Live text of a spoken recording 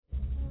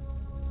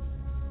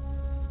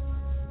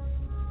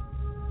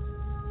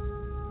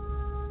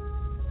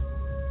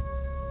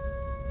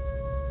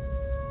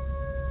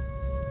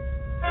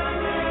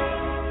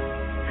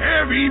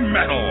heavy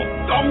metal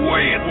the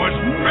way it was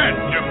meant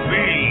to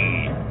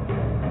be.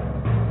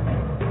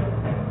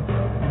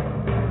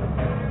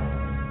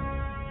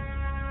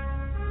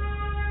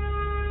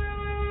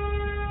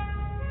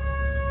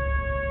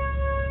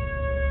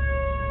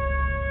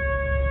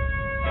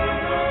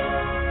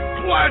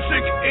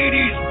 Classic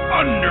 80s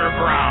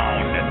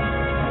underground.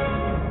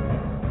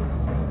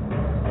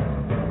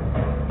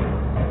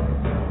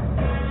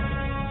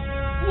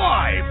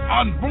 Live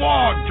on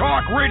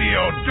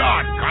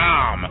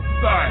blogtalkradio.com,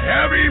 the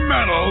Heavy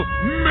Metal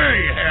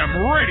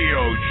Mayhem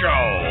Radio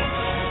Show.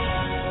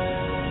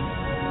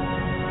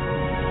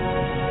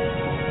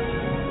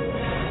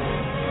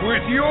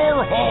 With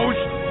your host,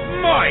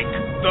 Mike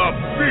the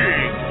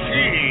Big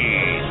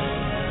Cheese.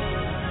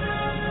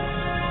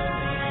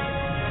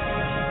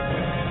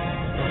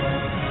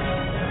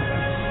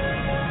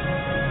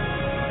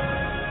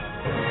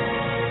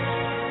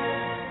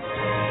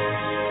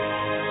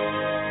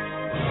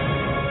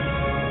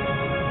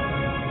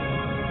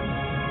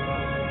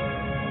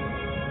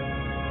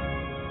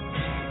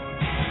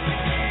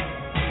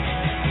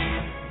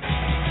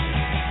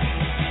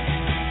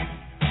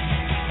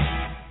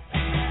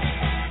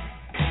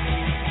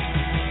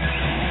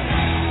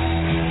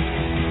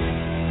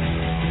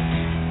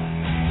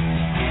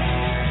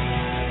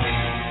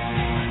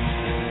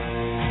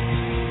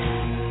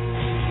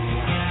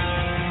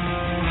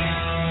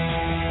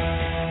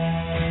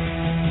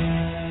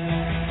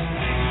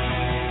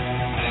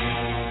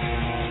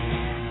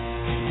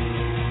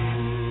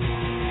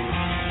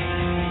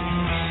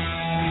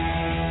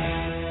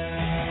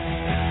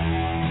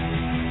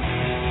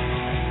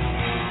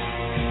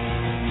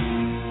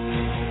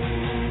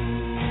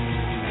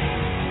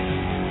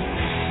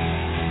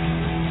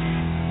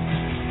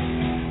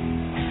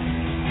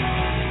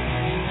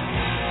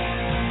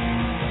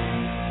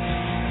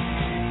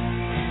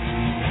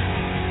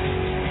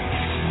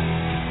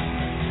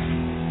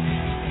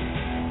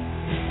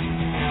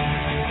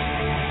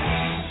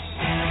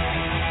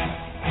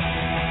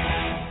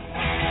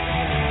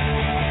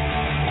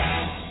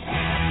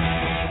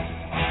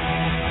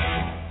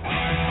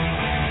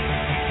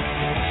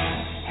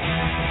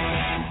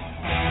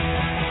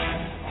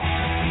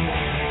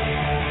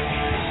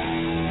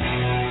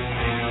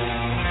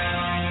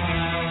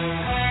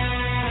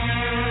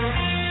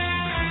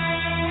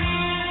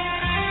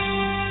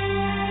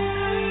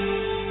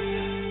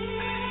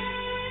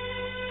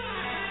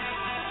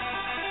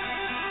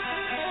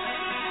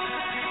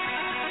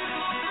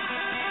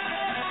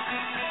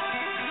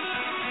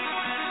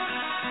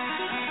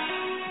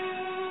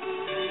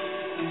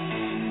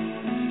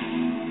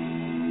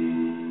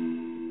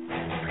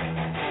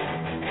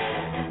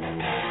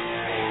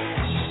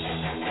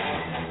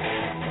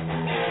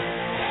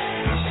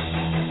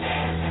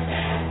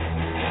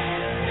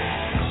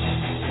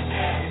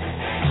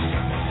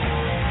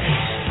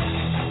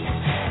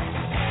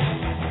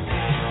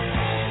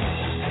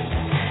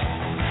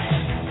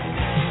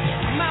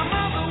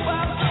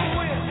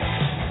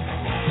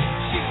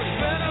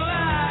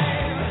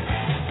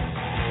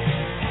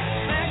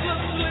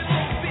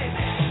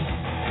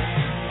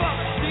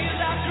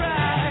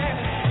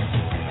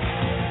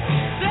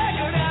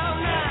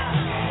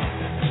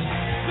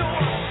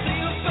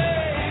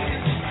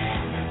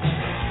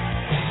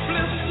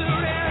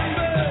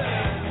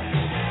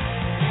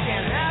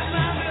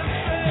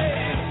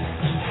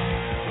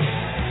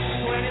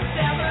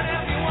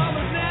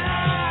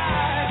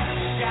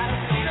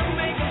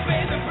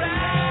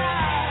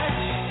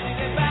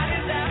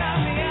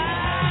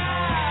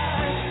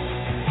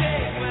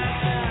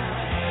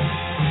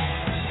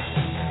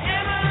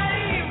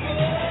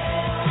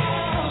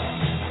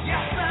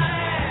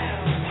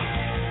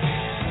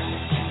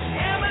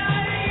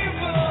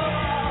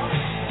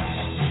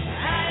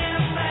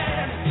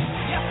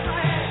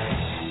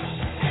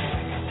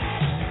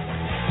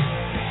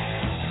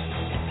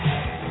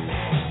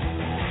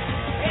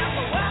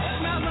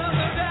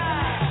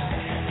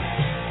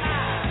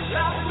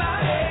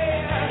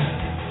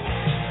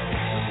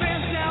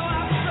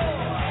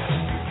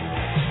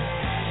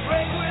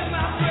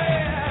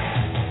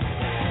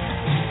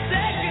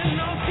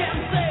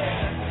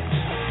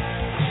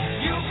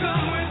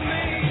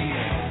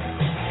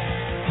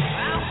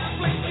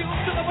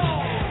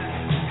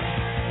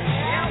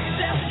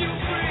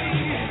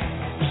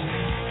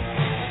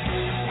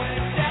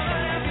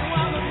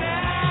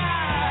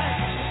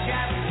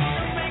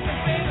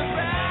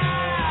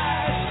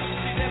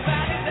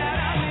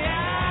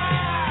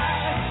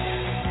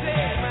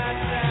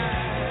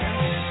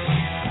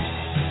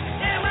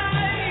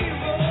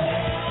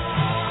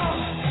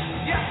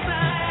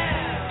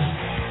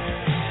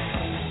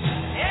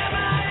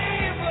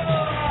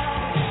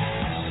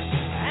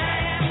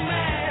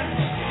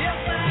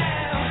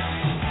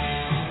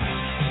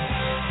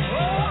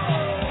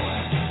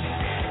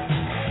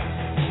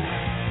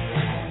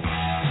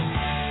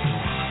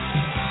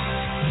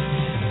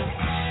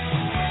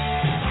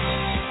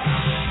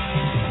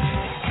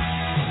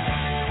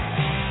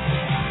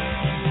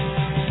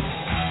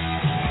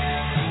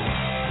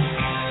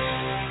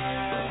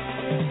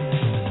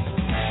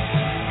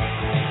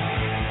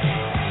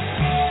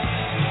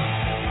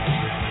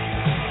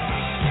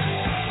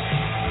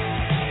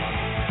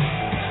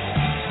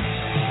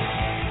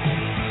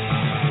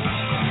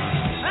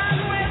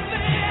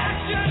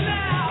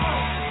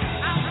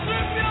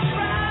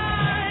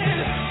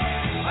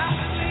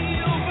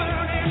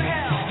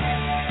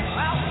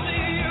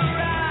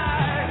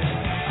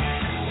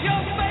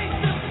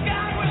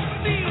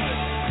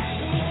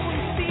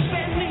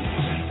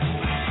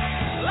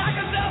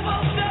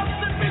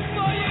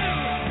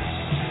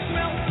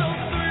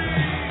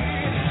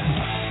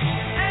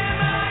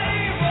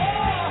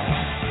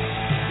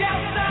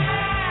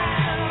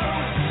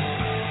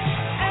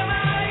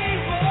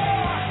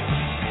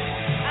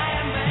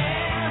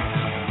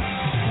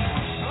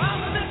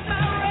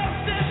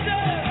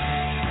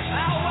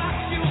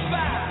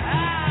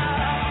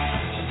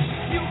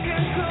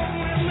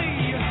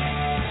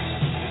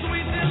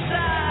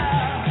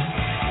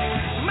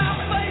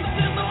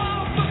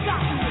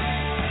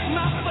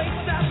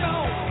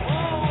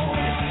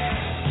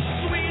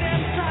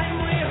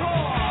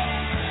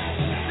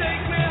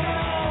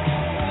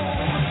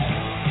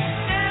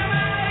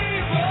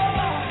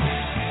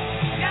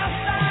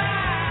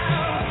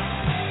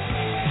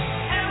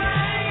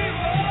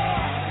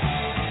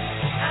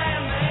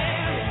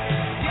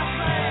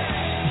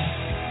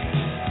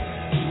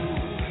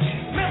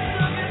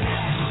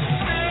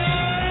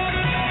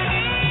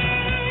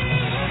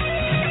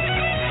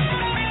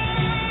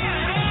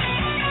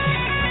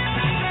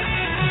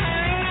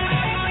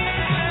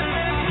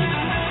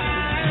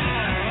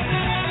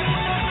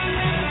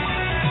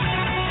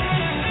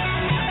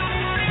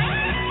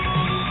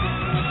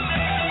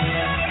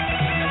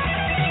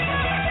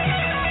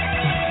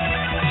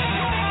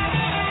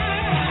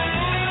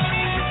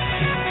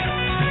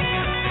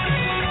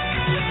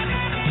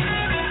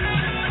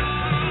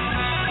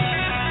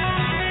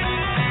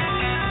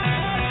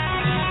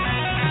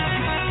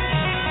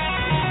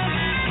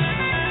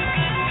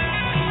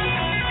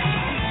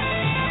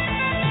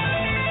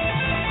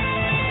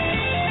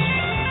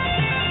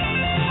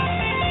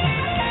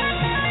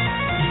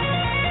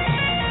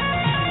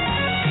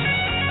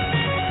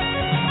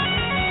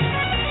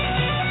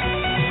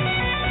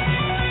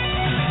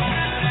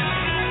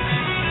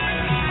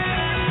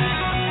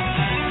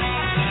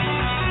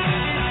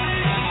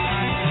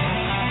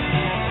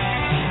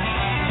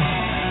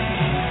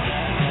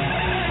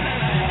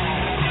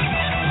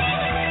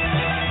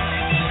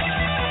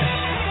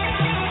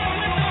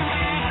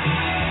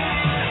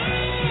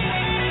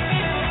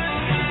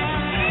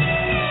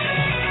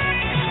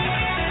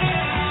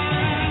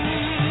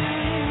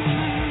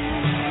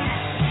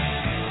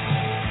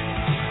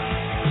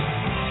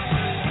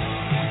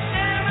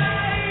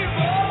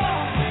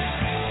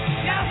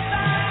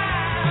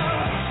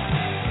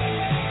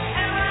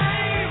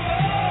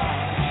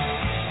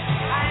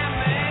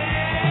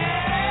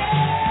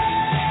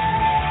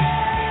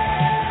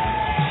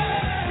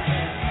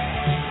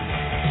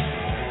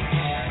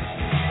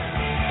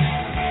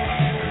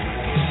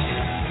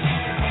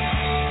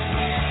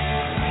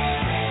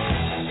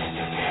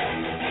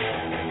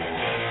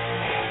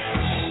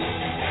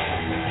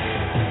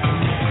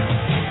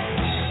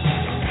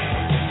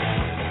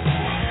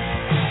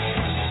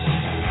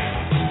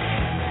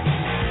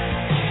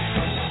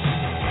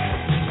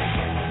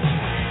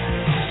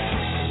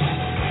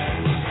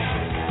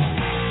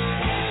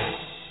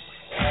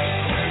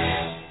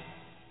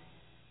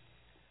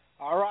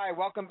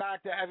 welcome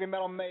back to Heavy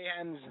Metal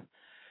Mayhem's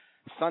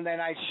Sunday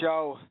night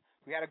show.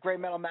 We had a great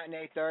metal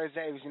matinee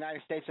Thursday. It was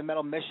United States of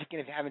Metal, Michigan.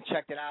 If you haven't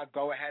checked it out,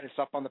 go ahead. It's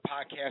up on the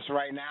podcast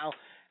right now.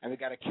 And we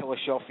got a killer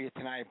show for you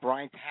tonight.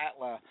 Brian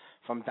Tatler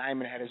from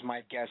Diamond Head is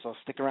my guest, so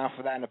stick around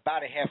for that in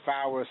about a half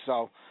hour or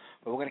so.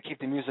 But we're going to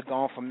keep the music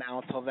going from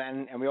now until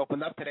then. And we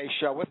opened up today's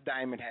show with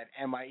Diamond Head,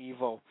 Am I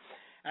Evil?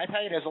 And I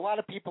tell you, there's a lot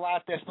of people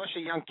out there,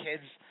 especially young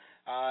kids,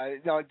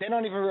 they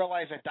don't even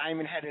realize that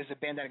Diamond Head is a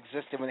band that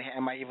existed when they had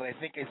Am I Evil. They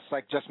think it's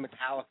like just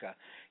Metallica.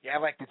 You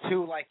have like the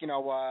two,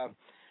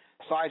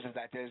 sides of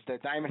that. There's the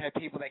Diamond Head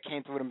people that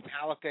came through to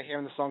Metallica,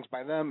 hearing the songs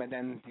by them, and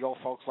then the old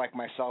folks like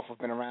myself have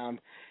been around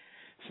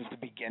since the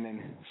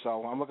beginning.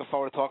 So I'm looking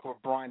forward to talking with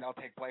Brian. That'll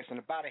take place in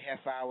about a half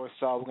hour or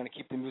so. We're going to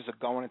keep the music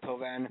going until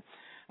then.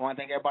 I want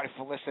to thank everybody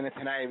for listening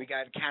tonight. We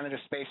got Canada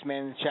Spaceman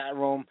in the chat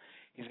room.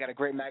 He's got a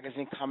great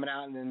magazine coming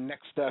out in the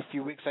next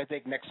few weeks, I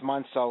think, next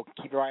month. So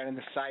keep your eye on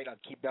the site. I'll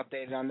keep you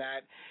updated on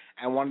that.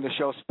 And one of the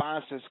show's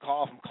sponsors,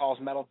 Carl from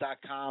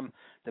CarlsMetal.com,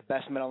 the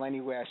best metal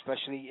anywhere,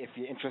 especially if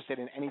you're interested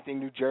in anything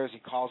New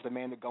Jersey. Carl's the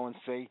man to go and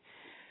see.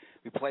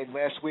 We played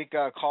last week.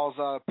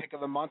 Carl's pick of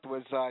the month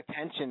was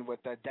Tension with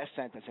Death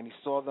Sentence, and he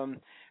saw them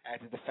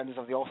at the Defenders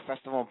of the Oath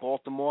Festival in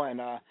Baltimore.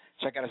 And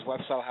check out his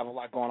website. I'll have a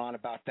lot going on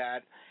about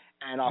that.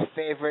 And our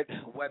favorite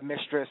web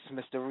mistress,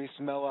 Mr. Reese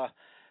Miller,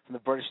 from the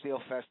British Steel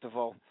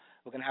Festival.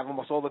 We're going to have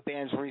almost all the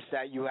bands, Reese,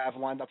 that you have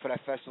lined up for that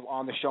festival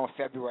on the show in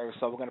February,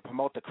 so we're going to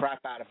promote the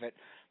crap out of it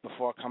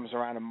before it comes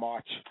around in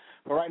March.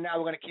 But right now,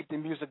 we're going to keep the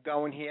music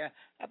going here.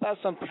 How about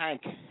some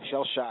Tank,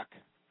 Shell Shock?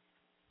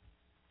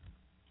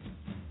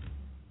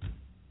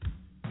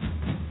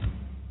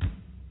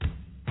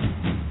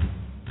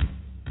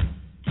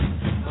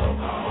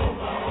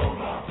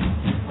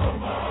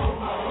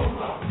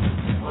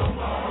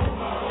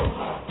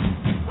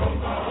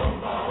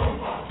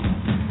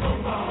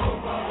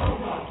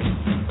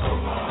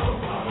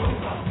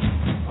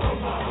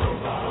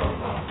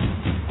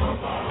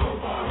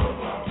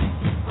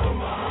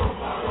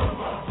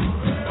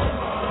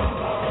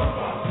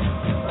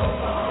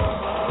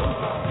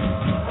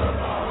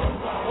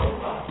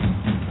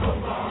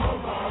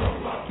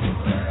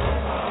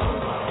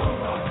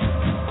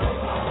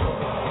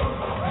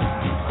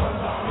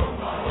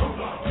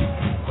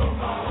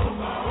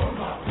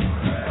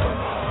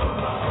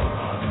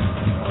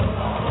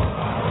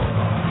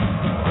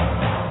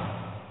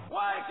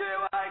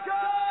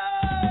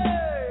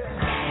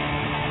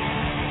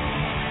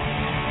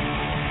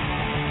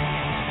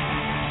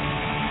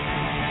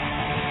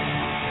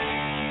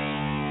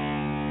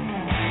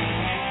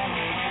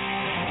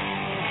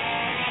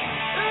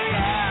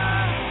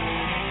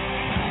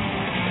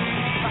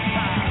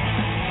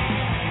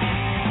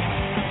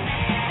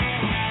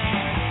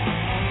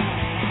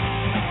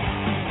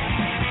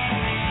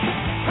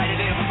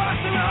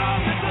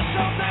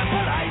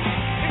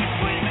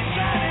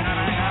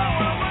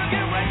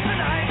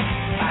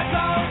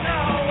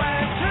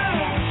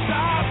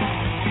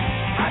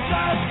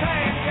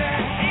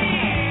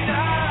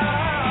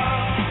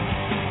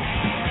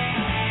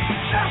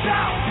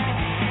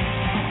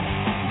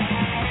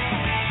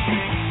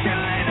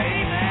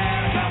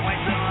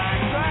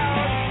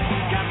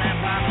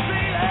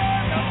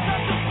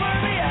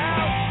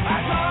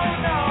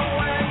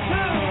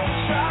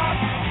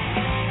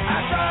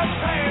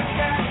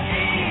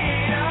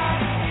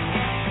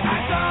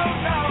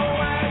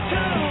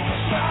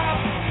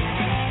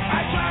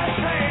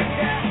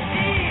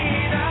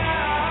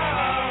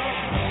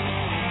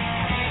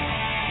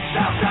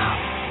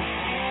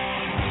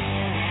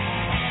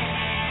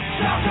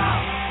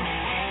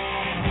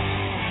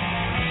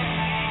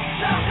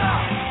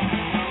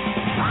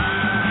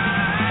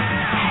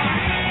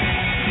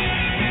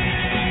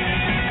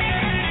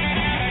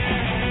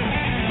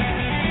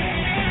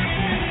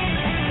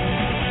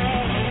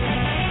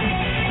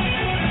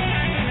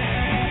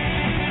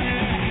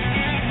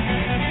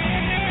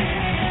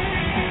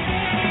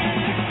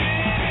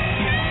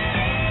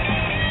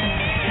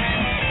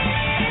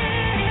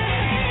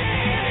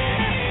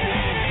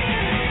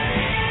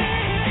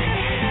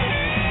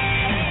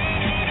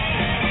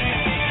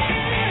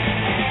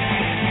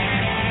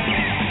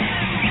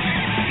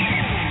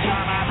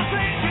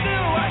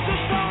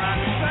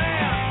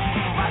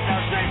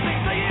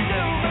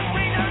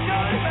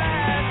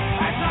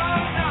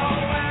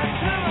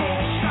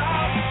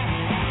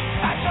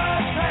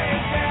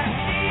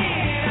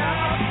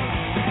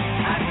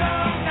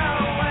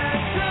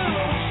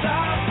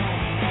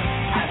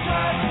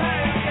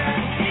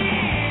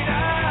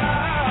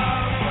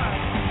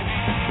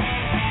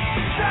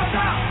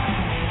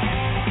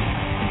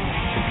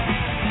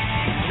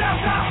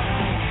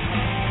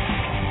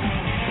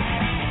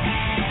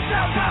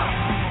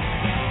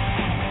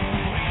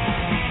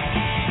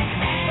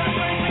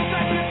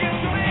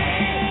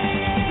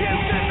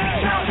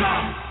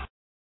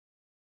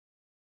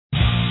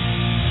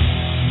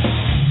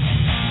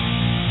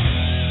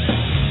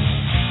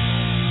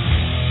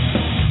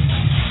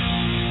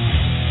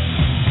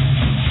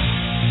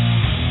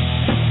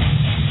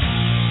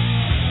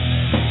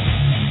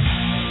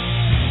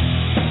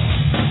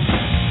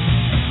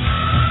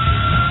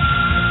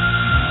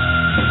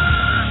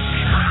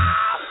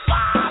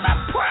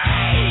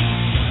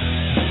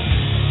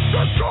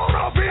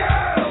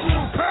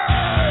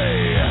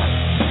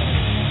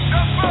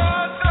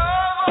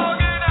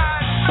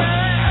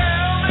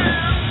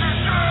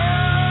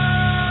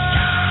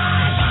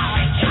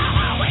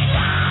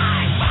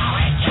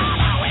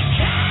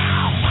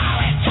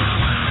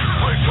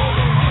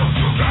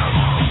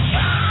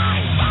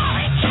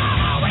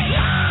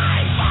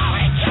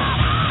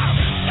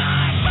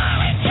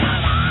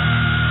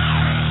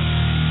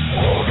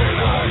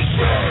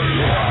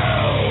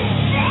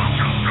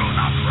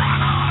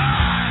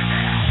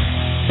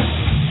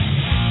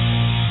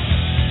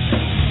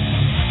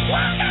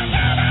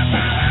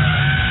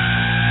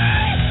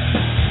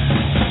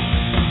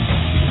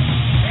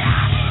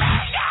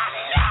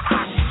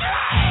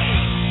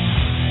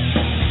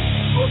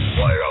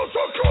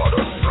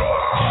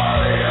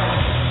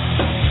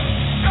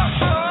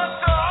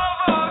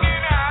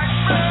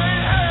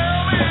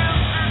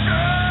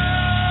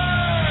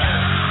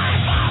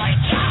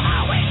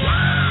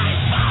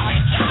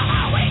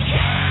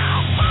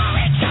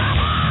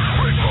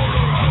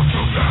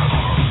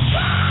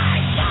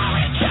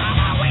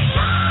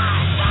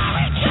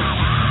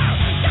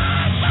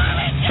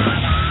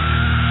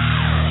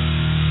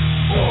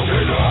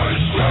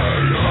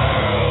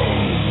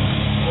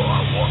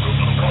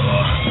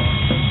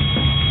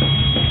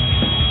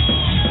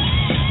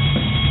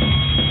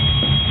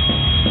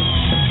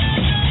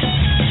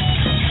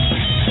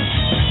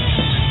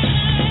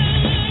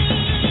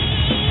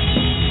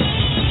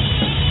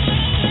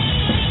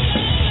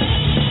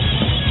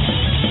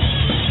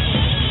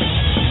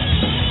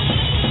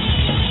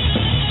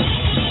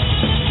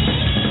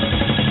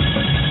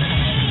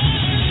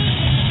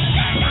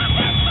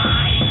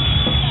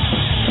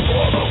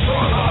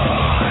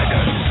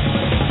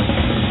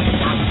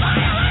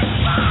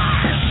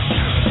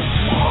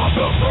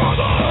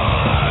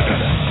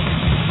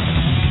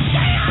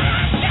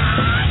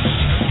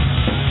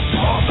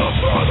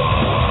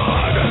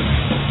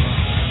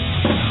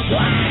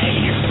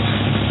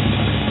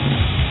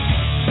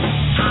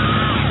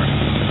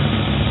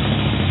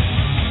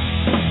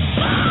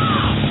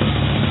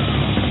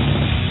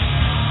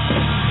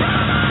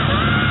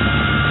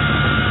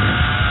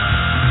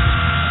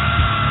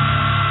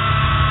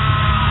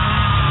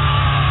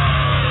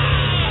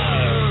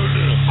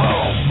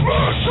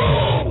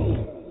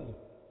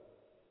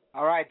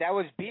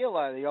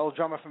 Tatler, the old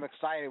drummer from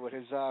Excited, with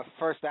his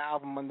first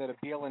album under the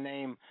Bela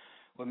name,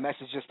 with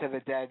Messages to the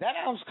Dead. That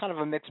album's kind of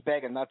a mixed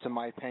bag of nuts, in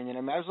my opinion.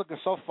 I mean, I was looking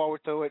so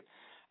forward to it.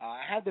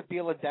 I had the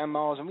Bela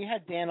demos, and we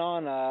had Dan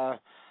on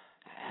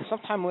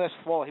sometime last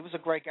fall. He was a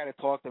great guy to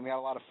talk to, and we had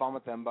a lot of fun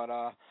with him. But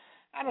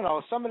I don't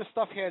know, some of the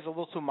stuff here is a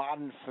little too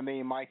modern for me,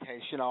 in my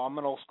taste. You know, I'm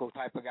an old school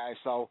type of guy,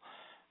 so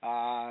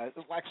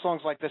like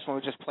songs like this one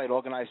we just played,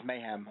 Organized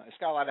Mayhem. It's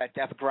got a lot of that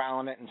death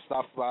growl in it and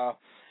stuff.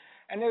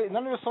 And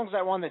none of the songs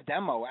that were on the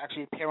demo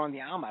actually appear on the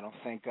album, I don't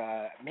think.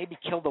 Maybe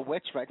Kill the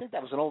Witch, but I think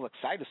that was an old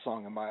Exciter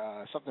song,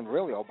 something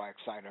really old by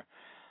Exciter.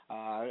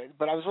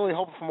 But I was really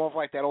hoping for more of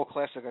like that old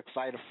classic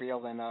Exciter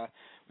feel, and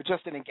we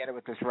just didn't get it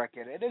with this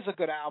record. It is a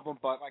good album,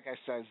 but like I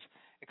said,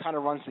 it kind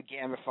of runs the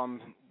gamut from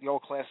the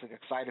old classic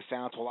Exciter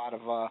sound to a lot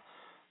of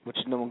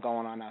what's new and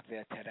going on out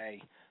there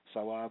today.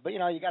 So, but you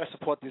know, you got to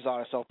support these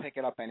artists, so pick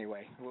it up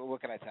anyway. What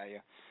can I tell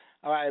you?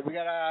 All right, we're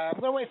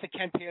gonna wait for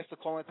Ken Pierce to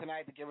call in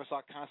tonight to give us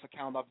our concert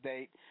calendar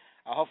update.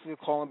 Hopefully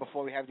we'll call in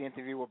before we have the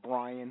interview with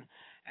Brian,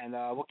 and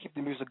we'll keep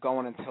the music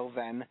going until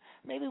then.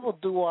 Maybe we'll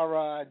do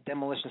our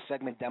Demolition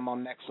segment demo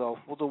next, so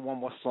we'll do one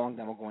more song,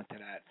 then we'll go into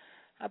that.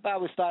 How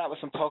about we start out with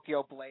some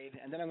Tokyo Blade,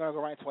 and then I'm going to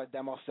go right into our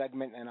demo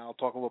segment, and I'll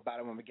talk a little about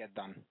it when we get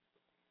done.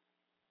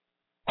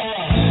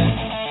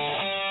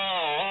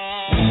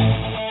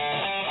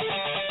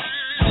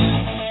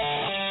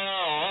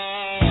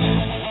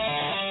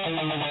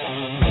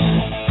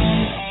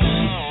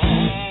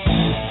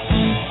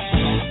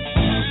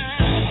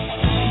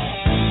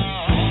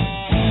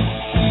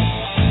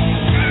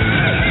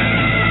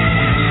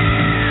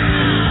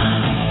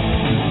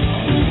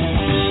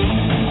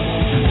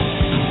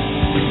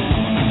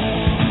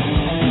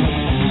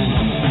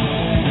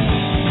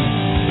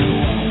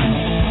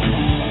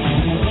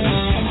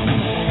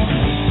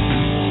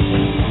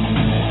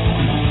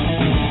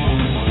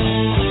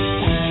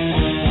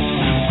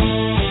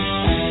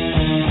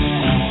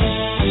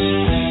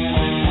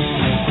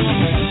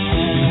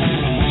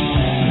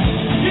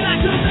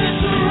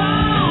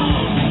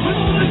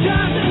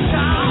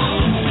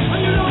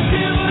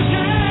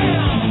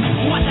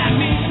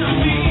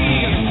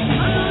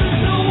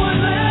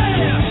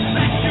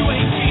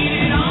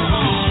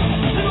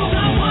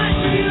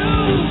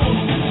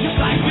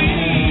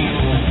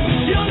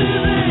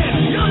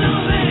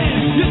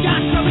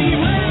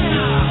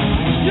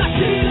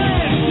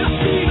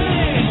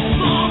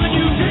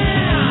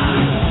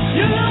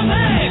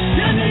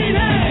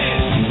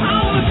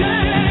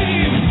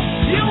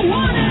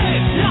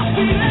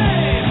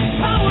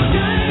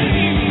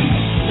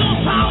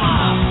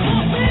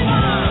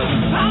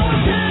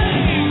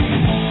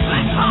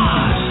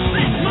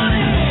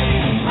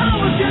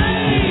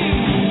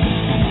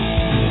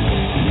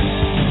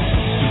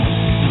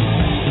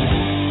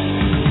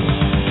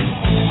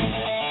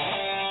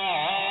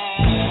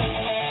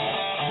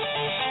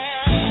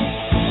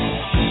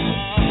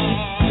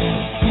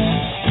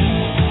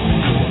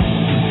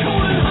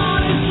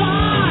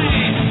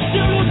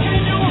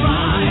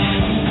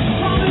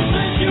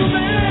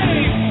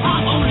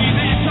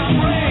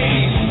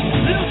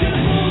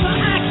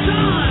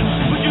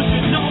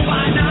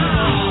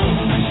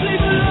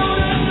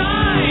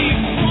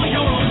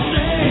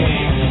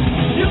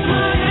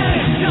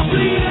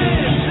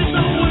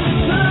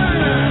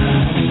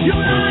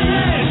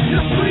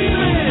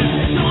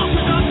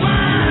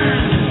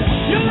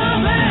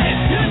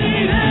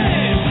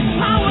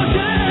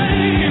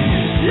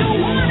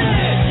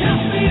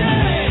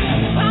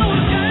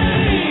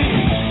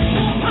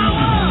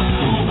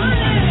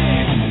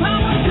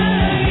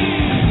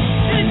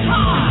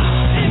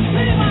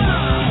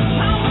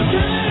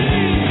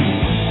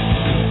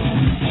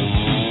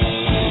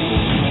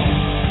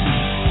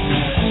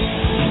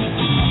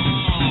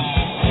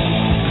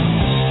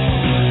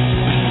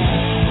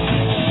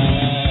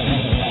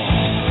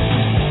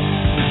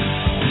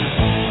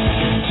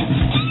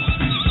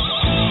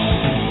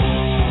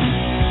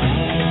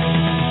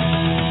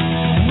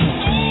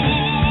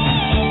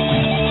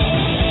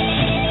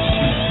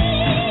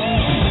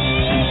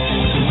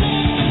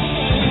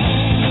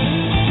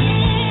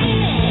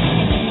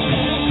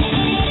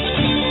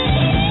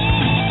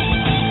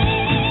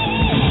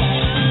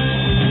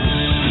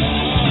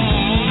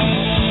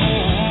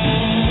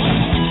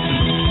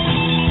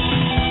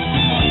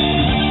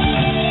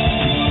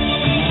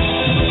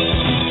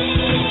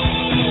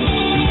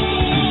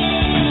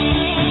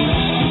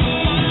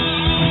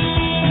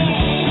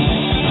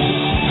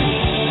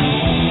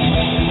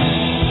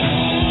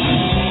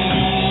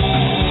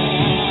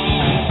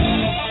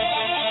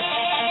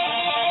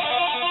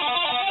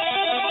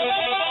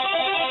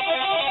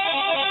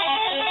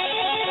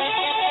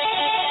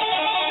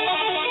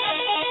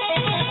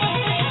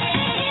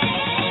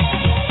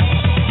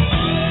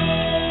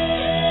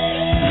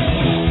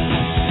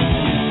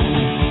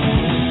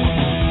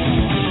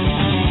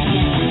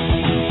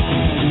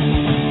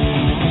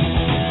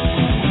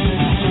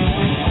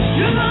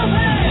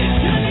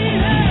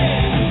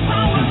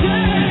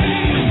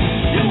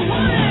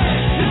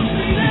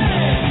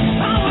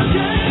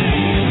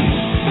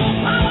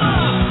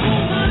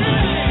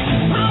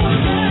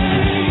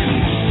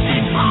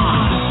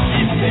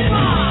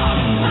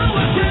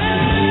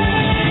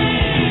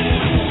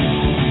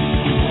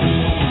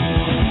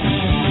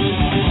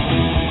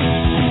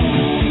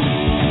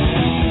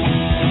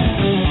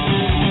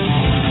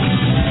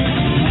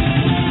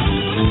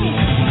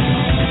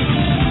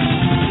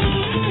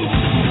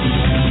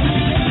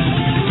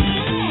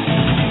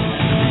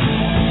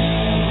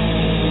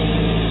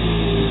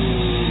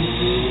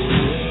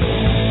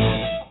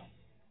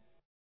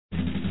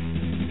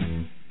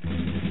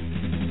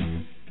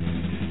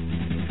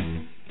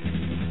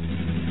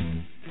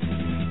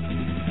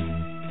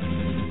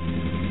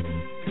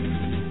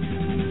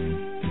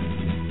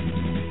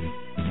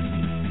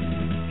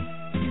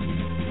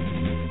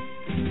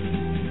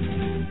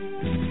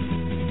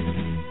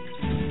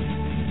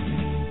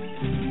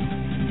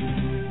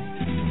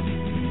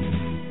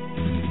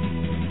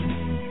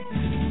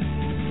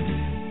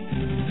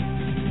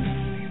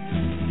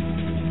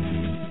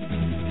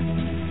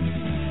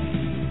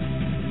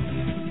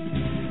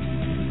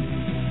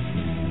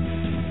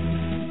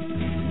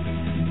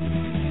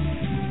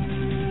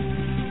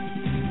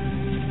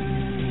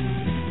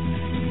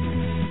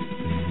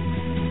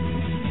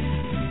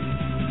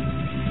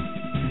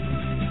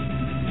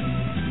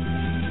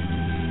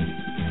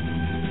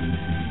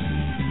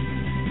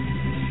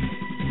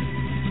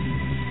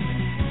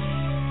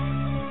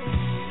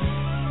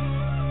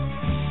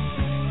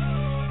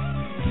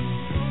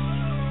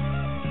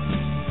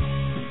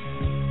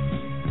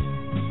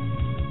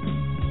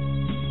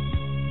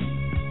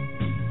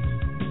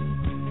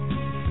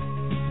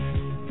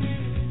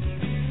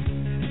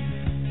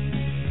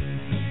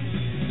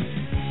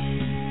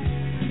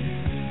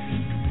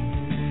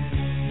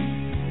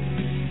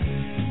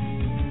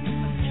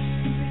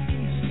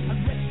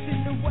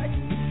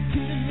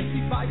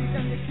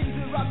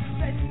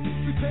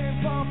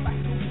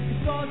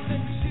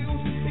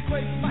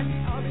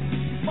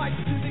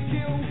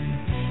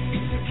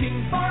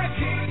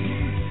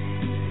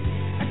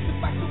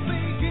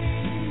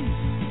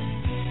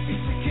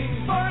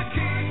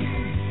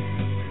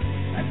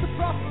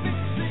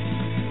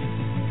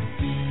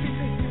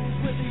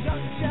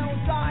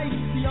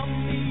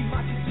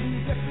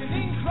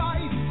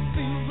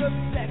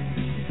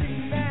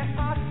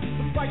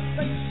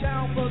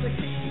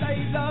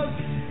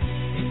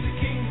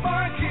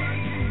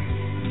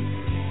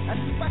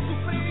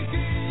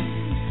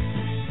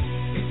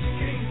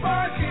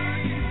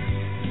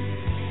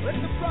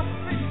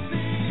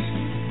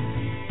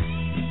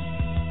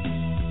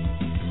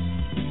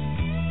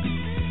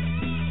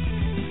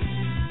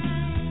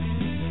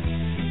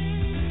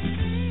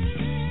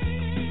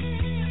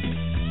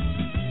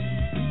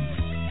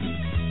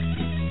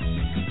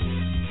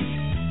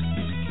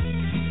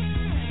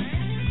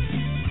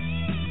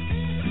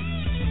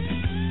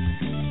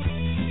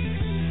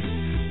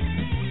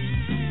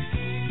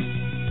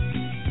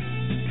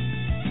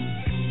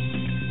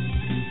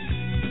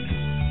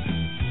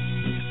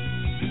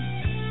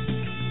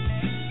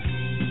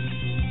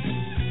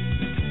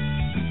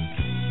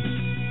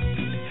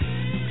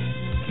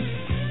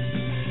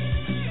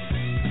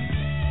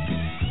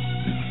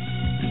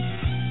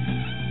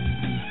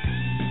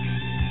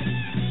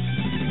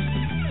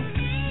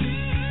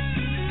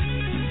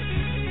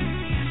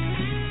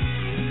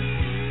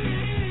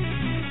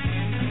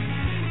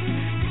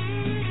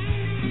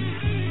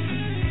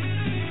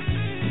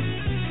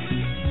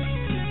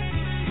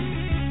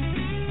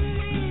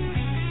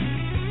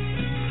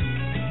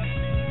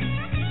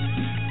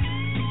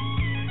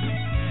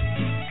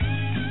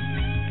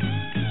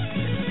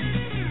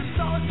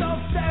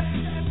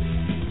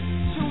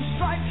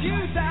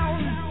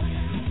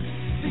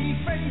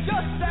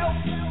 yourself,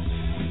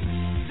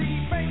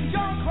 defend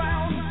your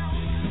ground,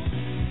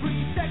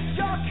 protect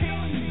your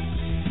king.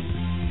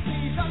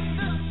 Please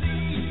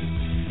understand,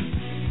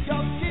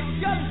 you'll give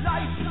your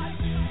life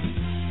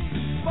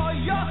for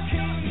your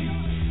king.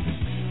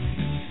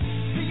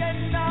 The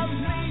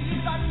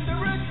enemy's under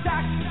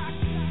attack.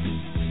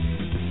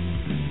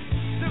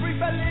 The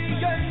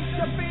rebellion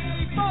should be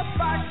fought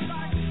back.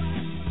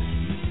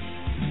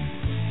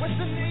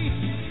 Western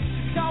East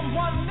become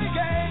one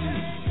again,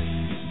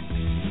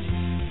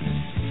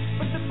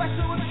 but the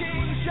battle of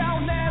kings shall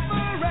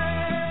never end.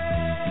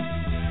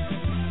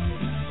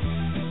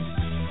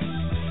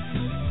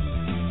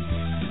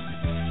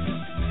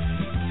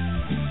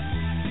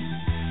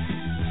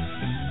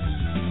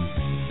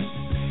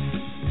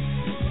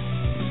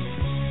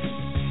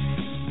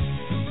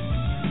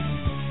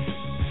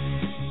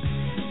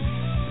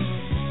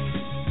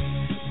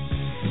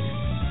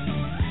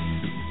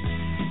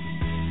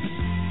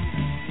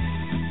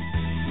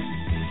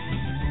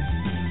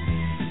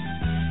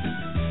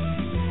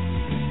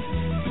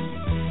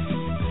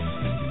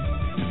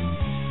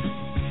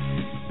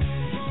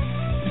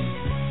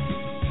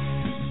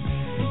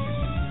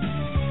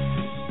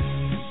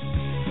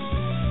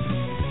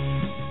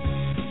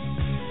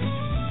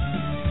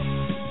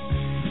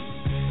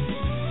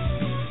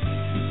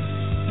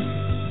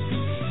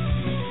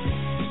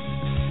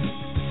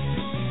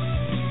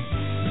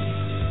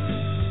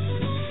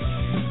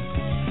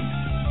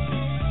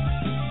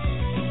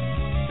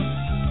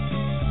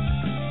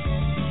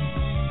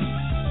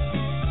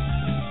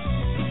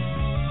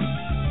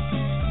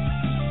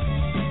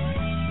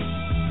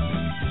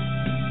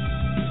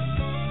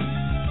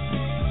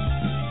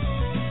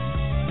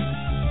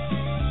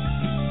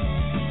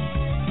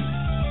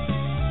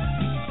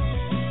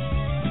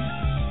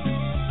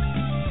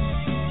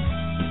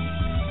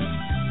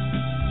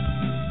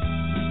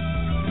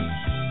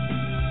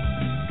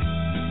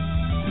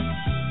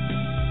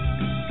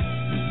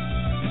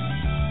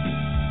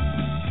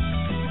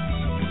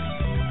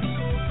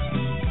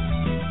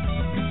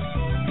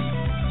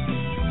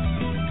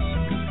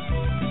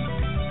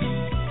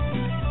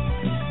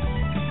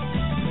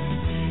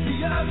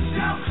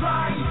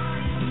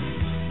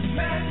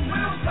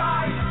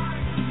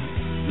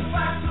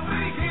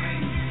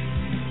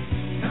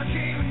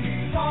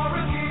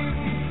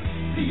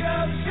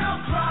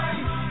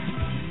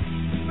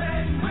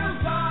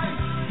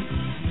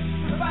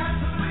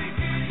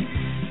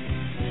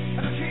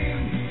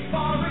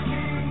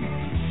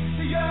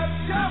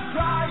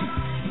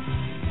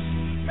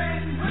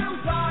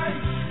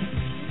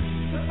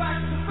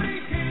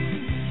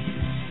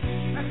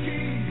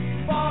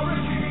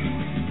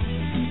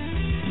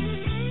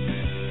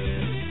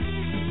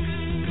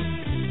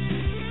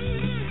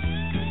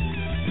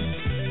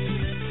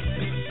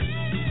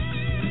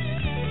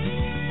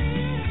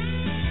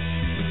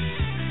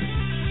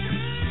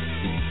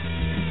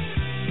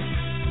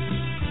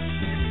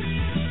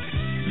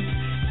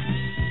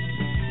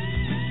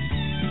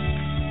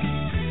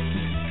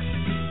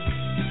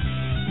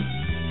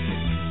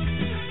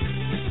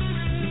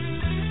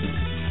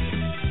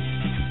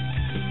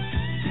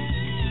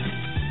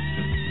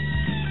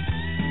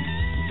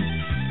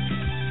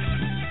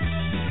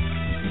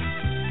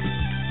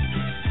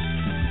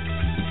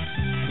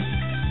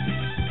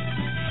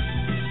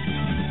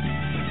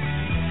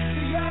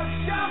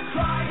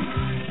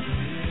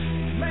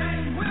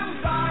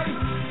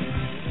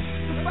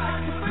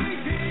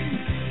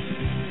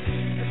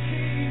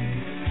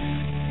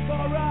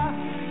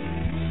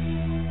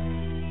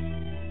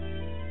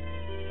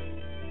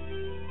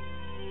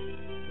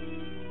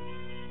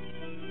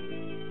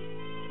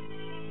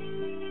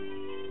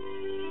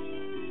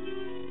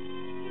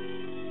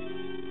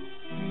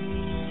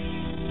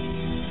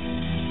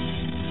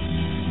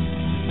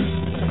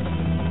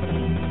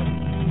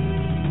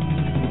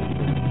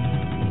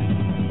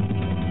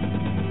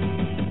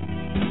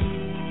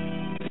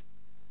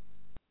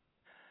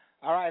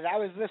 That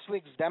was this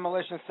week's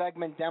Demolition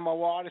segment,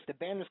 Demo Artist. The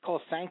band was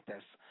called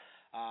Sanctus.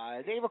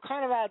 They were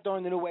kind of out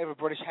during the new wave of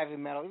British heavy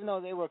metal, even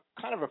though they were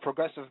kind of a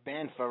progressive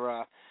band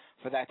for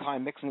that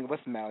time, mixing with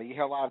metal. You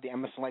hear a lot of the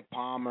Emerson Lake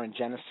Palmer and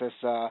Genesis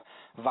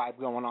vibe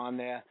going on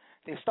there.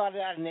 They started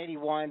out in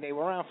 '81. They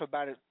were around for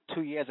about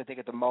 2 years, I think,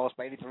 at the most.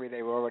 By '83,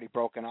 they were already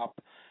broken up.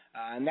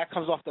 And that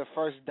comes off their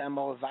first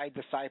demo, Thy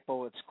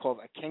Disciple. It's called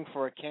A King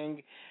for a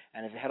King.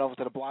 And if you head over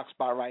to the Block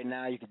Spot right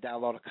now, you can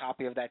download a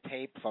copy of that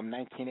tape from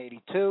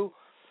 1982.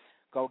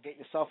 Go get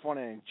yourself one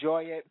and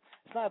enjoy it.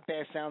 It's not a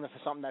bad sounding for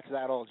something that's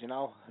that old, you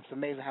know. It's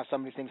amazing how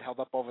some of these things held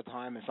up over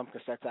time, and some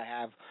cassettes I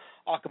have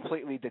are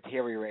completely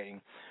deteriorating.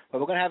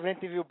 But we're going to have an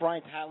interview with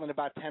Brian Tatler in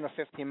about 10 or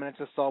 15 minutes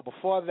or so.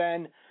 Before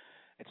then,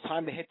 it's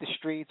time to hit the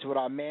streets with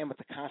our man with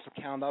the constant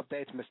calendar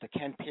updates, Mr.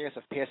 Ken Pierce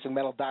of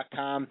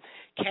PiercingMetal.com.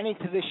 Kenny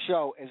to this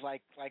show is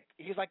like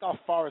he's like our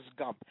Forrest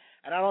Gump,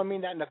 and I don't mean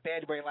that in a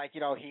bad way, like,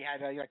 you know, he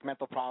had like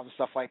mental problems,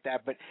 stuff like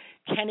that. But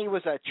Kenny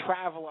was a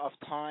traveler of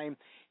time.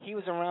 He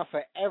was around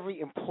for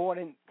every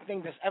important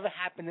thing that's ever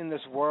happened in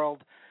this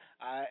world.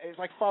 It's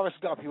like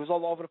Forrest Gump. He was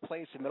all over the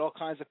place and met all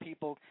kinds of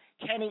people.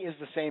 Kenny is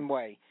the same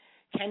way.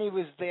 Kenny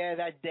was there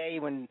that day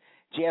when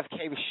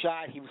JFK was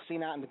shot. He was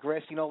seen out in the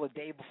grassy knoll the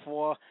day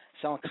before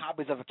selling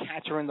copies of A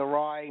Catcher in the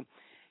Rye.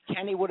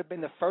 Kenny would have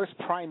been the first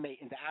primate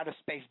into outer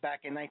space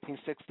back in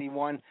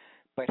 1961,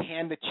 but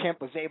Ham the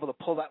Chimp was able to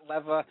pull that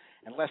lever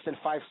in less than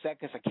 5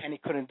 seconds, and Kenny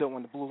couldn't do it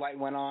when the blue light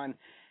went on.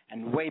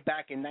 And way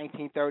back in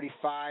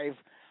 1935,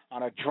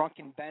 on a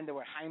drunken bender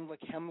with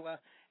Heinrich Himmler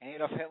and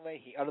Adolf Hitler,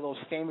 he uttered those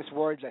famous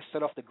words that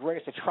set off the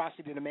greatest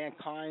atrocity to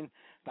mankind,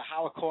 the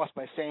Holocaust,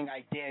 by saying,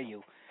 "I dare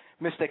you."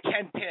 Mr.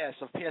 Ken Pierce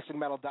of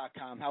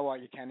PiercingMetal.com. How are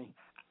you, Kenny?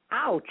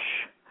 Ouch.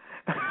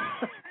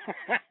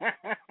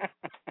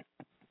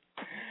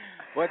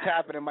 What's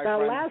happening, my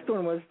friend? That last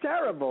one was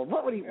terrible.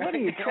 What are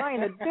you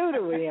trying to do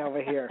to me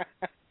over here?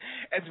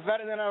 It's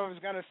better than I was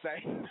going to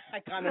say. I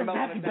kind of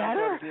mellowed it down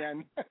better? towards the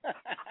end.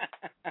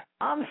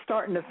 I'm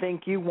starting to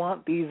think you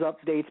want these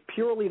updates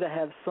purely to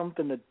have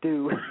something to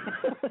do.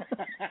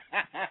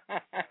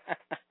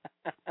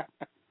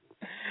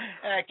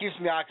 It keeps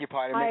me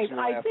occupied. It makes me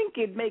laugh. I think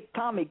you'd make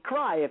Tommy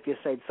cry if you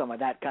said some of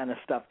that kind of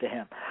stuff to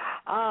him.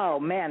 Oh,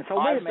 man. So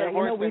wait a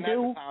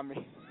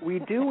minute. We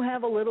do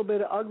have a little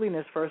bit of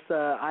ugliness first.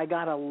 I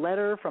got a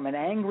letter from an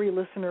angry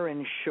listener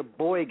in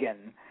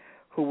Sheboygan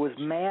who was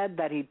mad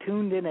that he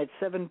tuned in at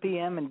 7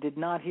 p.m. and did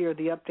not hear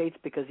the updates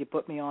because you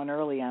put me on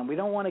early on. We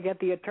don't want to get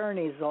the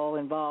attorneys all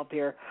involved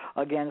here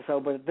again,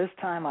 but this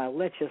time I'll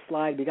let you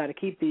slide. We got to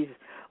keep these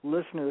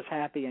listeners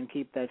happy and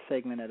keep that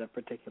segment at a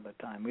particular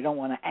time. We don't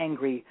want to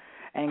angry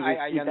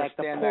I feedback.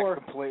 understand that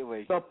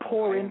completely. The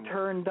poor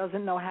intern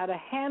doesn't know how to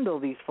handle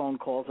these phone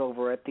calls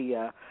over at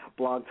the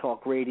Blog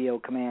Talk Radio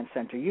Command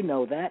Center. You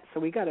know that, so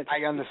we got to.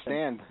 I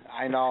understand.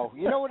 I know.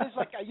 You know what it's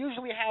like? I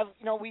usually have.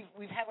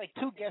 We've had like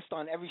 2 guests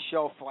on every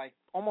show for like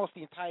almost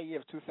the entire year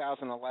of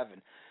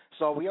 2011.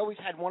 So we always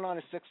had one on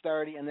at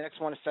 6:30 and the next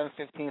one at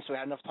 7:15, so we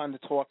had enough time to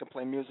talk and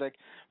play music.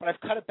 But I've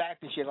cut it back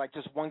this year, like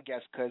just one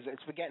guest, because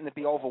it's getting to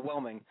be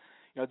overwhelming.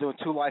 Doing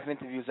 2 live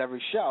interviews every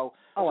show.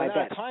 Oh, so I now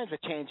bet. the times are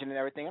changing and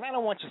everything, and I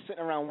don't want you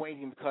sitting around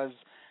waiting because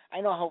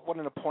I know what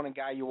an important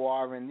guy you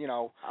are, and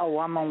Oh,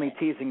 I'm only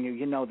teasing you.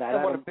 You know that.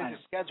 And what a busy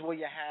schedule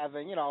you have,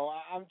 and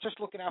I'm just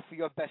looking out for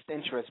your best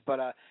interest.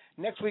 But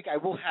next week I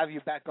will have you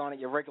back on at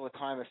your regular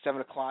time at 7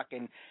 o'clock,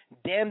 and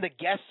damn the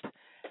guests,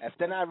 if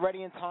they're not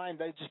ready in time,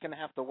 they're just going to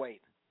have to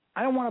wait.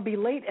 I don't want to be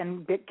late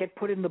and get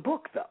put in the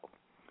book, though.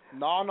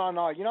 No.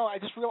 I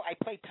just realized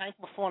I played Tank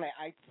before, and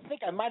I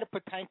think I might have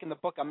put Tank in the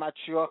book. I'm not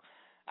sure.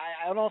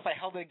 I don't know if I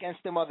held it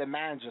against him or the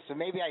manager, so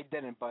maybe I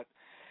didn't, but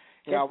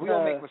we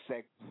all make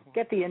mistakes.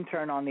 Get the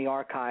intern on the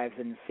archives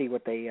and see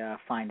what they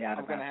find out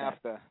I'm about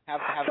that. I'm going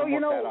to have to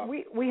look that up.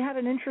 we had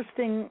an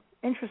interesting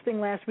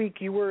last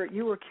week. You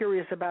were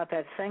curious about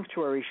that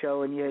Sanctuary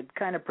show, and you had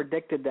kind of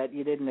predicted that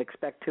you didn't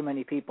expect too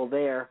many people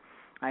there.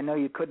 I know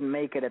you couldn't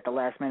make it at the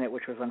last minute,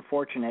 which was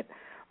unfortunate,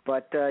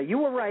 but you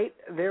were right.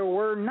 There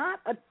were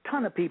not a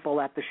ton of people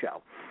at the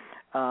show.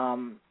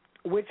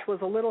 Which was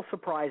a little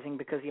surprising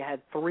because you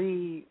had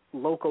 3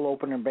 local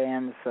opener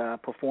bands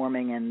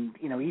performing, and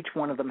each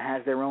one of them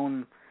has their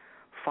own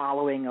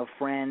following of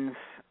friends,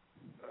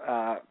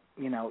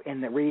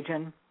 in the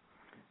region.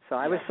 So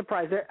I was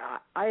surprised.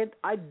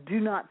 I do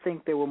not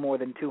think there were more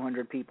than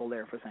 200 people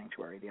there for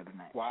Sanctuary the other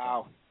night.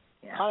 Wow.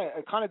 So,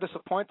 yeah. Kind of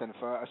disappointing,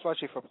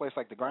 especially for a place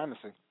like the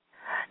Gramercy.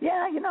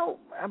 Yeah,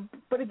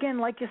 but again,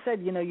 like you said,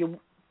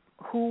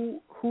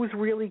 who's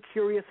really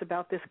curious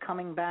about this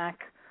coming back?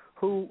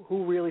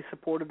 Who really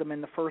supported them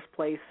in the first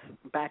place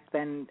back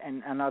then,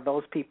 and are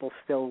those people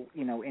still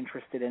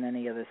interested in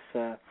any of this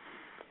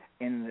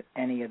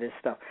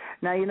stuff?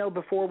 Now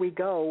before we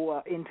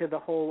go into the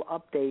whole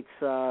updates,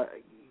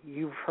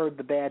 you've heard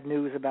the bad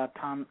news about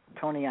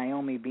Tony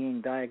Iommi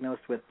being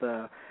diagnosed with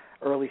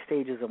early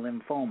stages of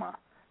lymphoma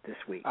this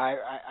week.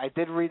 I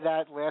did read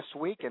that last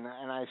week, and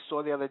I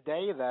saw the other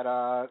day that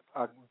a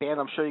band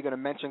I'm sure you're going to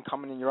mention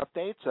coming in your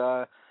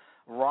updates,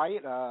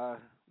 Riot.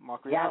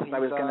 Mark Rial, yes, I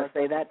was going to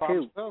say that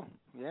too.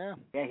 Yeah,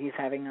 he's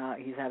having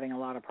a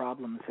lot of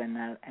problems,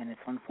 and it's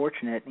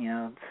unfortunate,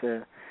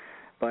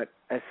 but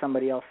as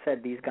somebody else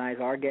said, these guys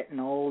are getting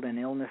old, and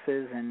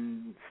illnesses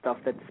and stuff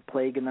that's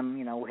plaguing them,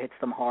 hits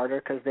them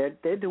harder because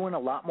they're doing a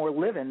lot more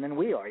living than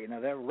we are.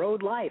 Their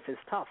road life is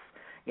tough.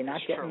 You're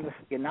not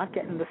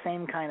getting the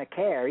same kind of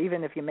care,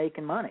 even if you're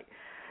making money.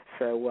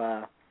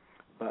 So,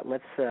 but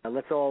let's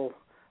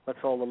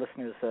all the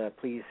listeners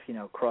please,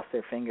 cross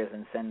their fingers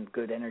and send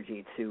good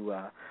energy to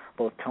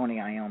both Tony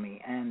Iommi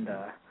and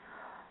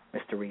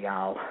Mr.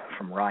 Rial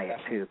from Riot,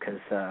 too, because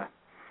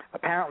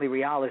apparently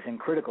Rial is in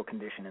critical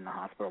condition in the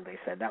hospital, they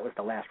said. That was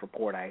the last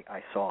report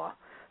I saw.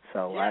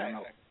 So I don't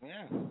know.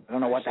 Yeah. I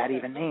don't know what that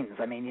even means.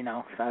 I mean,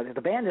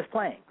 the band is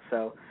playing.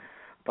 So,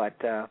 but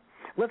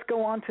let's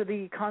go on to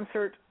the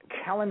concert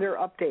calendar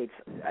updates.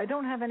 I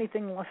don't have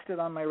anything listed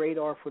on my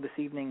radar for this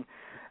evening,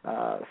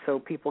 so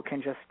people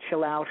can just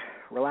chill out,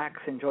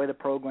 relax, enjoy the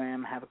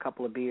program, have a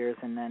couple of beers,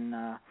 and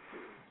then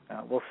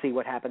we'll see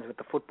what happens with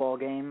the football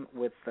game,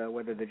 with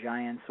whether the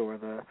Giants or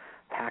the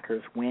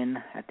Packers win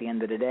at the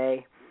end of the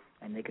day,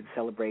 and they can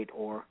celebrate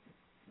or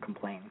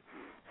complain.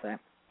 So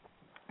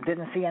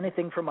Didn't see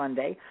anything for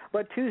Monday,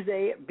 but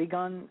Tuesday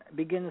begins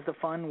the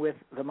fun with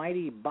the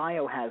mighty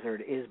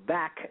Biohazard is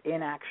back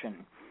in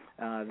action.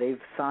 They've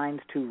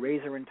signed to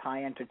Razor and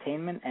Tie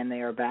Entertainment, and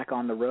they are back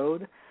on the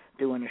road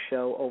doing a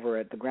show over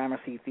at the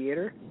Gramercy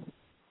Theater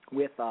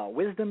with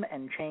Wisdom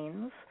and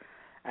Chains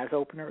as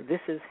opener.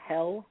 This is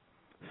Hell,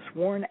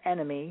 Sworn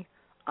Enemy,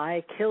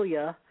 I Kill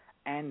Ya,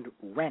 and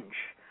Wrench.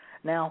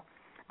 Now,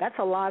 that's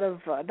a lot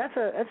of that's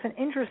an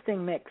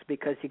interesting mix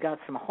because you got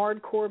some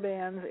hardcore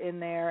bands in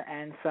there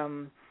and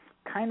some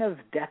kind of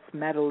death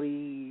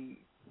metal-y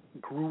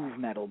groove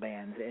metal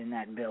bands in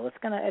that bill.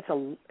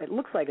 It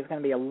looks like it's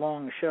gonna be a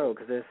long show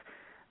because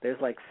there's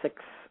like six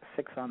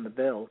on the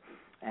bill,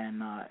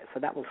 and so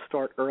that will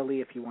start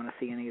early if you want to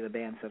see any of the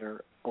bands that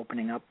are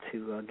opening up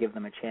to give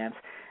them a chance.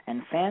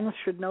 And fans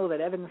should know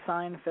that Evan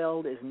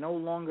Seinfeld is no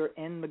longer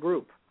in the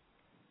group.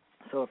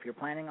 So if you're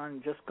planning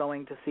on just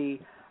going to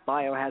see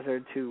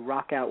Biohazard to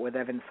rock out with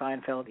Evan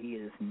Seinfeld, he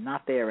is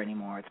not there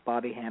anymore. It's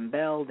Bobby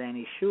Hambell,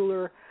 Danny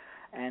Schuler,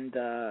 and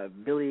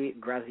Billy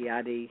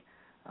Graziati,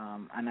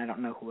 and I don't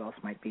know who else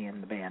might be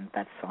in the band.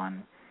 That's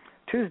on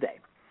Tuesday.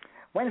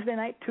 Wednesday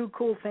night, two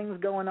cool things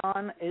going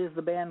on is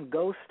the band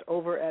Ghost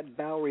over at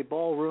Bowery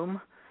Ballroom.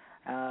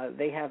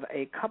 They have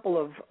a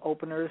couple of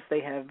openers.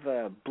 They have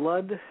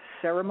Blood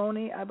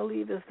Ceremony, I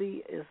believe, is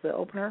the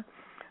opener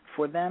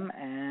for them,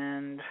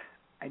 and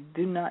I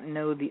do not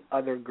know the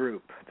other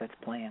group that's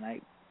playing.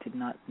 I did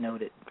not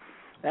note it.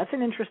 That's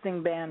an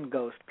interesting band,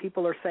 Ghost.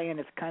 People are saying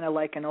it's kind of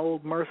like an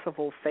old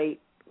Merciful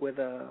Fate with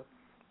a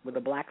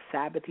Black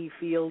Sabbath-y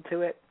feel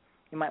to it.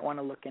 You might want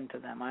to look into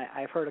them.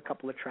 I've heard a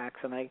couple of tracks,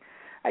 and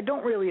I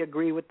don't really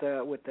agree with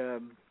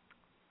the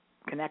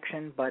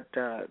connection, but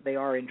they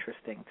are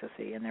interesting to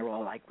see, and they're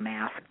all like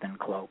masked and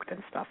cloaked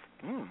and stuff.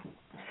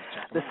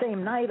 The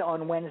same night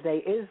on Wednesday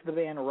is the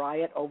band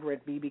Riot over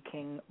at B.B.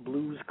 King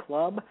Blues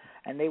Club,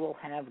 and they will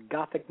have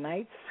Gothic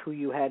Knights, who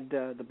you had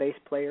the bass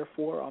player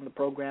for on the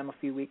program a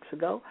few weeks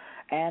ago,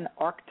 and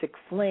Arctic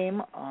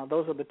Flame.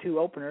 Those are the two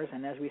openers,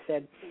 and as we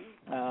said,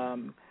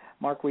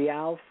 Mark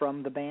Rial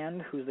from the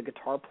band, who's the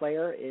guitar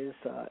player, is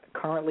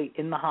currently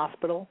in the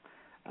hospital.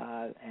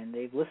 And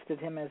they've listed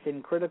him as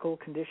in critical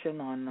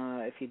condition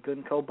on if you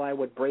couldn't go by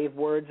what Brave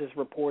Words is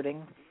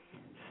reporting.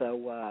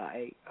 So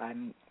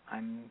I'm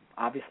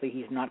obviously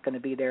he's not going to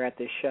be there at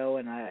this show,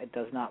 and it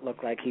does not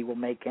look like he will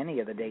make any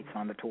of the dates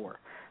on the tour.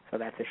 So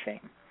that's a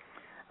shame.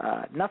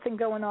 Nothing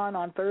going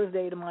on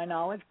Thursday to my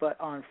knowledge, but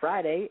on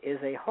Friday is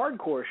a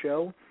hardcore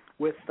show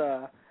with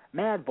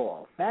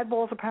Madball.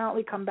 Madball's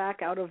apparently come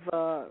back out of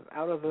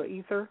the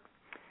ether,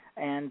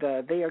 and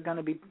they are going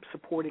to be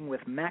supporting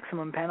with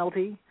Maximum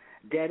Penalty,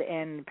 Dead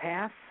End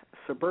Path,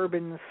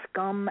 Suburban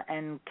Scum,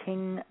 and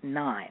King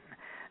 9.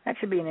 That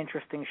should be an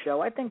interesting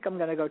show. I think I'm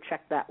going to go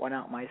check that one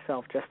out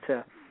myself just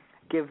to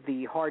give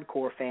the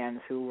hardcore fans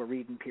who are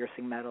reading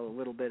Piercing Metal a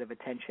little bit of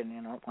attention.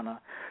 You know,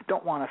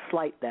 don't want to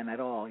slight them at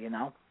all, you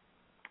know.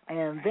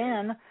 And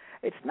then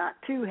it's not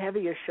too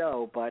heavy a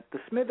show, but the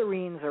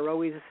Smithereens are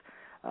always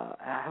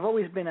have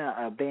always been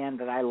a band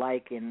that I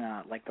like in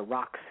like the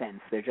rock sense.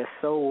 They're just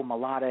so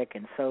melodic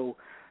and so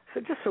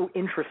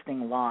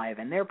interesting live,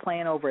 and they're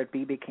playing over at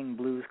B.B. King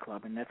Blues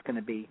Club, and that's going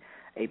to be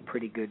a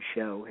pretty good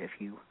show if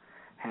you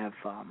have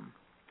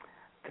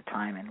the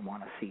time and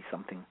want to see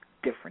something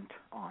different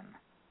on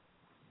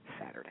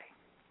Saturday.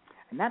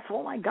 And that's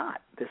all I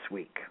got this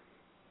week.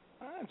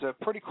 It's a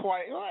pretty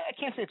quiet. Well, I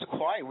can't say it's a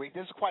quiet week.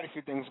 There's quite a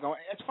few things going.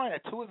 It's funny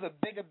that two of the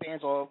bigger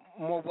bands, or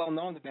more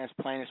well-known bands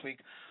playing this week,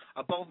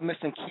 are both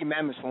missing key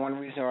members for one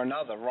reason or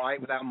another.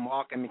 Right, without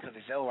Mark, I mean, because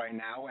he's ill right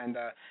now, and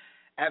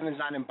Evan's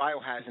not in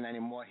Biohazard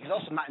anymore. He's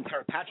also not in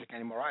Terra Patrick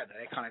anymore either.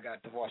 They kind of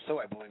got divorced too,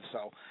 I believe.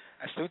 So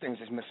that's two things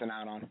he's missing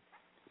out on.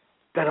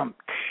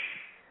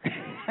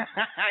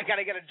 I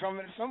gotta get a drum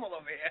and a cymbal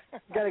over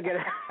here. Gotta get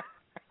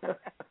it.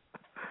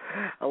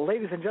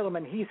 Ladies and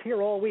gentlemen, he's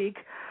here all week.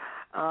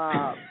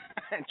 Try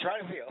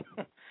to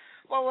feel.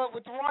 Well,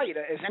 with the Riot,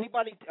 is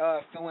anybody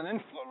filling in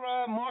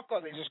for Mark, or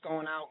are they just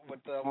going out with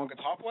one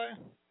guitar player?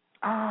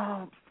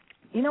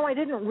 You know, I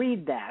didn't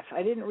read that.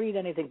 I didn't read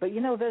anything. But,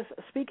 you know,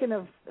 speaking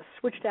of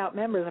switched out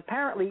members,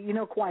 apparently, you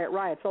know, Quiet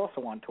Riot's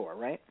also on tour,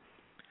 right?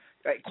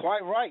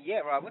 Quiet Riot, yeah.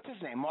 What's his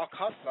name? Mark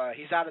Huff.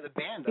 He's out of the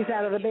band. He's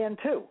out of the band,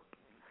 too.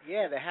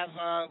 Yeah, they have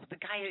the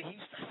guy,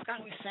 I forgot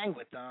who he sang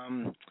with.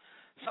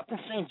 Something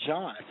St.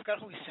 John. I forgot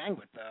who he sang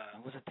with.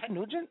 Was it Ted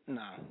Nugent?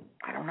 No.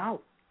 I don't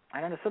know.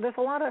 So there's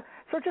a lot of.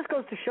 So it just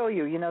goes to show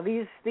you, you know,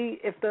 this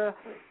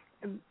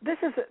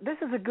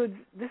is a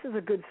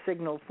good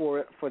signal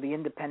for the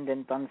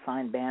independent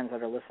unsigned bands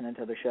that are listening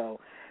to the show.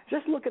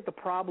 Just look at the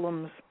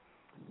problems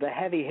the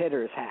heavy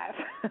hitters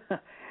have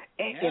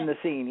in the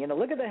scene. You know,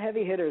 look at the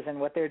heavy hitters and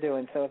what they're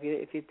doing. So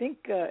if you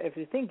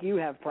think you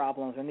have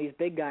problems and these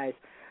big guys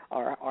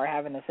are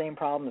having the same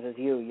problems as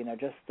you, you know,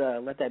 just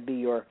let that be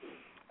your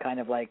kind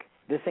of like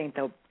this ain't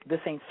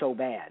so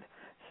bad.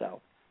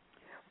 So.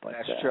 But,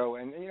 that's true,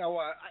 and you know,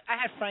 I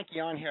had Frankie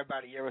on here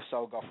about a year or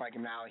so ago. Frankie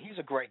Malley, he's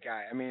a great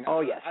guy. I mean,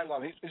 oh yes, I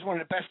love him. He's one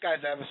of the best guys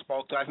I ever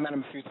spoke to. I've met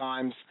him a few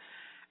times,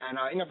 And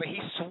but he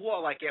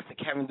swore like after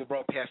Kevin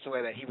DuBrow passed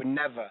away that he would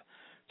never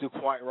do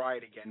Quite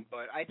Right again.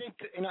 But I think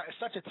it's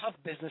such a tough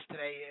business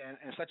today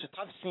and such a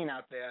tough scene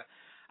out there.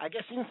 I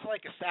guess even for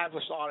like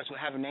established artists who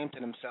have a name to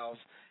themselves,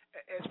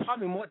 it's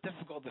probably more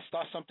difficult to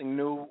start something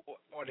new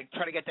or to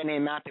try to get their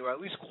name out there. Or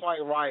at least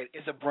Quite Right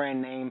is a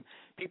brand name.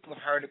 People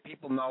have heard it.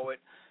 People know it.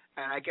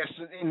 And I guess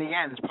in the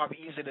end, it's probably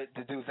easier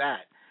to do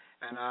that.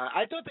 And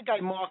I thought the guy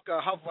Mark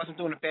Huff wasn't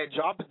doing a bad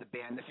job with the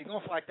band. If you're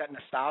going for like that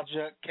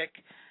nostalgia kick,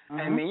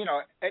 I mean,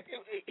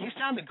 he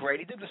sounded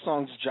great. He did the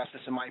songs justice,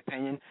 in my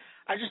opinion.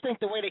 I just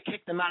think the way they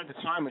kicked him out at the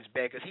time was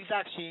bad because he's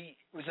actually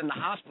was in the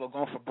hospital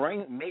going for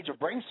major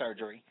brain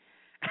surgery,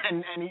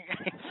 and he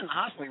was in the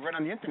hospital. He read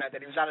on the internet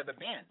that he was out of the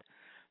band.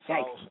 So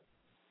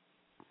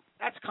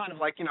that's kind of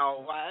like I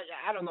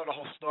don't know the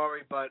whole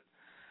story, but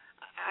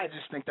I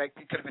just think that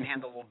it could have been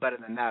handled a little better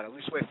than that. At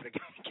least wait for the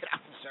guy to get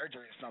out from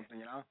surgery or something,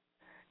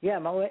 Yeah,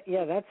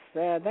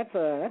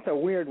 that's a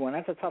weird one.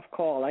 That's a tough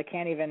call. I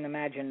can't even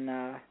imagine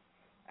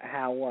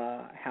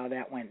how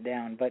that went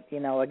down. But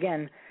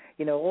again,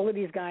 all of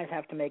these guys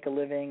have to make a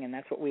living, and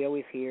that's what we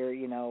always hear.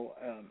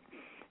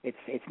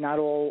 It's not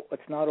all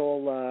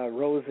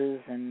roses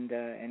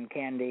and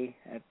candy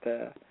at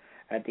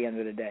the end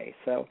of the day.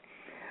 So,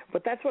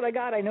 but that's what I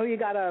got. I know you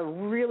got a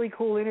really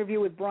cool interview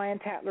with Brian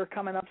Tatler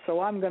coming up, so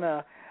I'm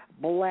gonna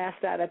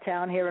blast out of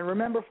town here. And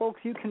remember, folks,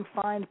 you can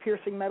find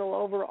Piercing Metal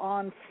over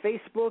on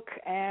Facebook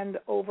and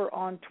over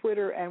on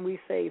Twitter, and we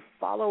say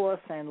follow us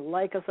and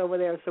like us over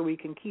there so we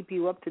can keep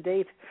you up to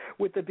date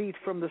with the beat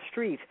from the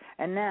street.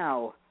 And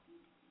now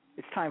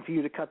it's time for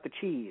you to cut the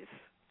cheese.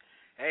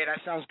 Hey, that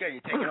sounds good.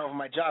 You're taking over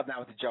my job now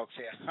with the jokes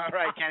here. All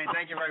right, Kenny,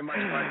 thank you very much,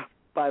 buddy.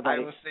 Bye,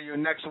 buddy. I will see you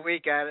next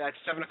week at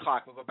 7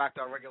 o'clock. We'll go back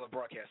to our regular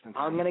broadcasting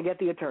time. I'm going to get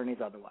the attorneys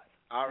otherwise.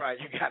 All right,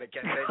 you got it,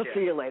 Ken. Take care.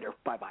 See you later.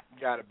 Bye-bye.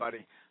 Got it,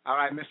 buddy. All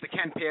right, Mr.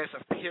 Ken Pierce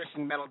of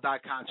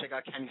PiercingMetal.com. Check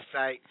out Kenny's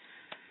site.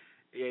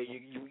 Yeah,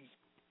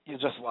 you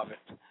just love it.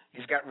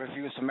 He's got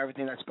reviews from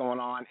everything that's going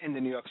on in the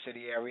New York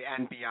City area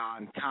and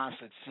beyond,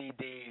 concerts,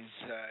 CDs.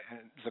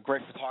 And he's a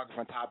great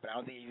photographer on top of it. I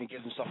don't think he even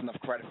gives himself enough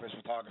credit for his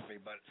photography,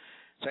 but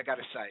check out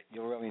his site.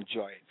 You'll really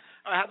enjoy it.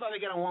 All right, how about we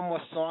get on one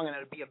more song, and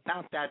it'll be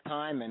about that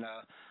time, and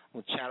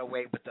we'll chat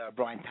away with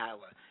Brian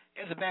Tatler.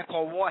 Here's a band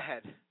called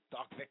Warhead,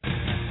 Dark Victory.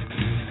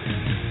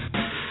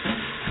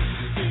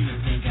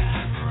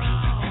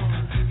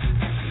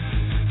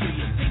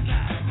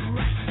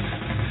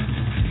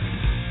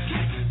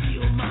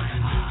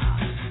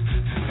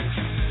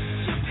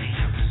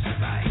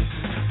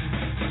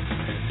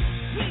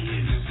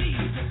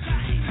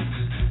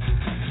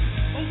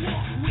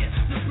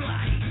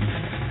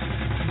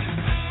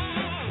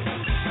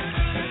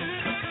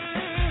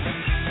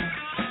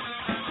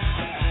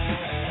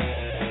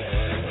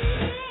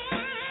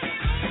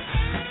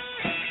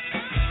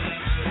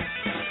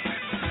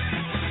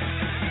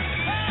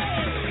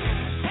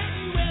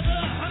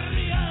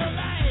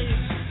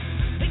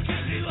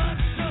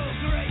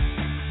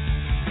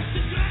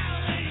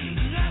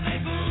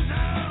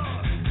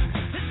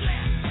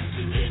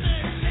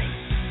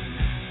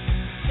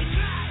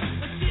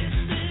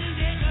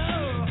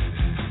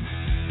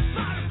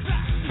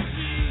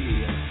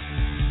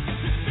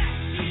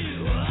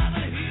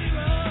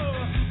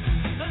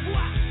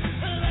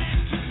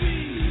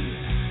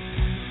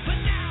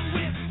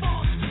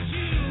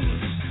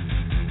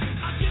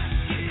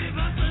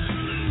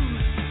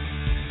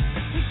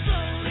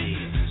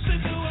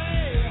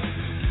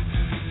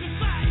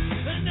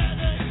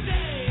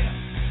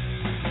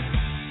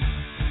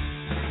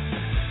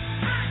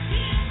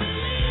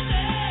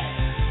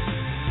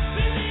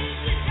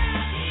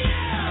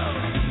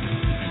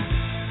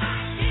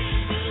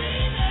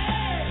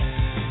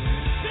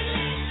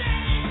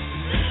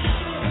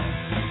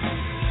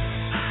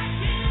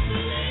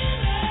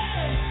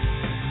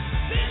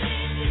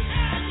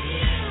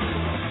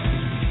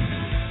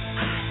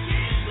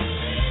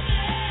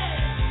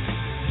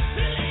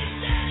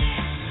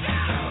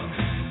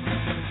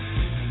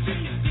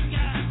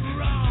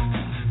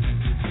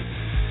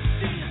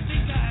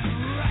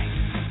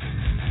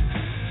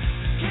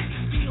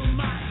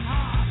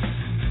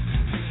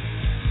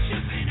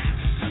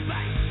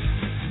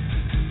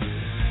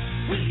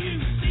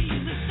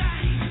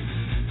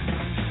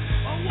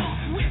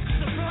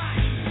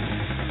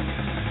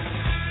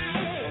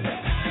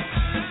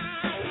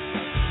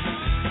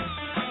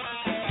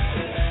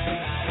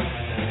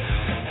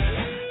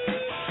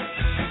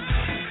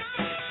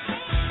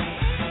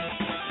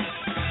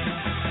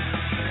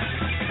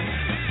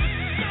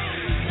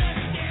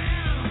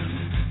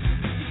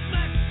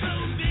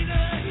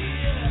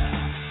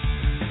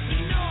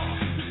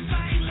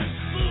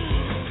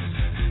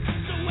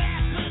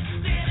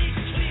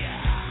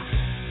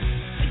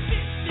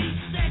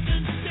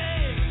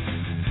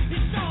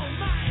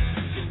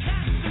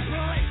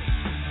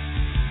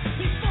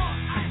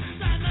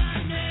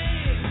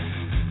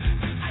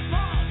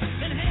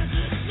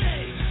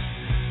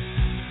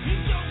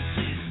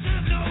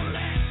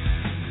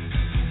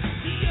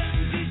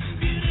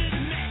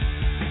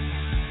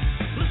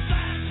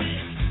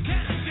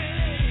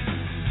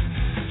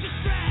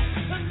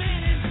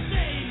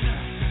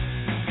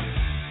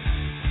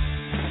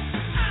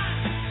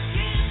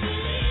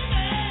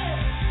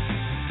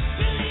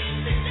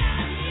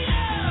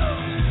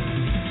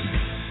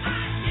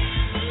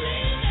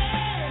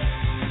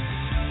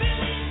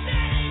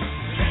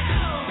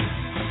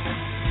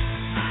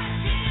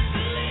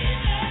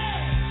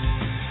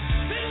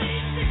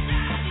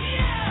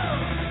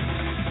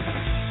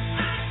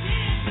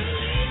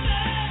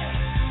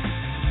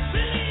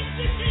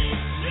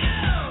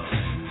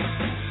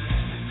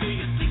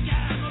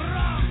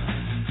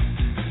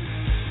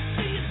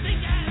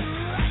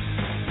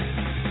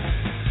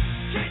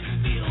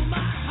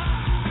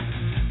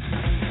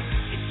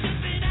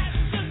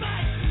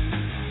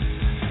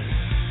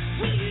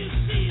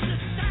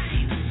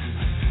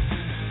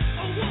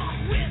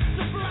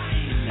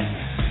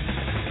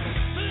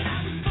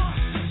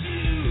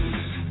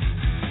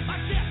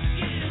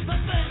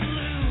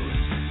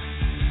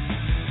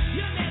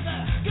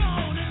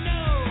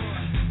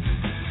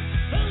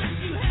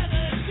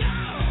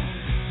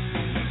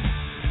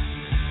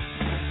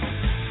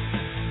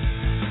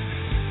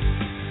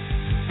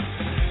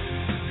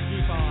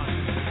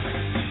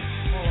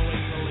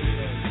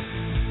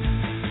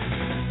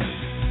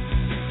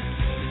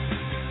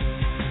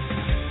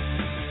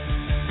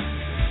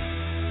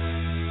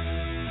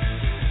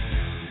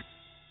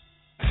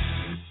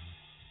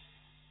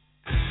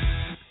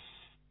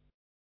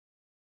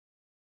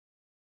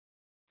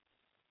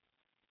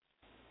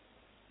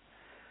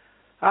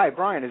 Hi,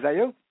 Brian. Is that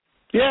you?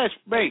 Yeah, it's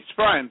me. It's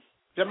Brian. Is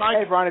that Mike?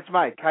 Hey, Brian. It's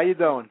Mike. How you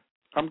doing?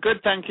 I'm good,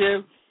 thank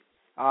you.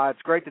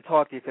 It's great to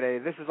talk to you today.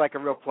 This is like a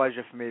real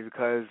pleasure for me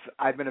because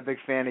I've been a big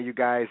fan of you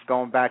guys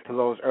going back to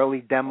those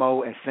early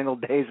demo and single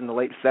days in the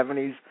late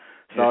 70s.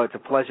 So It's a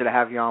pleasure to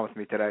have you on with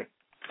me today.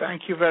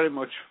 Thank you very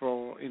much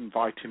for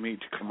inviting me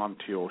to come on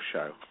to your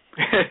show.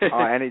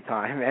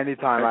 Anytime.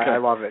 Okay. I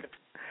love it.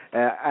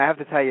 I have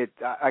to tell you,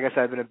 like I said,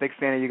 I've been a big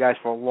fan of you guys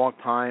for a long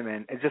time,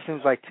 and it just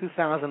seems like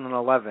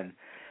 2011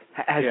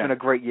 has been a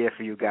great year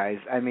for you guys.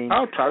 I mean,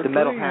 totally. The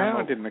Metal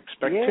Hammer. I didn't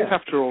expect it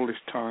after all this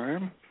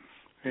time.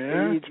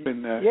 Yeah, it's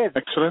been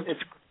excellent.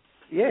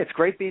 It's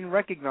great being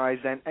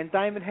recognized, and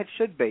Diamond Head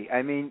should be.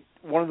 I mean,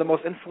 one of the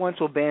most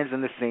influential bands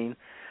in the scene.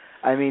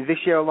 I mean, this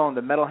year alone,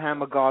 the Metal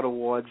Hammer God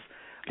Awards.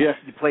 Yeah.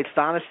 You played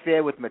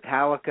Sonosphere with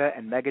Metallica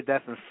and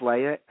Megadeth and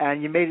Slayer,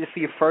 and you made it for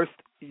your first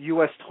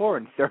U.S. tour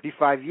in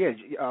 35 years,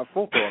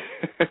 full tour.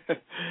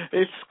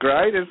 It's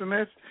great, isn't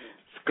it?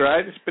 It's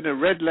great. It's been a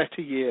red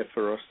letter year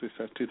for us, this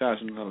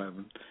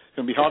 2011. It's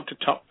going to be hard to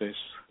top this.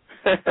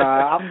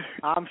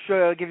 I'm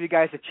sure it'll give you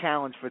guys a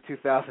challenge for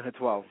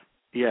 2012.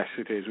 Yes,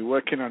 it is. We're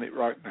working on it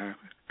right now.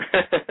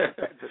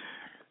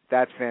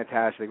 That's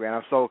fantastic, man.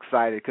 I'm so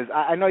excited because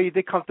I know you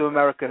did come to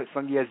America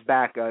some years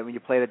back when you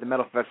played at the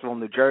Metal Festival in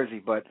New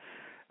Jersey, but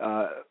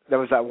there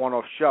was that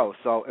one-off show.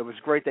 So it was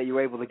great that you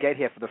were able to get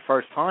here for the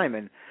first time.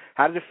 And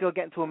how did it feel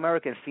getting to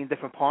America and seeing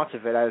different parts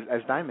of it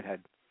as Diamond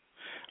Head?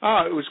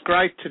 Oh, it was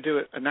great to do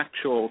an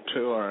actual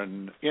tour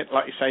and,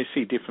 like you say,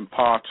 see different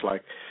parts,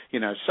 like,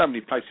 so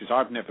many places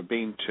I've never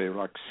been to,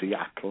 like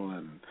Seattle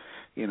and,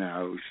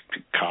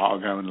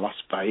 Chicago and Las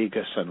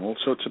Vegas and all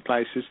sorts of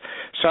places.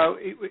 So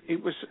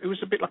it was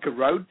a bit like a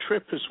road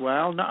trip as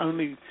well. Not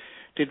only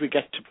did we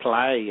get to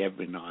play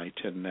every night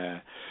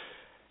and,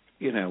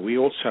 we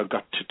also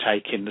got to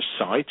take in the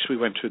sights. We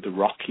went through the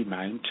Rocky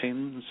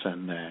Mountains,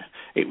 and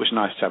it was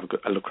nice to have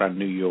a look around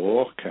New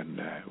York and,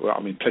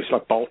 places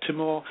like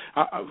Baltimore.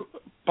 I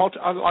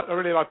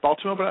really like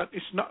Baltimore, but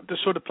it's not the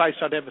sort of place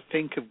I'd ever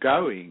think of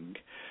going.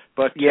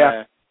 But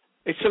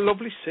it's a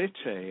lovely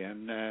city,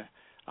 and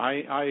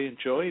I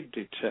enjoyed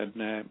it,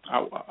 and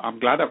I'm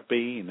glad I've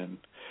been.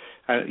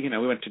 And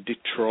we went to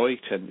Detroit,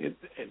 and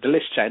the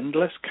list's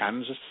endless.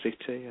 Kansas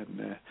City,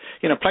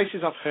 and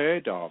places I've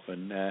heard of,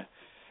 and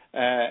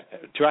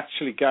to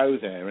actually go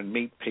there and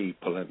meet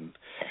people, and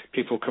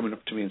people coming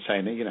up to me and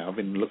saying, I've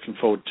been looking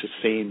forward to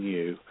seeing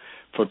you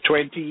for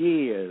 20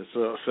 years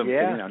or something.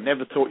 I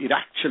never thought you'd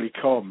actually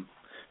come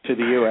to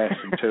the US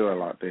and tour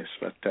like this,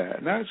 but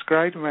no, it's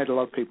great. We made a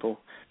lot of people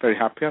very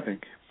happy, I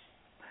think.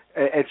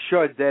 It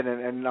sure did,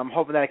 and I'm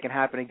hoping that it can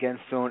happen again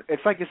soon.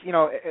 It's like this,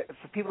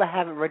 for people that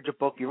haven't read your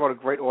book, you wrote a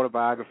great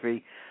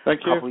autobiography a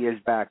couple of years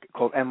back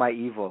called Am I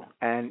Evil?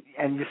 And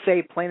you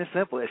say, plain and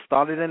simple, it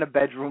started in a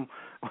bedroom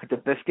with a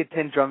biscuit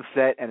tin drum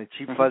set and a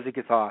cheap fuzzy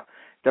guitar.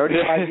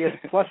 35 years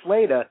plus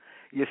later,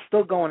 you're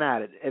still going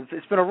at it.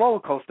 It's been a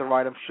roller coaster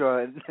ride, I'm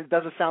sure. It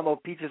doesn't sound all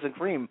peaches and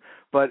cream,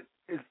 but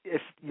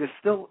you're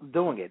still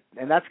doing it,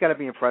 and that's got to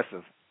be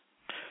impressive.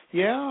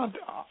 Yeah,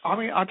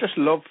 I just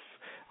love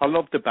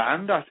the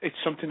band. It's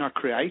something I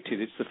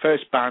created. It's the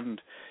first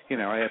band,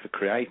 I ever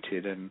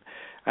created, and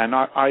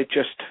I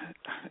just,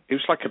 it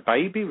was like a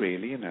baby,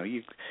 really.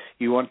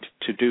 You wanted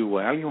to do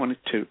well, you wanted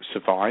to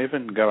survive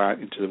and go out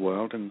into the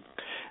world, and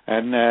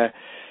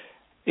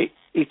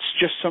it's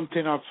just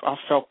something I've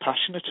felt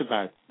passionate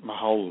about my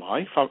whole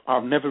life.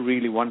 I've never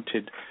really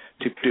wanted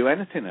to do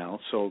anything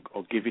else or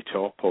give it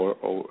up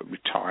or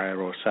retire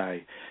or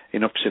say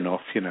enough's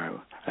enough,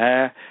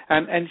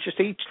 and just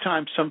each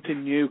time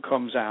something new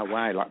comes our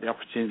way, like the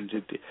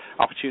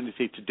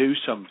opportunity to do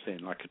something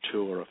like a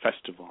tour or a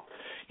festival,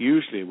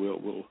 usually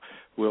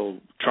we'll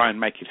try and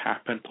make it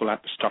happen, pull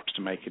out the stops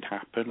to make it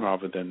happen,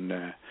 rather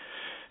than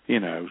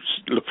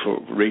look for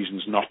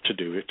reasons not to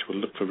do it. We'll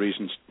look for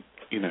reasons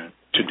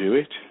to do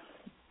it.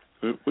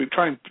 We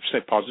try and stay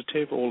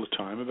positive all the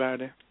time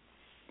about it.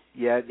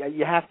 Yeah,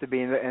 you have to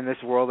be in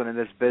this world and in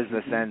this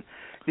business. Mm-hmm. And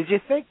did you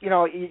think,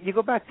 you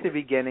go back to the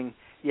beginning,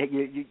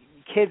 you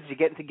kids, you're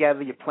getting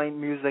together, you're playing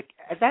music.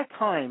 At that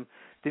time,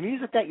 the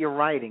music that you're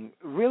writing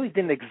really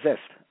didn't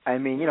exist. I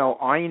mean,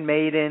 Iron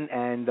Maiden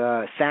and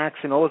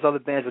Saxon, all those other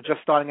bands were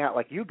just starting out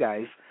like you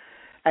guys.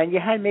 And you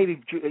had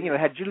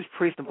had Judas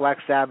Priest and Black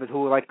Sabbath,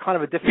 who were like kind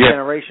of a different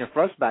generation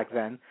for us back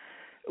then.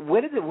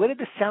 Where did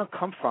the sound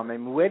come from? I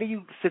mean, where do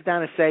you sit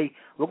down and say,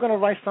 we're going to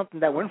write something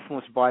that we're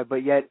influenced by,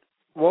 but yet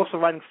we're also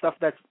writing stuff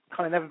that's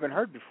kind of never been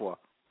heard before?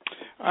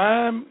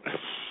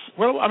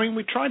 Well,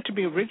 we tried to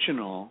be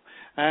original.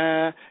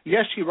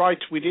 Yes, you're right,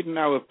 we didn't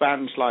know of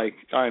bands like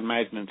Iron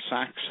Maiden and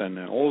Saxon,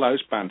 and all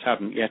those bands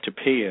hadn't yet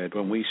appeared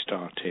when we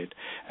started.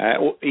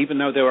 Even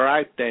though they were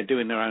out there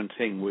doing their own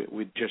thing,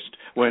 we just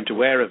weren't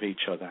aware of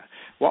each other.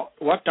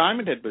 What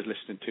Diamond Head was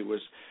listening to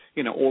was,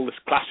 all this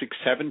classic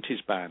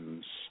 70s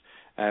bands,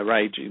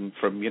 ranging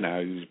from,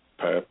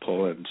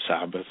 Purple and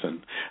Sabbath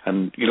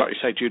and like you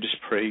say, Judas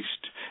Priest.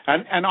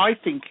 And I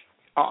think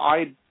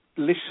I'd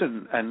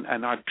listen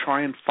and I'd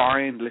try and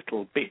find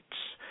little bits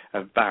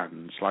of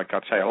bands. Like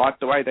I'd say, I like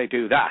the way they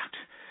do that.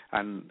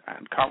 and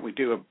can't we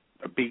do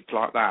a beat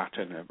like that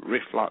and a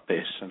riff like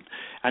this,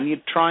 and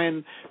you'd try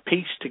and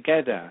piece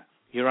together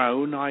your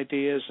own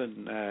ideas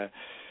and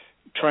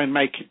try and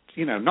make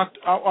it, not.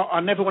 I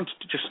never wanted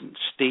to just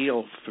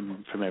steal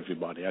from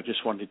everybody. I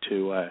just wanted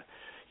to,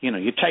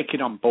 you take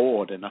it on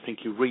board, and I think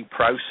you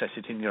reprocess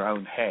it in your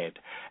own head,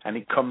 and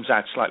it comes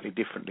out slightly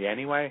differently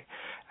anyway.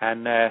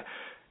 And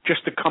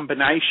just the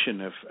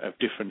combination of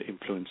different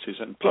influences,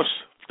 and plus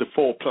the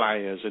 4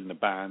 players in the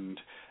band,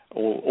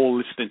 all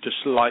listening to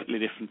slightly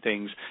different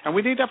things. And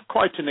we did have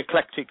quite an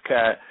eclectic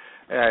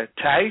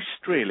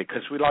taste, really,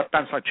 because we like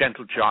bands like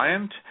Gentle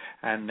Giant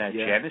and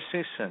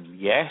Genesis and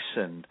Yes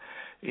and,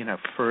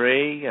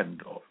 Free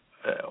and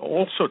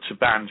all sorts of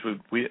bands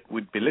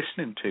we'd be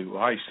listening to.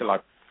 I used to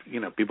like,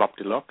 Bebop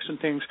Deluxe and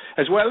things,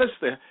 as well as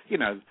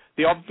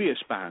the obvious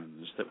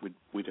bands that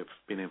we'd have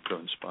been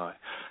influenced by.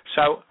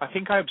 So I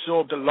think I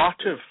absorbed a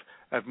lot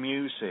of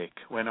music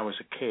when I was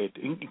a kid,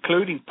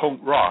 including punk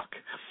rock,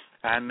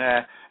 and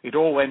it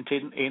all went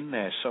in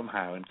there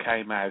somehow and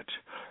came out,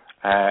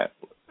 as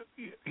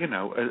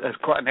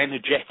quite an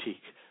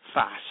energetic,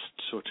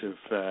 fast sort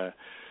of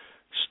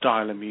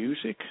style of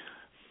music.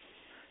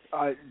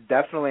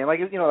 Definitely, and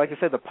like I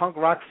said, the punk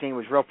rock scene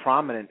was real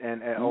prominent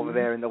and over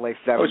there in the late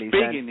 70s. It was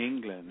big in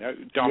England.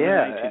 It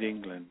dominated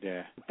England.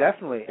 Yeah,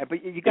 definitely.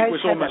 But you guys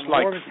had that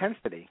more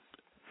intensity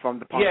from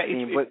the punk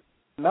scene with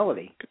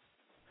melody.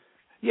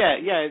 Yeah,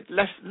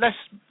 less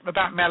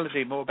about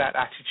melody, more about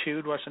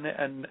attitude, wasn't it,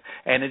 and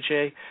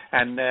energy,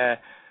 and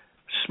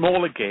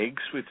smaller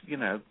gigs with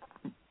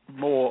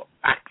more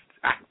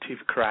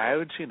active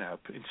crowds.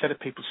 Instead of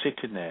people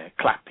sitting there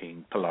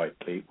clapping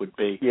politely, it would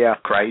be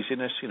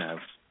craziness.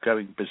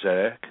 Going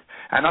berserk.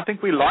 And I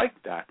think we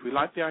liked that. We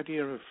liked the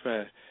idea of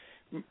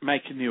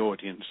making the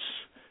audience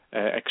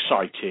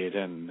excited,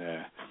 and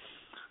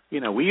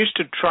we used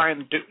to try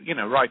and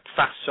write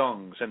fast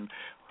songs, and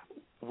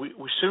we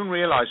soon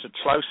realised that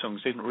slow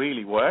songs didn't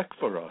really work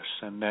for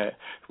us, and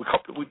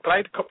we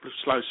played a couple of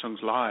slow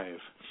songs live,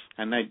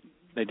 and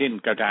they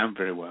didn't go down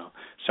very well,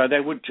 so they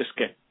would just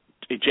get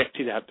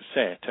ejected out the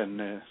set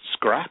and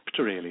scrapped.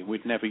 Really,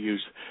 we'd never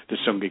use the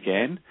song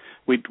again.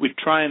 We'd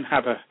try and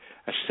have a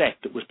set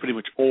that was pretty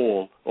much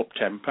all up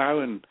tempo,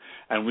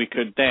 and we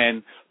could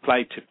then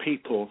play to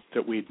people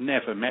that we'd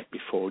never met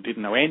before,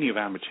 didn't know any of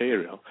our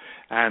material,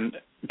 and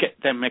get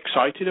them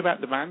excited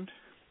about the band.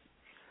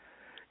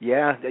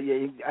 Yeah,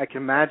 I can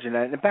imagine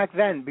that. And back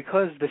then,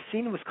 because the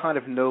scene was kind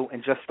of new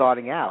and just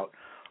starting out,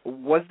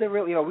 was there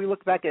really, we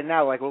look back at it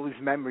now, like all these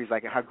memories,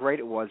 like how great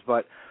it was,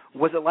 but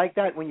was it like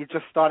that when you're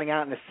just starting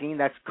out in the scene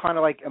that's kind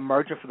of like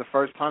emerging for the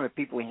first time and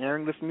people are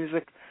hearing this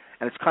music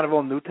and it's kind of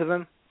all new to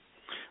them?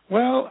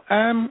 Well,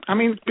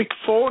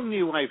 before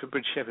New Wave of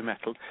British Heavy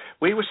Metal,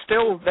 we were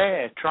still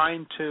there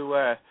trying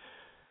to,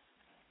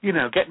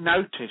 get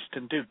noticed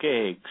and do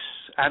gigs.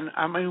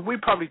 And, we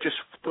probably just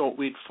thought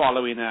we'd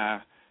follow in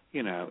our,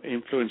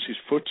 influences'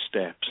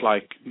 footsteps,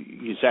 like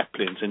your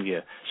Zeppelins and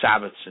your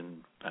Sabbaths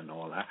and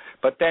all that.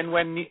 But then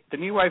when the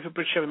New Wave of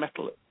British Heavy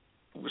Metal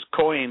was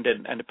coined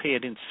and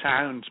appeared in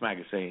Sounds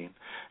magazine,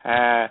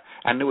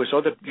 and there was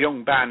other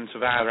young bands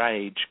of our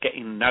age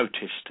getting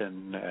noticed,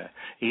 and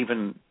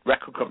even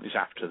record companies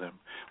after them.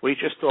 We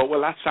just thought,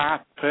 well, that's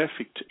our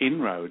perfect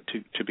inroad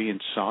to being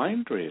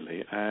signed,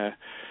 really.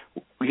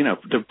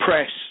 The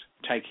press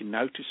taking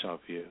notice of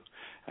you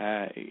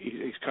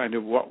is kind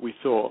of what we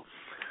thought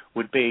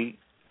would be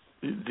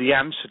the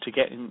answer to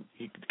getting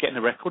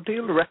a record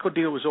deal. The record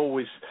deal was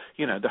always,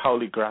 the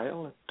holy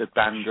grail that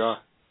bands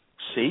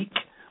seek.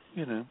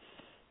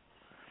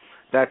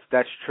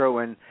 That's true.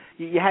 And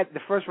you had the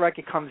first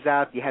record comes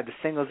out, you had the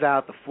singles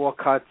out, the 4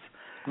 cuts.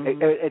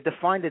 Mm-hmm. It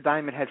defined the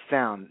Diamond Head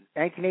sound.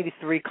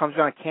 1983 comes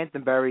out on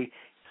Canterbury.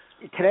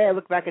 Today I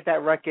look back at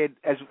that record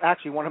as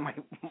actually one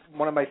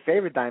of my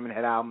favorite Diamond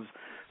Head albums,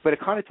 but it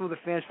kind of threw the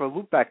fans for a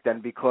loop back then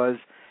because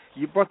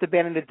you brought the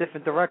band in a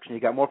different direction. You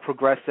got more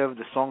progressive,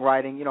 the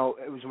songwriting, it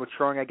was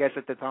maturing, I guess,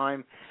 at the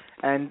time.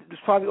 And there's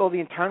probably all the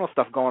internal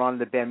stuff going on in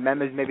the band.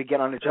 Members maybe get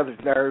on each other's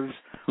nerves,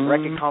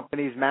 record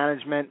companies,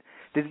 management.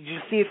 Did you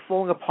see it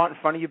falling apart in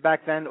front of you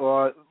back then,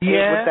 or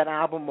with that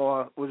album,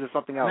 or was it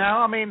something else?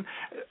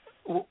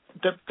 No,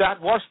 that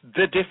was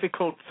the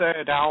difficult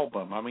third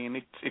album.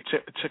 It's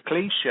a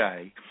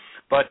cliche,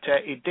 but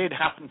it did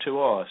happen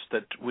to us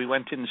that we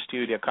went in the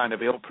studio kind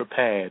of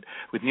ill-prepared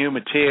with new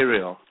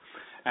material.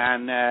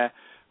 And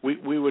we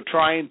probably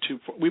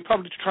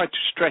tried to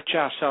stretch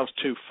ourselves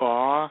too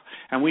far,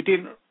 and we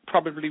didn't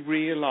probably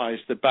realize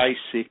the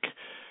basic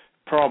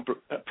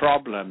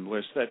problem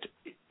was that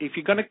if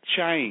you're going to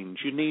change,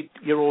 you need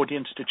your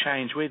audience to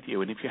change with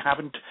you, and if you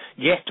haven't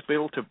yet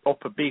built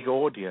up a big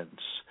audience,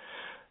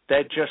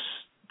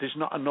 there's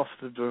not enough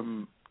of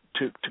them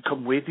to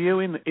come with you,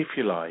 if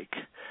you like.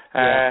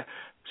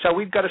 So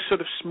we've got a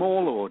sort of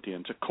small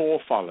audience, a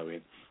core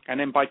following. And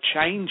then by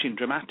changing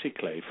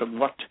dramatically from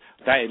what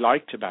they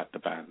liked about the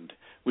band,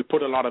 we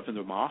put a lot of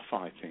them off,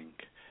 I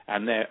think,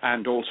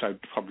 and also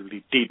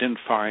probably didn't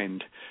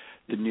find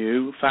the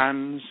new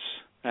fans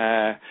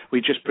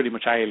We just pretty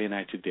much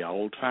alienated the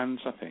old fans,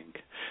 I think.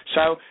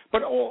 So,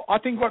 but I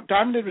think what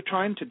Diamond Head were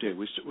trying to do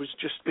was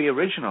just be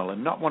original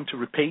and not want to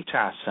repeat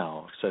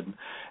ourselves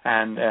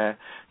and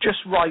just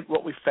write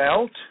what we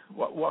felt,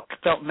 what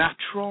felt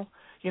natural.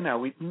 You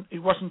know, it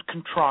wasn't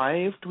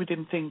contrived. We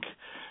didn't think,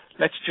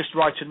 let's just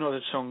write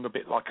another song a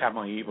bit like Am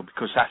I Evil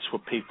because that's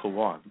what people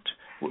want.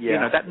 Yeah. You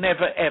know, that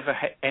never ever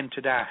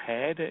entered our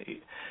head.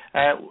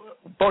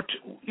 But,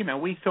 you know,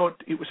 we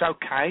thought it was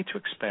okay to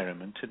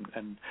experiment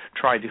and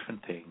try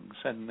different things.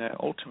 And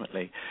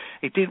ultimately,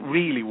 it didn't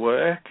really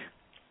work.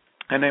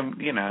 And then,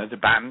 you know, the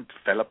band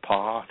fell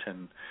apart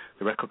and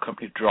the record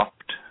company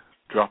dropped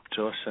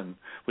us. And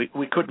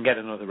we couldn't get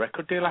another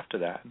record deal after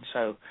that. And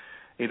so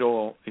it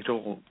all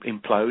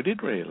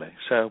imploded, really.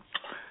 So,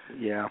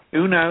 yeah,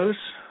 who knows?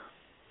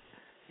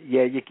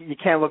 Yeah, you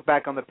can't look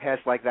back on the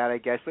past like that, I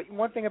guess. But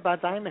one thing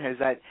about Diamond Head is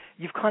that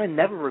you've kind of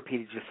never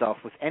repeated yourself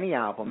with any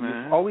album.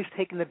 You've always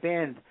taken the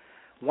band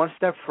one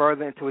step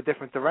further into a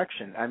different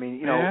direction. I mean,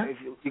 you know, if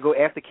you go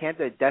after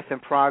Cancer, Death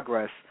in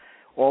Progress,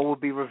 All Will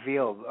Be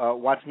Revealed.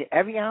 Watching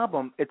every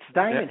album, it's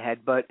Diamond Head,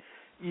 but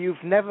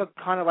you've never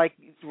kind of like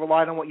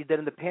relied on what you did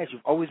in the past.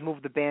 You've always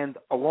moved the band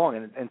along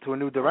into a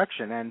new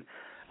direction. And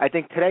I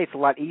think today it's a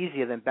lot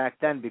easier than back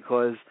then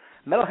because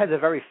metalheads are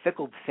very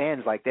fickle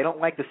fans. Like, they don't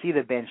like to see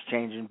their bands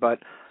changing, but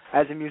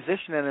as a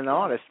musician and an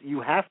artist,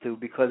 you have to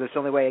because it's the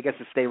only way, I guess,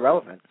 to stay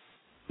relevant.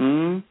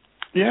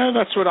 Yeah,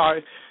 that's what I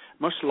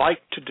most like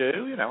to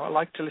do. You know, I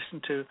like to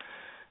listen to,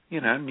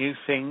 you know, new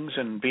things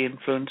and be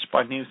influenced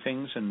by new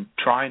things and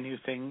try new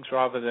things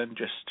rather than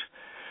just...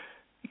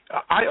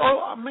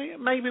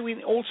 maybe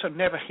we also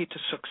never hit a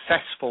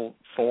successful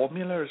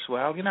formula as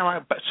well. You know,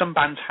 some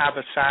bands have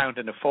a sound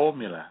and a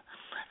formula.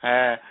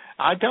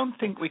 I don't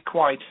think we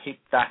quite hit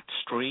that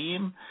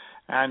stream,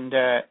 and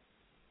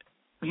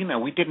you know,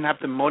 we didn't have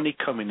the money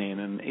coming in,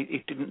 and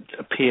it didn't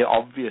appear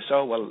obvious.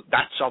 Oh well,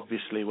 that's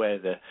obviously where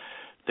the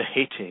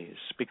hit is,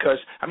 because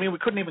I mean, we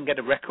couldn't even get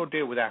a record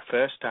deal with our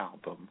first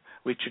album,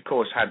 which of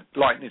course had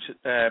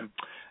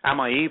Am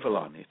I Evil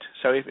on it.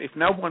 So if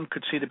no one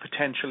could see the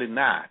potential in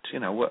that, you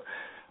know,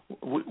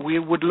 we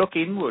would look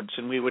inwards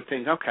and we would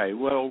think, okay,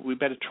 well, we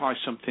better try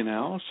something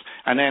else,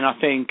 and then I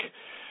think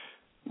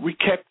we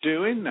kept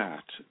doing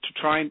that to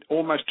try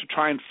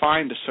and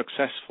find a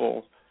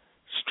successful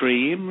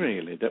stream,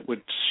 really, that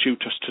would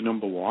shoot us to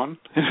number one.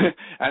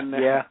 And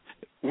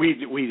we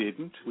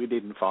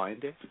didn't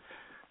find it.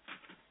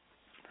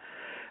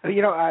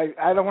 You know,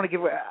 I don't want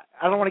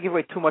to give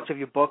away too much of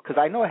your book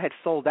because I know it had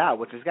sold out,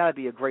 which has got to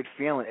be a great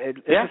feeling. Is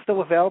it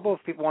still available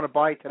if people want to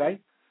buy it today?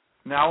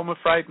 No, I'm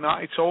afraid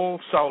not. It's all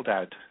sold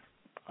out.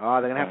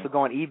 Oh, they're gonna have to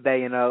go on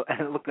eBay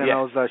and look in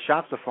those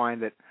shops to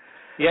find it.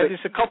 Yeah, there's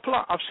a couple.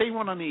 I've seen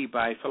one on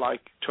eBay for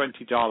like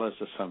 $20 or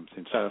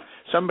something. So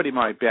somebody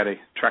might be able to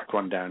track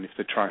one down if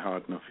they try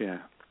hard enough. Yeah.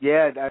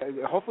 Yeah.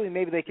 Hopefully,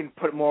 maybe they can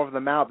put more of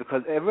them out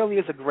because it really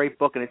is a great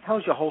book and it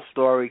tells your whole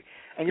story.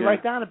 And you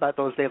write down about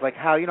those days, like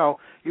how you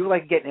were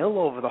like getting ill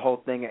over the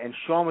whole thing, and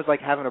Sean was like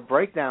having a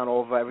breakdown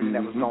over everything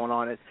that was going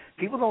on. And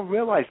people don't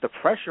realize the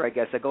pressure, I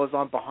guess, that goes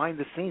on behind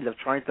the scenes of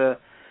trying to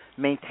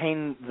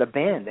maintain the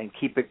band and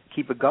keep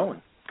it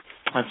going.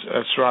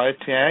 That's right.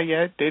 Yeah,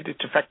 it did. It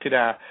affected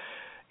our,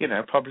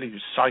 probably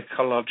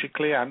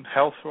psychologically and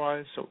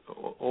health-wise,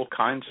 all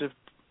kinds of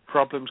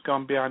problems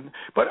gone behind.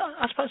 But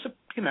I suppose,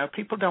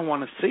 people don't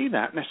want to see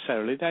that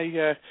necessarily.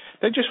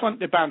 They just want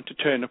the band to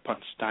turn up on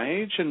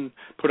stage and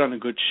put on a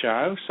good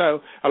show. So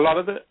a lot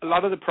of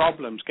the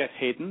problems get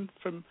hidden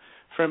from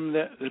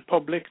the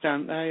public,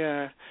 don't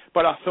they?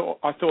 But I thought,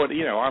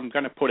 I'm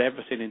going to put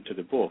everything into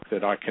the book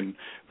that I can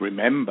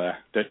remember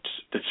that's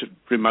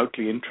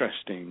remotely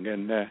interesting,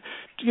 and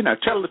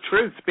tell the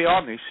truth, be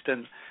honest,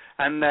 and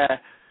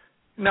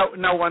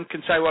no one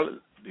can say, well,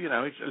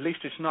 at least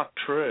it's not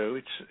true.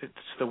 It's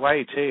the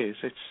way it is.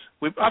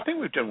 I think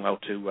we've done well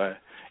to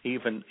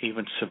even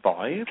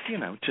survive.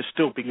 To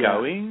still be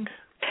going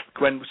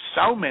when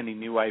so many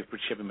new wave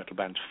British heavy metal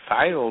bands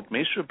failed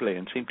miserably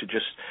and seemed to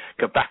just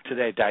go back to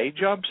their day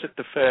jobs at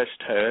the first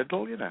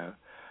hurdle.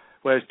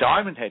 Whereas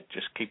Diamond Head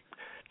just keep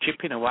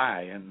chipping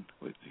away, and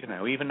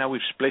even though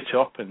we've split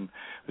up and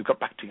we've got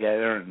back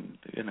together, and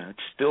it's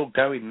still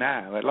going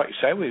now. Like you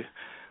say, we're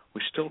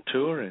still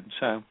touring,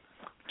 so.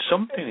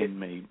 Something in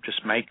me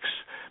just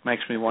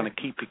makes me want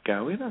to keep it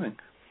going, I think.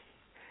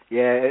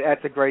 Yeah,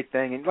 that's a great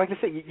thing. And like I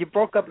said, you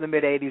broke up in the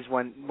mid-'80s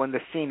when the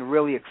scene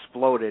really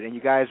exploded and you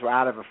guys were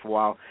out of it for a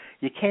while.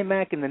 You came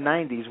back in the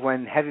 90s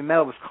when heavy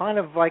metal was kind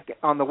of like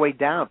on the way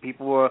down.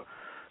 People were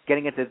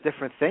getting into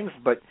different things,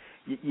 but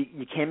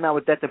you came out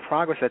with Death in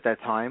Progress at that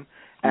time,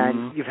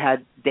 and you've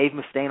had Dave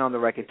Mustaine on the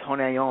record,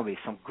 Tony Iommi,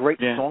 some great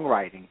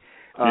songwriting.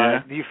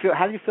 How do you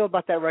feel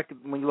about that record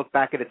when you look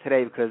back at it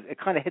today? Because it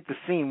kind of hit the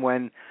scene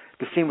when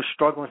the scene was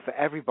struggling for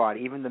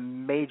everybody. Even the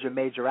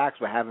major acts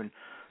were having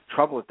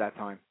trouble at that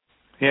time.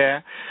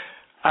 Yeah,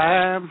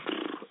 I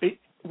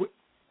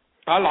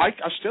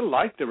still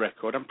like the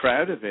record. I'm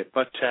proud of it.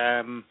 But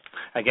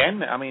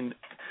again, I mean,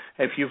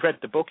 if you've read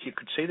the book, you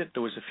could see that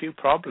there was a few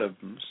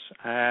problems,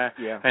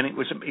 and it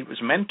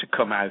was meant to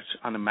come out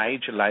on a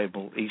major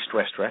label, East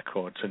West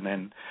Records, and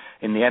then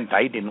in the end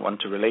they didn't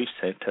want to release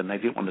it, and they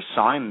didn't want to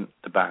sign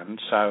the band,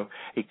 so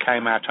it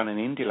came out on an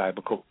indie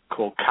label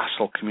called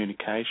Castle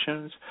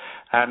Communications,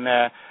 and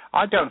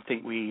I don't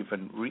think we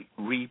even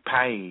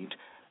repaid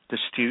the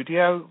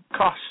studio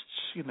costs,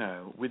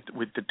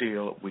 with the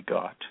deal we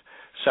got.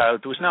 So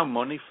there was no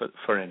money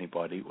for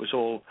anybody. It was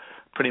all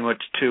pretty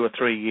much 2 or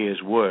 3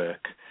 years'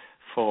 work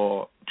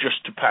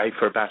just to pay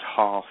for about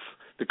half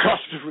the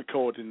cost of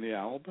recording the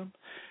album.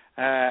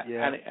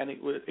 And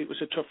it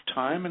was a tough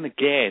time. And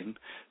again,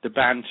 the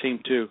band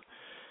seemed to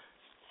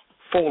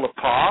fall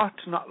apart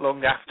not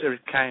long after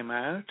it came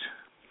out.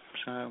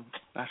 So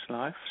that's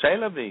life. C'est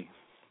la vie.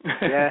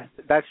 Yeah,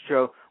 that's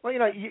true. Well,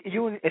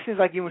 it seems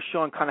like you and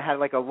Sean kind of had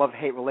like a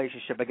love-hate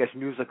relationship, I guess,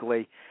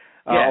 musically.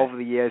 Over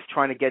the years,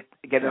 trying to get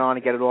it on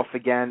and get it off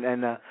again,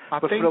 and I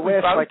think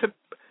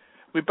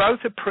we both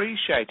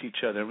appreciate each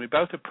other, and we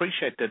both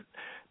appreciate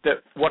that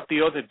what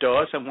the other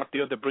does and what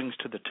the other brings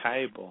to the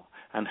table,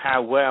 and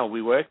how well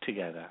we work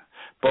together.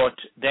 But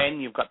then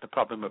you've got the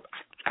problem of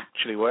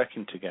actually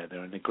working together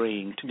and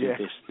agreeing to do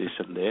this,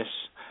 and this,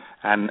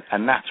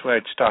 and that's where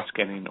it starts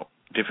getting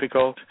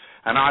difficult.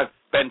 And I've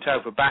bent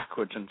over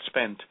backwards and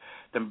spent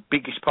the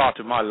biggest part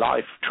of my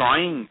life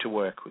trying to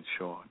work with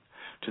Sean,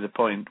 to the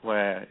point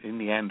where, in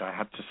the end, I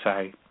had to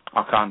say,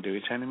 I can't do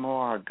it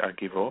anymore, I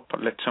give up,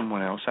 let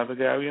someone else have a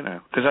go,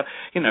 Because,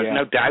 there's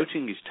no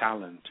doubting his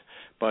talent,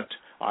 but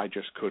I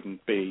just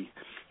couldn't be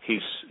his,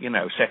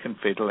 second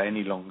fiddle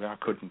any longer. I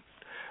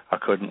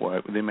couldn't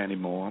work with him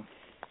anymore.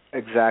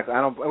 Exactly.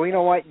 Well, you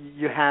know what?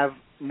 You have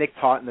Nick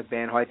Tart in the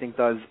band, who I think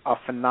does a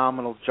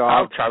phenomenal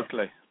job. Oh,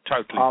 totally.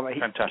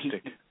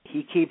 Fantastic.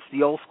 He keeps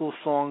the old school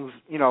songs,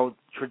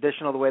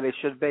 traditional the way they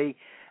should be.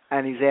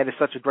 And he's added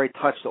such a great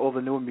touch to all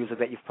the newer music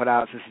that you've put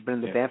out since he's been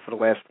in the band for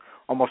the last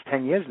almost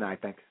 10 years now, I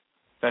think.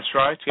 That's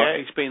right. Yeah,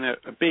 he's been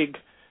a big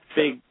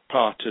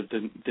part of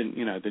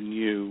the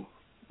new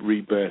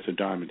rebirth of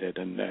Diamond Head,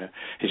 and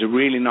he's a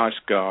really nice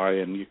guy,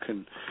 and you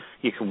can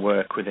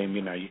work with him.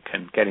 You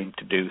can get him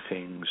to do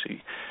things.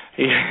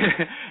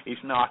 He's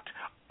not.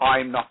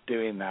 I'm not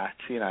doing that.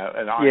 And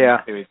I'm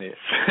not doing this.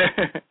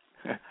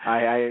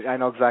 I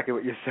know exactly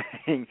what you're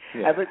saying.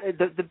 Yeah.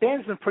 But the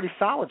band's been pretty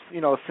solid,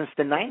 since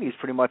the '90s,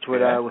 pretty much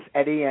with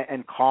Eddie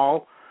and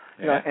Carl,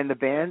 in the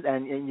band,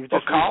 and you've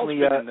just Carl's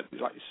recently, been in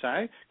like you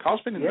say,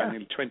 Carl's been in the band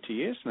nearly 20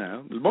 years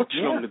now, much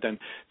longer than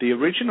the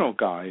original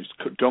guys,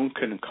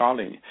 Duncan and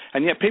Colin,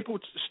 and yet people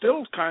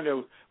still kind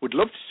of would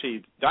love to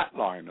see that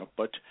lineup,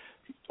 but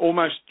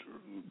almost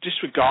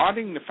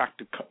disregarding the fact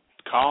that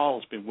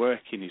Carl's been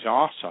working his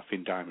arse off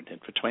in Diamond Head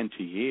for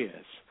 20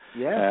 years.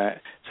 Yeah.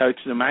 So it's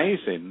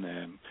amazing,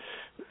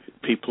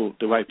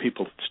 the way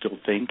people still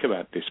think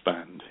about this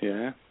band.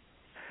 Yeah.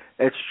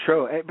 It's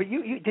true. But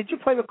you did you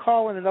play with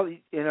Carl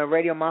in a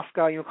Radio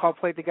Moscow? You and Carl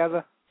played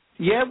together?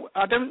 Yeah,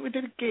 I don't think we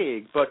did a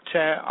gig, but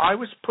I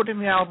was putting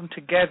the album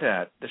together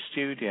at the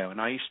studio,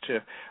 and I used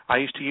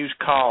to use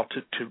Carl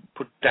to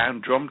put down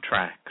drum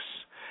tracks,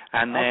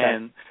 and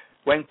then.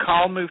 When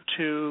Carl moved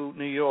to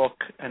New York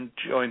and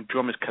joined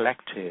Drummers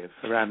Collective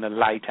around the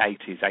late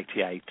 80s,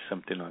 88,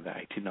 something like that,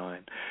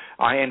 89,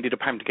 I ended up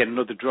having to get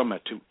another drummer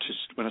to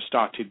when I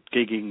started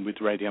gigging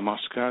with Radio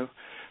Moscow.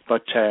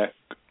 But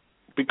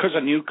because I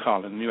knew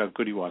Carl and knew how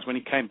good he was, when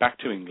he came back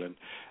to England,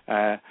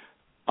 I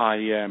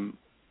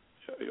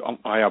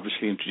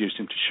obviously introduced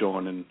him to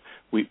Sean, and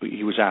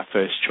he was our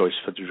first choice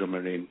for the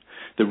drummer in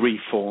the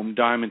reformed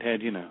Diamond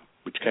Head,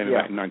 which came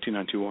about in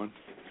 1991.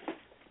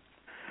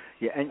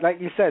 Yeah, and like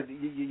you said,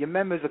 your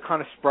members are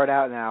kind of spread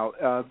out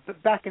now.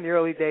 But back in the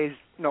early days,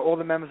 all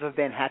the members of the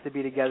band had to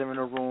be together in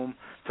a room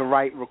to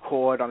write,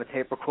 record on a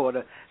tape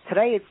recorder.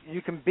 Today,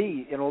 you can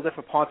be in all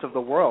different parts of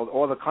the world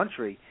or the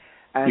country,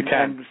 and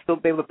still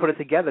be able to put it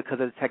together because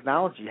of the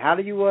technology. How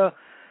do you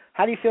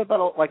feel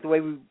about the way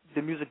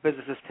the music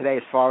business is today,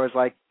 as far as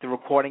like the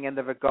recording end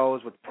of it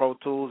goes with Pro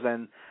Tools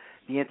and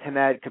the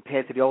internet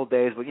compared to the old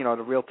days with the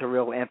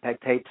reel-to-reel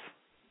Ampeg tapes?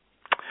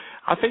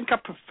 I think I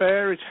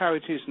prefer it how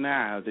it is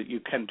now, that you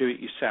can do it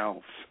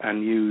yourself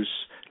and use,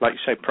 like you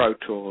say, Pro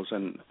Tools,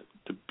 and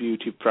the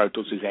beauty of Pro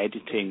Tools is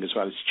editing as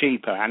well. It's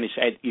cheaper, and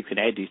you can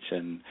edit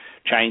and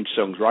change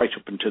songs right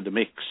up into the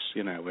mix,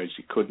 whereas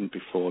you couldn't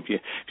before. If you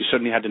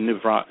suddenly had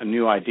a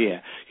new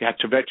idea, you had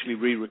to virtually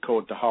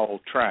re-record the whole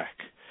track.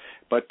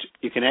 But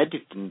you can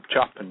edit and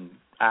chop and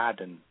add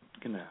and,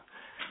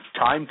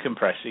 time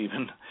compress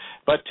even.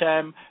 But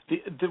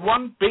the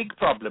one big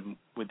problem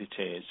with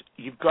it is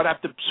you've got to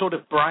have the sort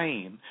of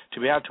brain to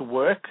be able to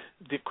work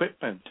the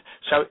equipment.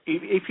 So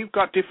if you've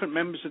got different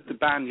members of the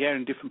band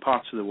in different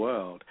parts of the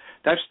world,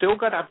 they've still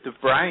got to have the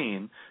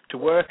brain to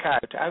work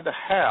out how the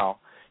hell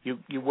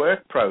you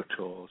work Pro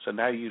Tools and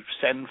how you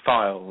send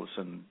files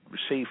and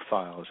receive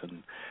files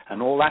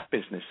and all that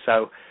business.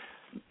 So,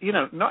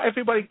 not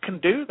everybody can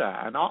do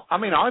that. And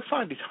I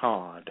find it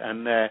hard,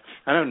 and I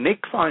know Nick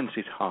finds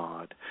it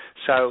hard.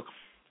 So,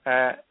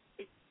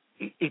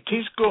 it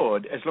is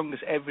good as long as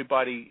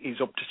everybody is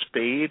up to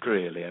speed,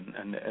 really,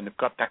 and have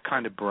got that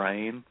kind of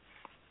brain.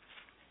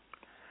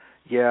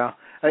 Yeah,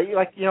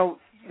 like you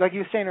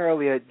were saying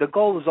earlier, the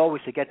goal is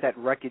always to get that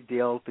record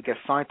deal, to get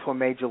signed to a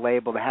major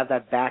label, to have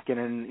that backing,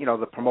 and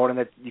the promoting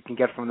that you can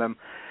get from them.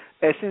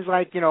 It seems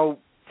like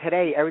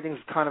today everything's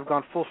kind of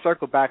gone full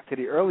circle back to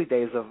the early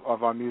days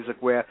of our music,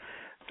 where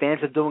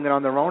fans are doing it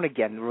on their own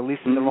again,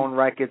 releasing their own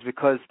records,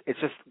 because it's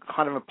just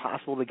kind of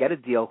impossible to get a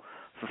deal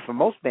for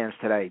most bands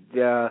today.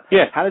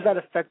 How does that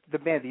affect the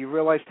band? Do you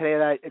realize today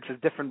that it's a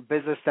different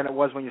business than it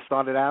was when you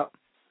started out?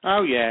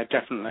 Oh yeah,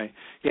 definitely.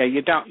 Yeah,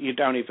 you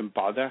don't even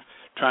bother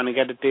trying to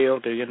get a deal,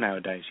 do you,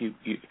 nowadays?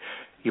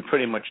 You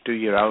pretty much do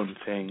your own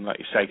thing, like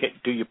you say,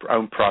 do your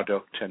own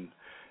product, and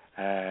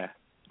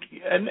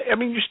I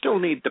mean, you still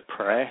need the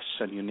press,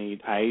 and you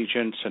need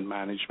agents and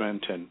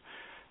management, and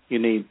you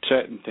need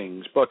certain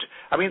things. But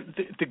I mean,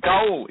 the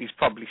goal is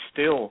probably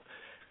still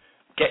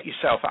get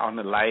yourself on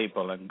a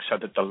label, and so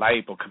that the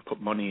label can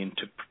put money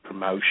into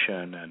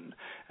promotion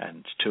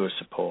and tour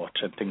support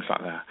and things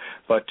like that.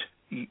 But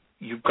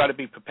you've got to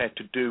be prepared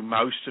to do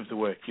most of the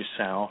work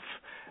yourself,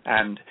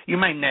 and you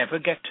may never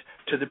get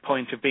to the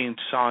point of being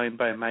signed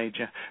by a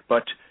major,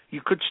 but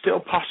you could still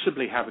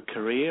possibly have a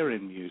career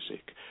in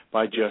music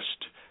by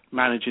just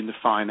managing the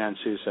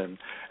finances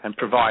and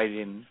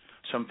providing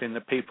something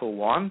that people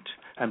want,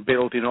 and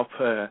building up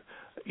a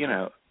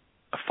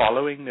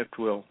following that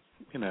will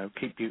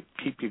keep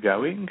you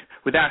going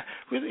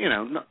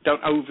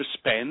don't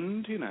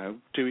overspend,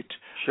 do it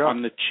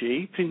on the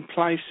cheap in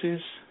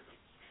places.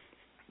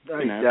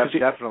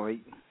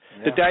 Definitely.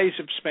 Yeah. The days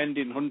of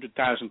spending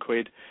 100,000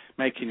 quid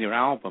making your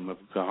album have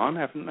gone,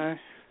 haven't they?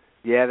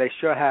 Yeah, they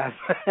sure have.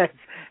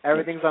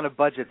 Everything's on a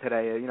budget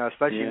today,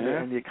 especially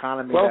in the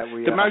economy that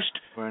we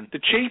are in. The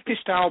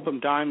cheapest album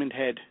Diamond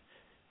Head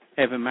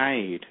ever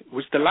made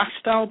was the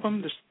last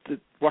album, the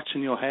What's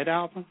in Your Head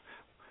album,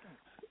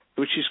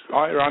 which is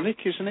ironic,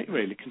 isn't it,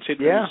 really,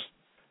 considering it's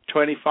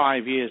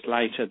 25 years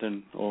later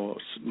or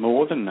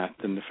more than that,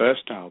 than the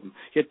first album.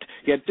 Yet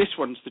this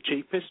one's the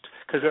cheapest,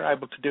 because we're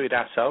able to do it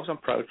ourselves on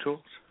Pro Tools.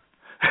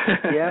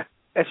 Yeah,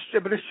 it's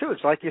true.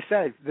 It's like you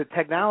said, the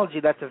technology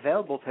that's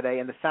available today,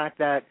 and the fact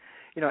that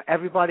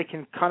everybody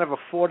can kind of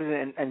afford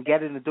it and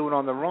get it and do it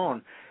on their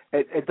own.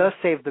 It does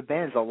save the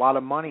bands a lot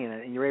of money,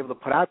 and you're able to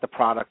put out the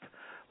product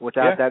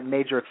without that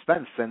major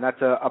expense, and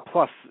that's a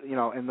plus,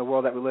 in the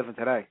world that we live in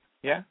today.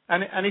 Yeah,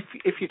 and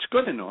if it's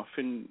good enough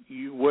and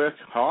you work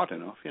hard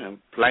enough,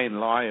 playing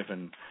live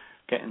and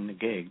getting the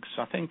gigs,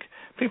 I think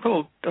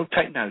people will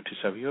take notice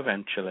of you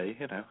eventually.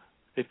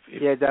 If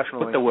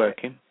definitely put the work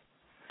in.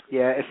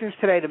 Yeah, it seems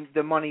today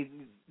the money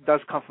does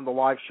come from the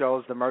live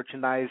shows, the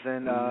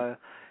merchandising,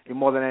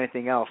 more than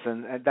anything else,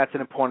 and that's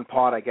an important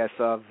part, I guess,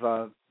 of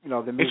the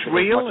music. It's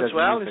real as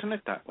well, isn't it?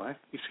 That way,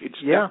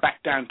 it's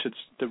back down to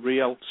the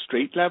real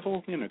street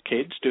level.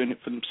 Kids doing it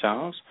for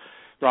themselves,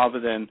 rather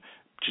than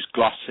just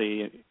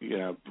glossy,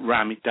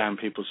 ram it down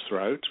people's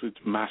throats with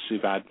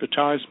massive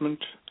advertisement.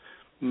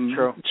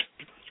 True. It's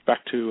back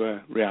to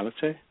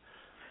reality.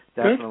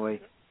 Definitely.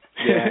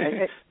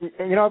 Yeah.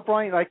 and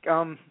Brian,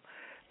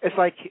 it's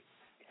like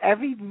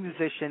every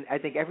musician, I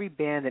think every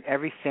band and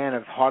every fan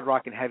of hard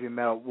rock and heavy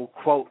metal will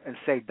quote and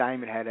say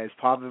Diamond Head as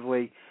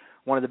probably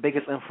one of the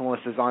biggest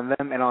influences on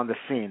them and on the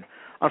scene.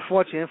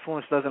 Unfortunately,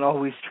 influence doesn't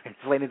always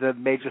translate into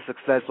major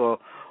success or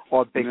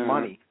big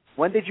money.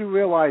 When did you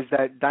realize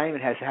that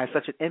Diamond has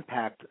such an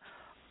impact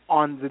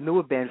on the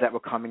newer bands that were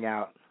coming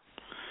out?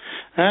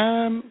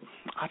 I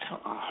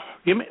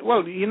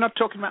don't. You're not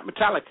talking about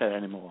Metallica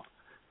anymore.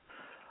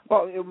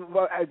 Well,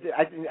 I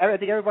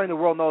think everybody in the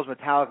world knows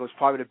Metallica was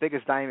probably the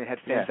biggest Diamond Head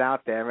fans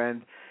out there,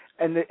 and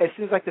it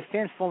seems like the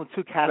fans fall in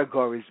two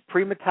categories: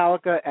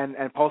 pre-Metallica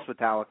and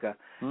post-Metallica.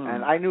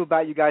 And I knew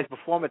about you guys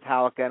before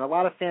Metallica, and a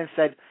lot of fans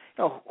said,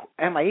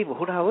 "Am I Evil?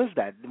 Who the hell is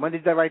that? When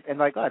did they write?"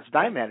 And it's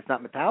Diamond Head, it's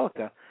not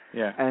Metallica.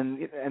 Yeah.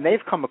 And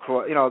they've come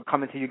across,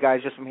 coming to you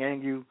guys just from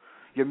hearing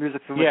your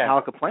music through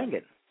Metallica playing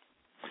it.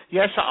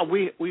 Yes,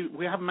 we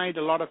have made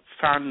a lot of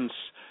fans,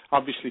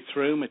 obviously,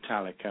 through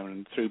Metallica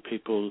and through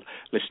people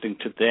listening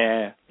to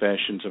their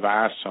versions of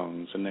our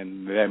songs, and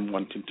then them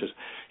wanting to,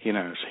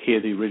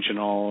 hear the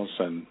originals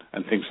and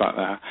things like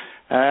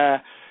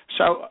that.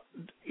 So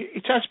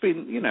it has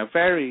been,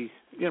 very,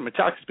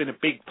 Metallica's been a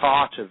big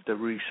part of the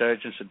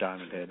resurgence of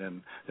Diamond Head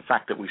and the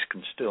fact that we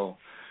can still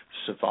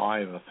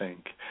survive, I think.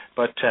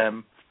 But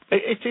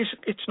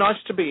it's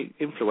nice to be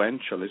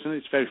influential, isn't it?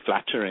 It's very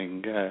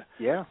flattering.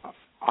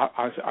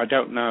 I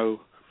don't know,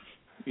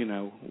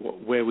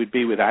 where we'd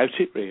be without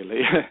it,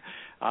 really.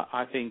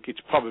 I think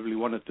it's probably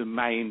one of the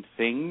main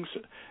things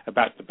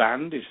about the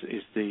band is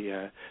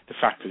the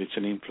fact that it's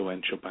an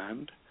influential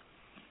band.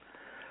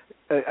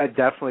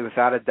 Definitely,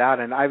 without a doubt.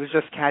 And I was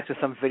just catching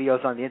some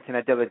videos on the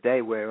internet the other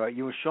day where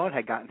you and Sean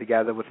had gotten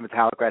together with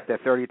Metallica at their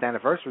 30th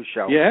anniversary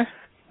show. Yeah.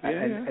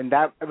 And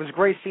that it was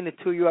great seeing the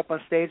two of you up on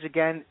stage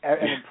again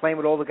and playing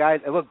with all the guys.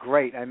 It looked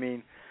great. I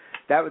mean,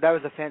 that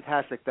was a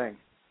fantastic thing.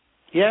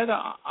 Yeah,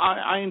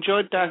 I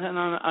enjoyed that, and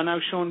I know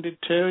Sean did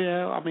too.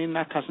 Yeah, I mean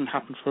that hasn't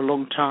happened for a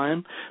long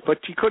time, but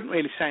you couldn't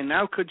really say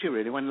no, could you?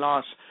 Really, when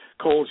Lars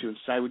calls you and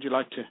say, "Would you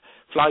like to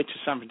fly to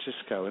San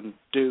Francisco and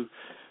do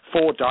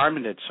 4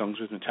 Diamond Head songs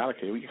with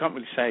Metallica?" You can't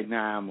really say,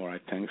 "Nah, I'm all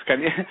right, thanks."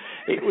 Can you?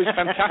 It was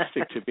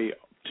fantastic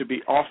to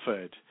be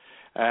offered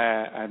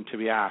and to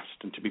be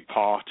asked and to be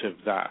part of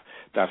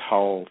that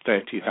whole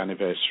 30th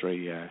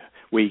anniversary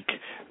week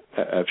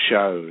of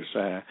shows.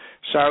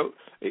 So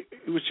it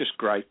was just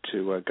great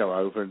to go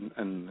over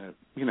and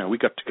we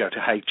got to go to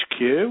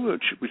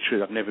HQ, which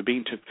I've never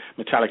been to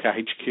Metallica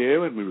HQ,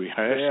 and we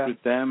rehearsed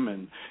with them,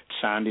 and it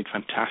sounded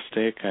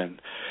fantastic,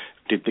 and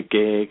did the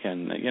gig,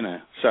 and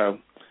so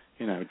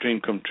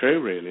dream come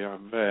true really. I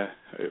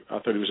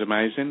thought it was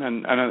amazing,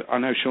 and I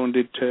know Sean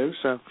did too.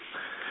 So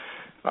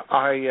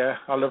I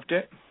loved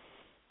it.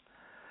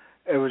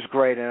 It was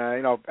great,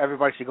 and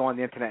everybody should go on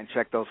the internet and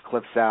check those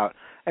clips out.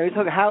 And we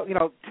talk how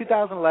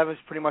 2011 is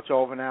pretty much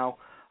over now.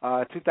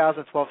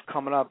 2012 is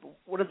coming up.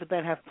 What does the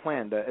band have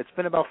planned? It's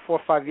been about 4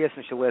 or 5 years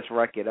since your last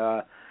record.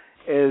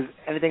 Is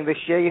anything this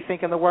year you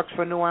think in the works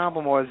for a new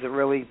album, or is it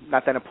really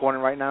not that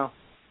important right now?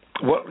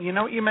 Well,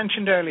 what you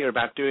mentioned earlier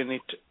about doing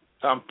it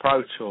on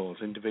Pro Tools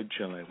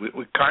individually.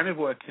 We're kind of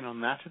working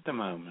on that at the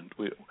moment.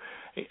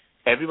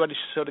 Everybody's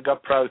sort of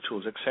got Pro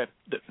Tools except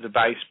the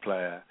bass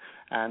player,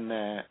 and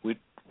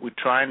we're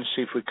trying to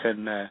see if we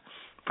can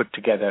put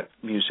together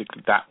music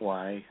that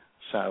way.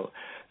 So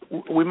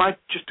we might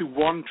just do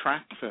 1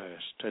 track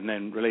first and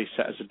then release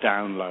that as a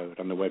download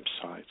on the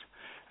website,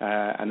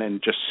 and then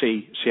just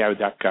see how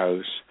that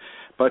goes.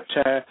 But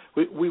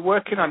we're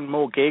working on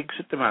more gigs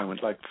at the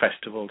moment, like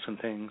festivals and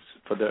things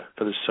for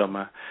the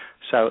summer.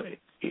 So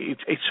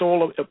it's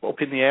all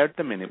up in the air at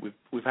the minute.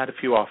 We've had a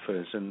few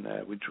offers, and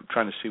we're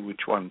trying to see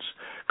which ones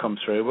come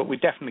through. But we're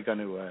definitely going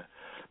to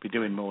be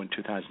doing more in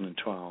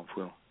 2012.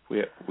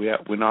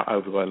 We're not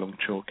over by a long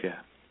chalk yet.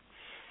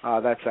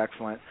 That's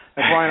excellent.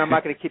 And Brian, I'm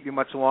not going to keep you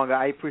much longer.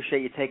 I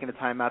appreciate you taking the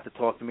time out to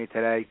talk to me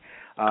today.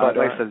 Like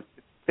I said,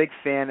 big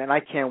fan, and I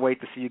can't wait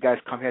to see you guys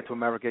come here to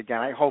America again.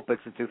 I hope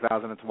it's in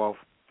 2012.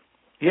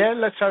 Yeah,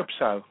 let's hope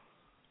so.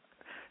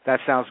 That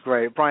sounds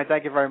great. Brian,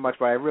 thank you very much,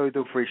 Brian. I really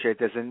do appreciate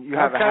this, and you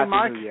have a happy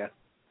Mike. New Year.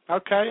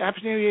 Okay,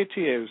 Happy New Year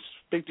to you.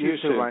 Speak to you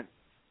soon. Brian.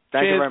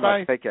 Thank you very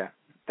much. Take care.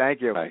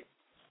 Thank you. Bye.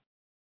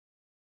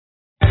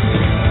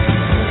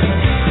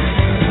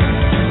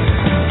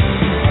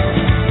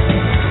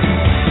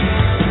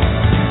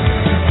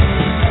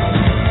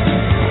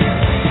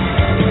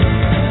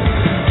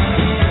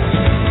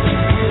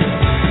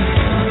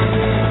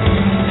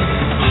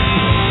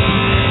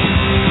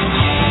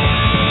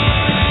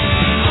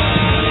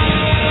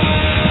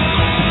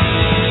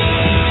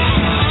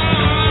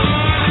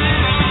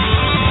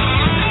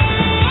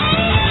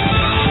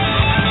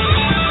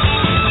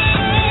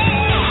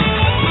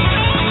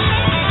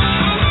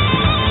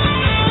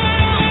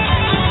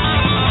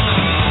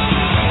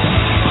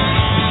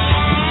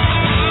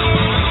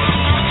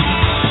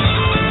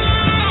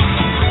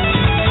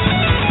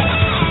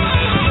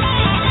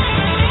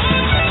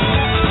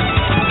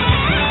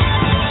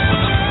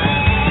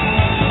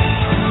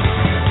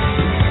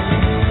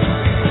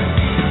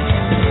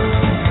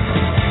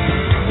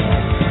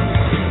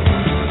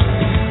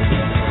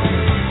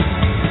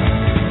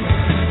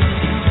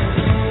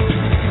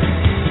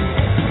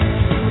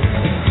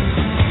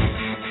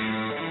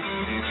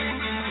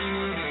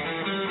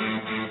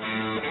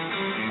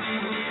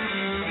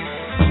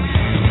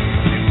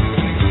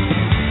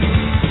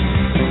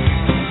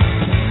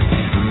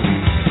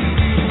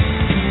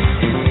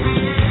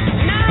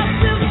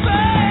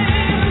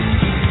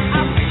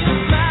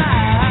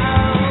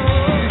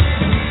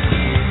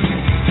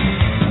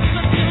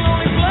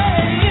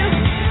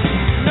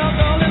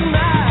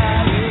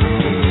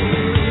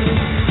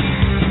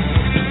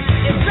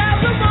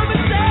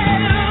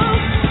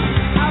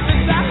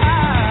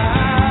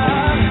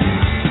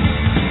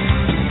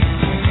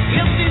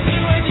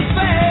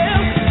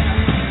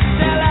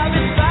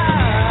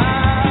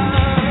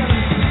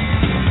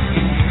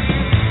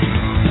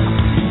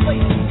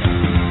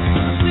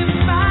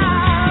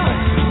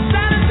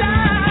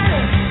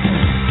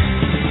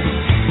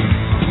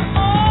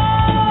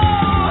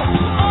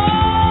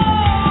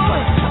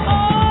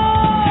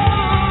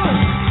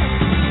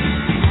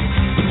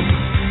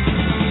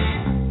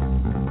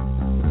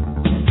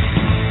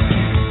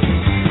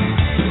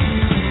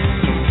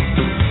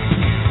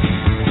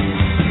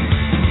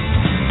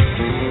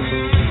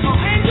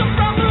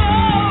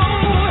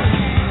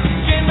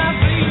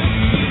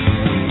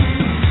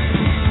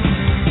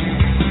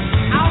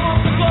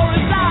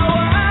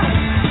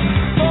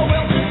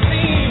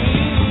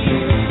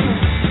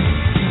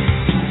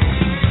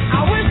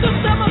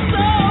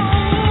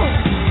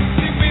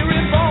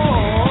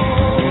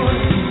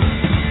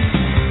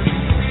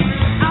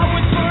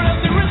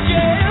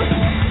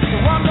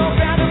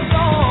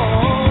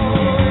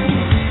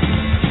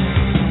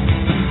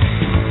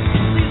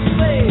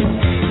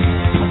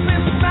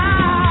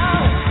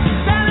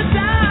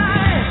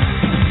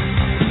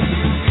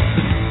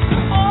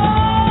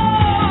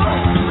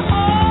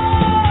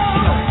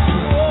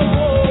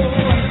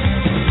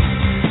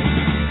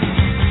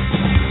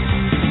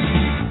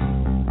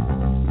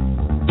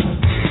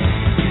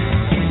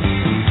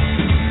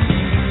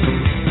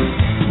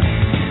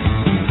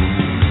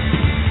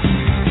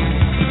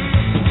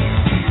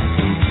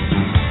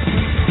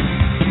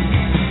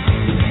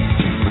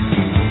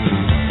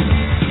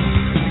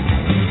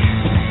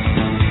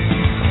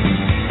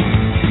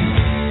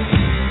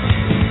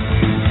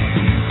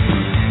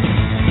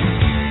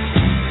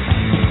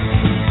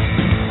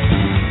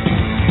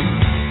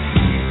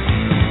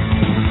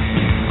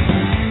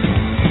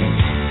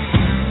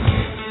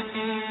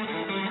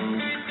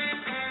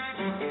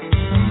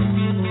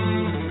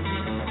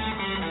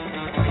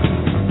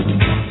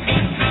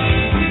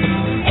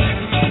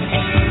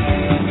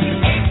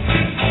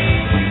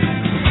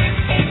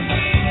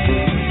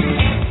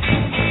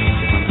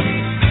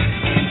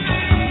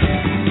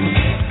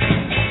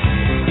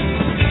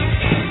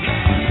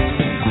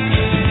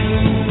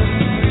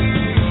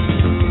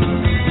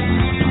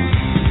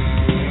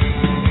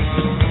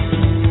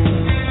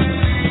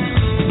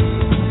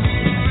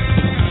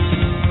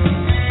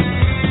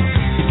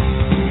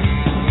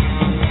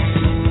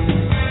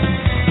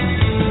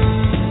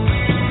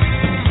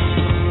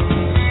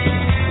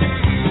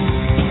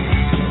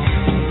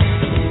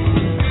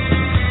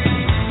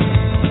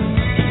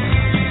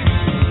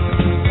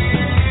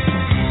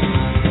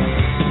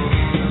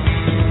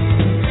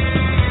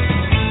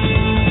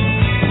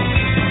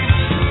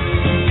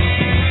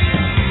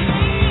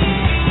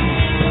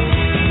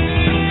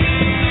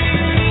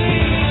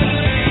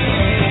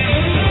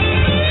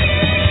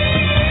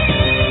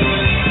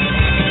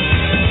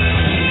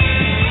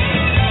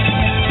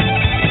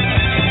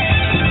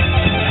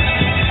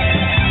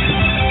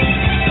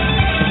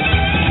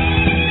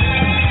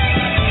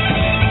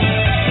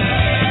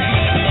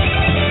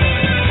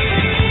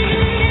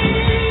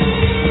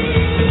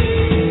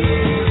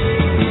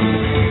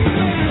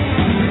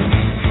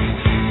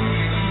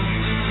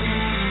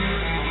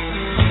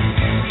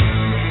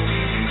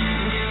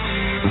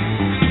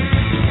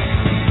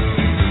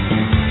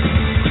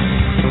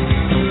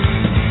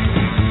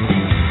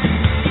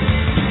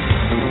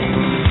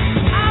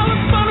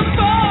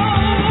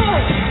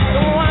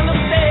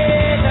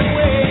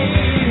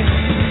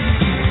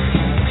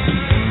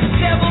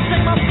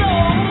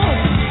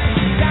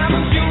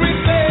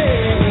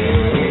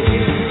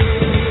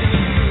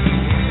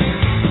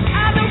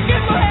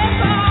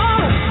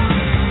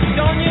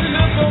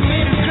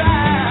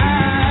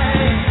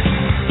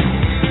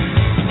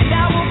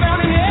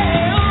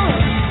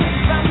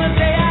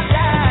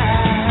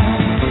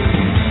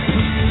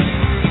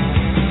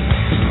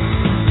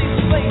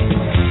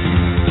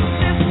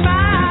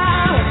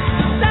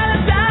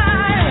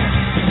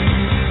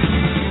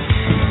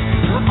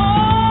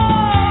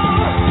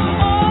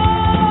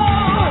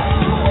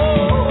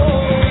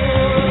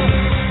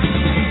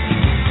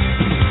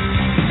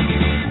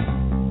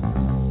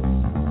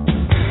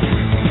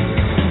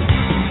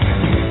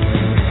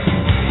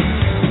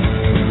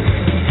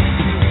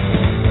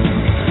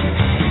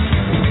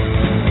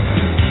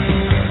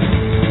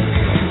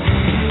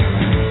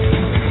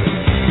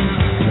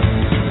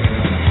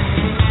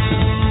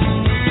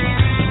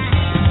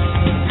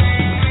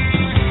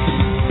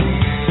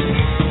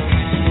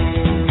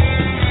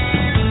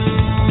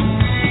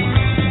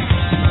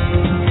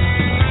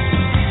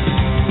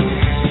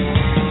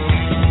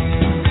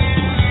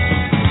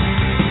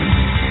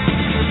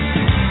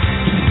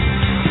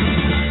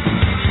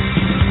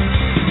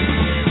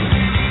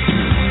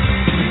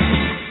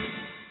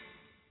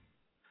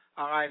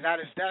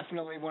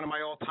 definitely one of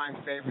my all-time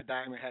favorite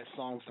Diamond Head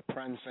songs, The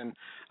Prince, and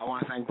I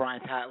want to thank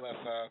Brian Tatler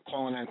for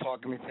calling in and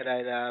talking to me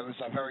today. That was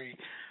a very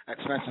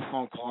expensive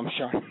phone call, I'm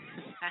sure.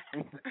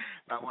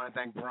 But I want to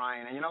thank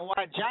Brian. And you know what?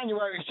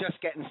 January is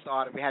just getting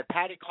started. We had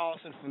Patty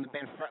Carlson from the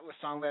band Fretless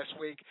Song last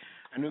week,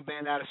 a new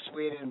band out of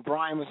Sweden.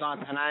 Brian was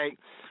on tonight.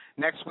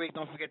 Next week,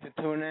 don't forget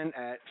to tune in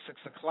at 6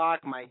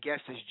 o'clock. My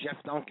guest is Jeff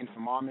Duncan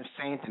from Armin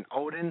Saint and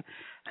Odin,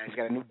 and he's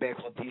got a new band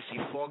called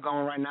DC4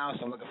 going right now,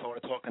 so I'm looking forward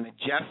to talking to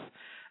Jeff.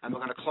 And we're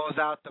going to close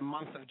out the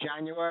month of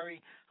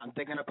January. I'm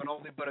digging up an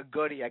oldie but a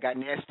goodie. I got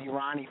Nasty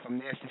Ronnie from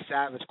Nasty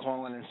Savage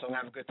calling in, so I'm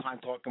going to have a good time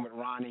talking with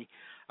Ronnie.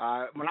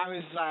 When I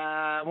was,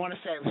 I want to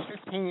say I was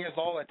 15 years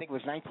old, I think it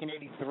was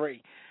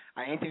 1983,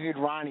 I interviewed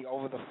Ronnie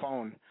over the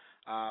phone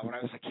when I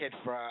was a kid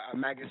for a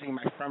magazine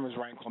my friend was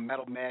writing called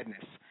Metal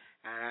Madness.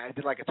 I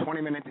did like a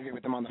 20-minute interview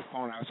with them on the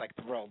phone. I was like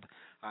thrilled.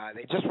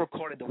 They just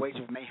recorded the Wage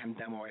of Mayhem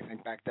demo, I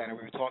think, back then, and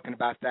we were talking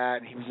about that,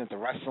 and he was into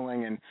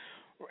wrestling, and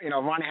you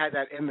know, Ronnie had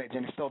that image,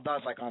 and he still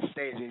does, like on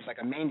stage. He's like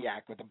a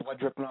maniac with the blood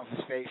dripping off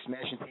his face,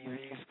 smashing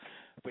TVs,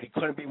 but he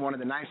couldn't be one of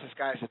the nicest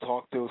guys to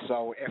talk to,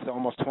 so after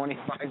almost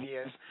 25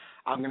 years,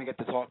 I'm going to get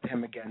to talk to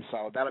him again.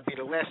 So that'll be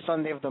the last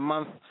Sunday of the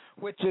month,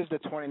 which is the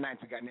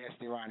 29th. We got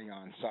Nasty Ronnie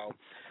on, so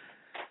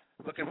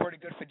looking pretty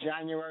good for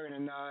January,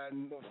 and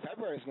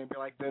February is going to be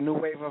like the new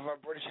wave of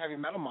British heavy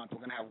metal month. We're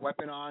going to have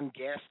Weapon On,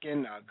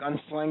 Gaskin,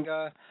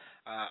 Gunslinger,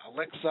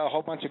 Alexa, a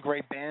whole bunch of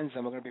great bands,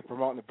 and we're going to be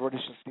promoting the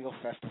British Steel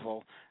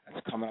Festival that's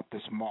coming up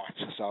this March.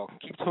 So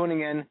keep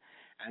tuning in.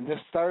 And this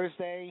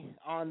Thursday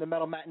on the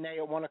Metal Matinee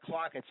at 1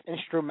 o'clock, it's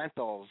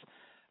Instrumentals,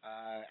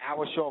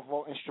 our show of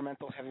all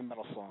instrumental heavy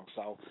metal songs.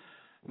 So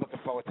looking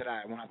forward to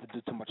that. I won't have to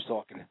do too much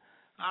talking.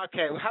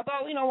 Okay, well, how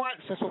about, you know what,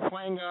 since we're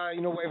playing,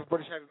 wave of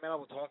British heavy metal,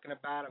 we're talking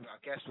about it.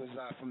 Our guest was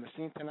from the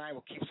scene tonight.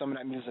 We'll keep some of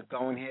that music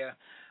going here.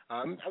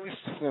 At least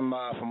from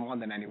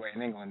London anyway,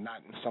 in England,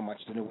 not so much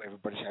the new wave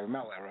of British heavy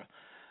metal era.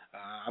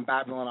 I'm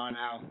babbling on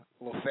now,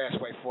 a little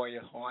fast way for you.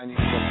 All I need is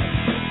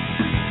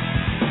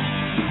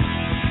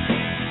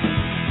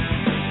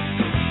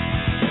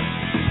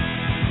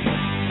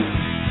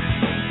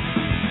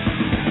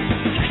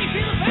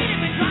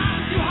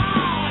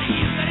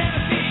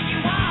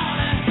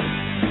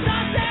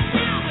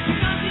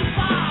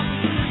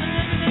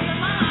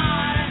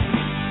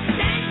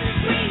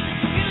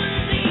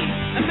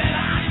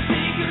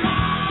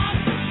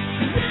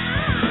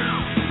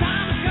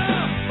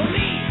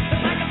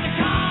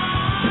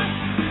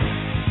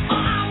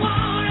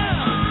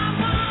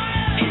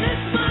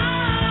this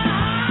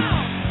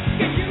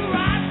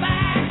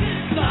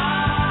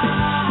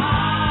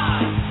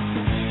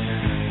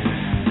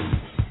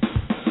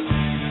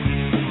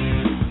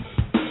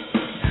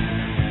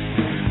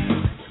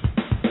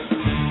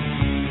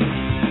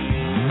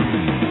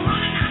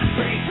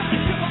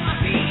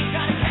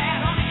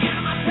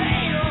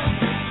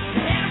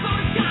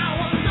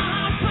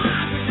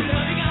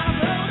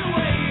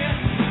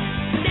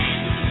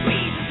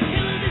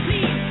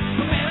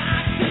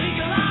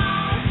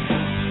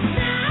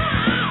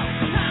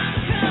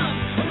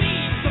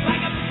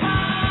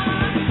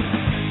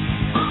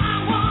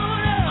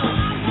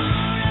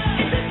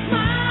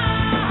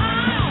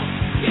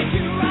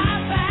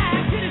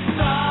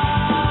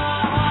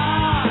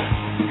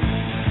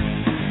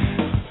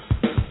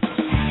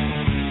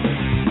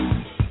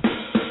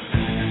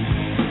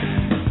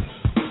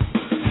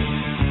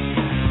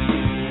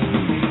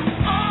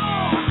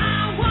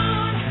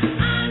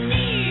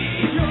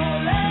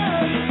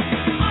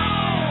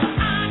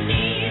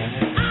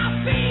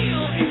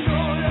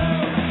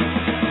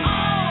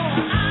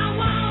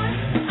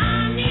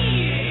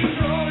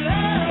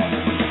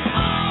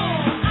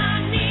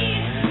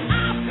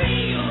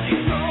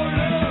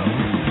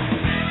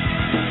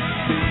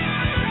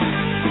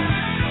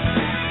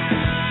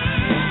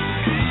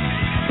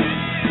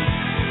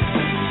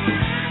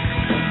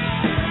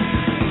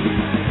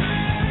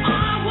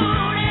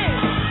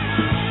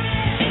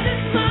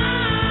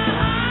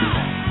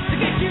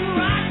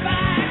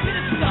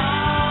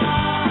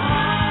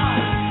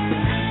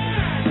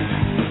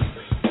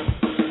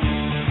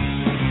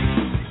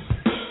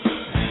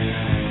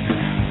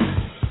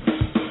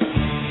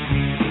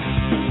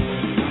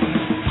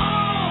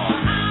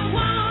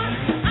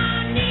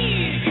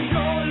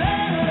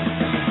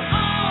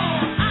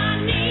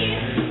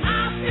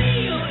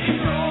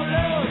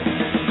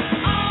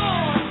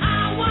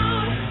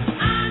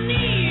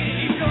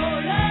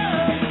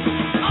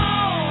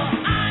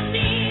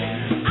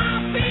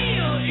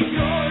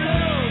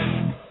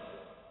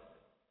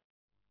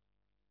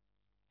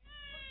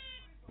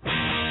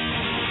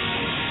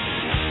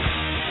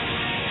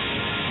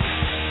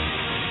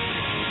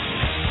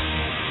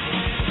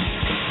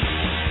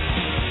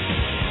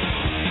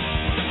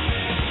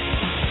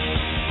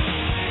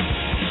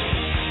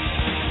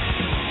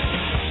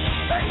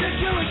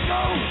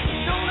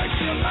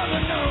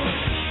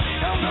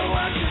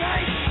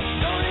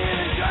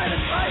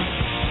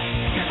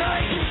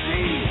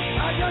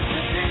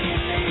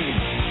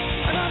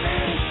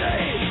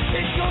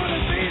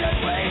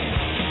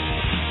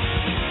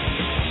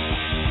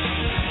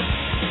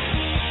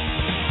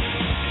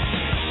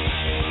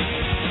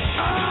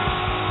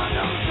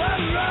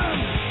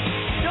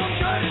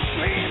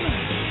scream.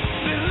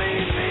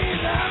 Believe me,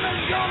 the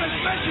hammer's gonna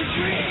smash your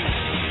dreams.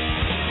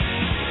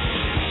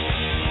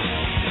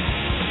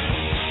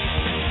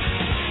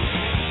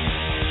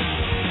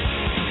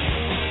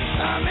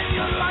 I'm in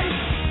your life,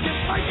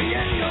 just might be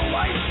in your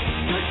wife.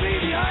 Could be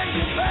behind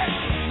your back,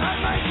 I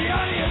might be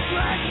on your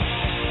track.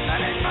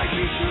 And it might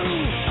be true,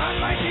 I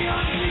might be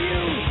on to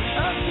you.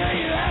 I'll tell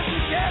you after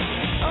death,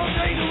 I'll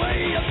take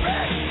away your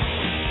breath.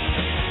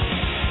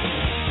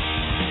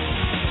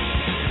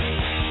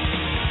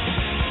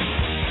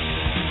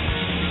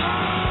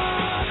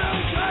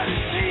 Don't try to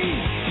see,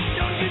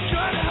 don't you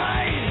try to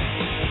hide.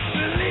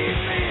 Believe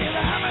me,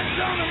 the hammer's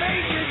gonna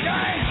make you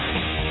die.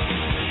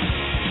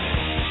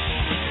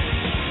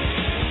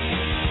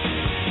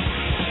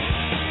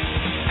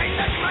 Ain't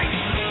that right?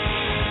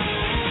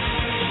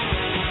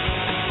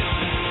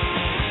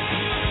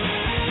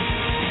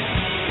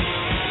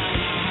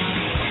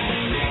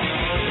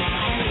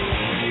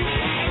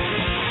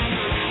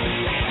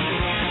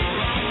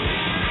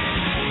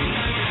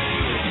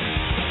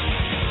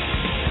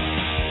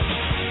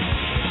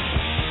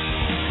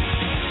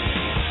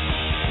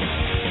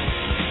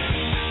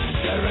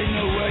 There ain't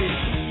no way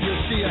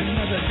you'll see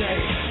another day.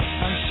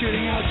 I'm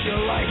shooting out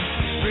your life,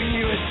 bring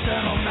you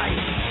eternal night.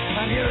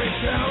 And your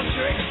eternal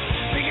tricks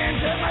begin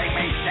to make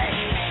me sick.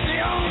 The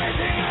only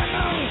thing I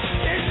know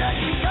is that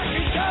you got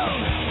me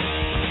cold.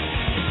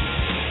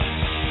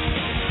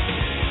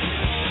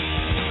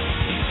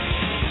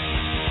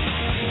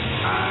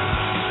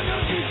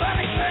 Don't you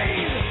panic,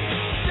 babe.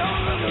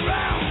 Don't look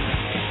around.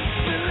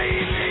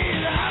 Believe me,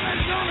 the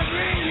hammer's gonna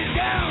bring you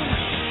down.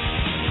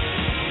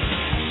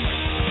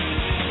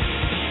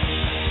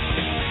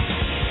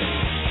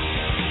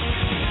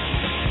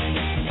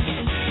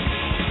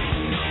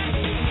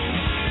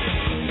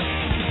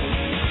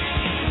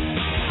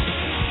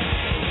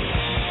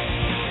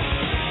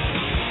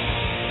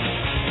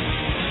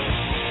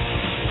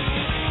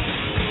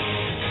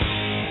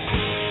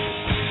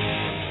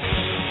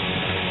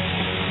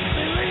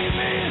 Believe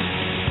me,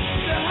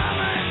 the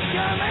hammer's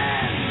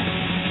coming.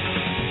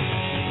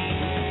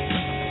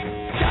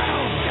 Go.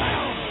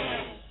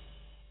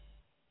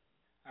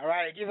 All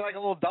right, I give you like a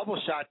little double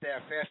shot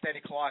there, Fast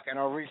Eddie Clark. I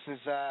know Reese is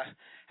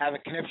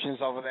having conniptions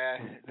over there.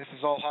 This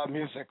is all her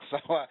music, so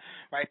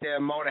right there,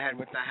 Motorhead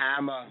with the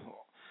hammer.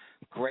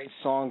 Great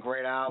song,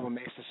 great album,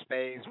 Ace of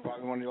Spades,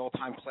 probably one of the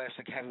all-time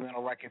classic heavy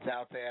metal records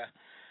out there.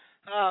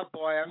 Oh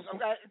boy, I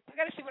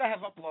gotta see what I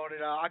have uploaded.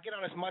 I'll get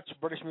on as much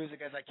British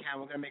music as I can.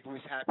 We're gonna make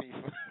Reese happy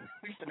for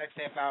at least the next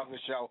half hour of the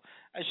show.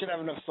 I should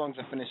have enough songs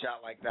to finish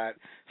out like that.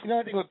 So the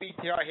only thing with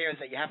BTR here is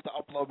that you have to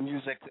upload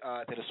music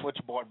to the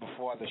switchboard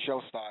before the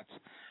show starts.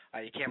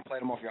 You can't play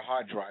them off your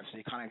hard drive, so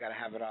you kind of gotta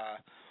have it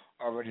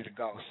all ready to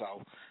go.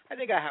 So I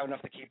think I have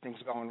enough to keep things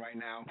going right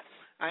now.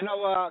 I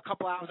know a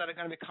couple albums that are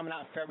going to be coming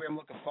out in February I'm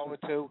looking forward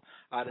to.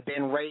 The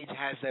band Rage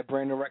has their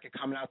brand new record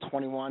coming out,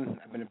 21.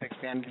 I've been a big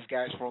fan of these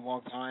guys for a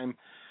long time.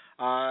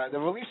 They're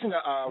releasing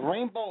a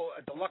Rainbow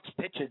Deluxe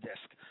picture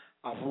disc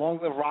of Long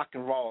Live Rock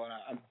and Roll, and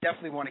I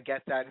definitely want to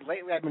get that.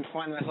 Lately I've been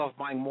finding myself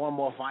buying more and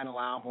more vinyl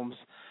albums.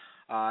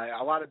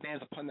 A lot of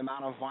bands are putting them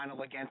out on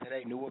vinyl again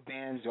today, newer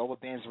bands, the older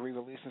bands are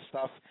re-releasing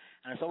stuff,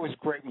 and it's always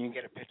great when you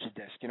get a picture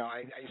disc. You know,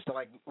 I used to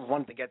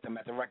want to get them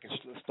at the record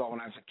store when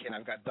I was a kid.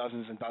 I've got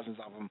dozens and dozens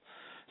of them,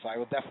 so I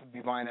will definitely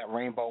be buying that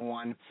Rainbow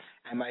one.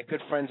 And my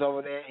good friends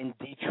over there in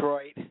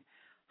Detroit,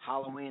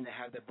 Halloween, they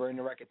have their brand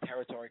new record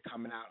Territory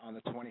coming out on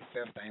the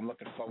 25th. I am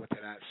looking forward to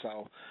that.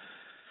 So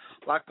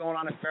a lot going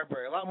on in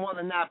February. A lot more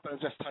than that, but I'm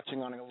just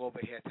touching on it a little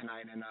bit here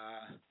tonight, and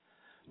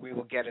we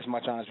will get as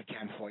much on as we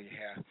can for you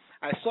here.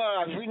 I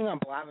was reading on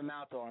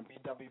Blabbermouth or on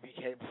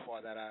BWBK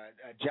before that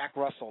Jack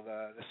Russell,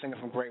 the singer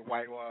from Great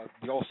White, or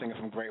the old singer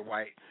from Great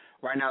White,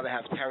 right now they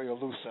have Terry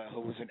Alusa,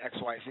 who was in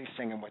XYZ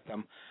singing with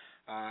them.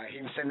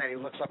 He was saying that he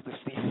looks up to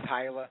Steven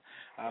Tyler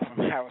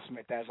from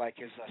Aerosmith as like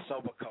his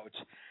sober coach.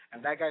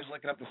 And that guy's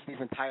looking up to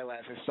Steven Tyler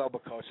as his sober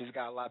coach. He's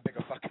got a lot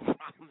bigger fucking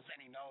problems than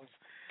he knows.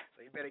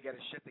 So you better get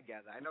his shit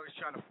together. I know he's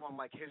trying to form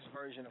like his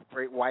version of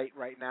Great White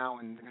right now,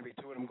 and there's going to be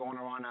two of them going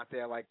around out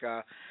there like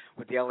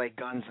with the LA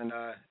Guns. And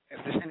if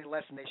there's any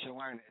lesson they should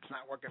learn, it's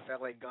not working for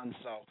LA Guns,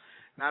 so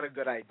not a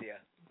good idea.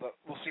 But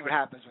we'll see what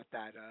happens with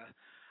that.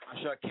 I'm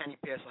sure Kenny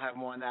Pierce will have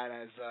more on that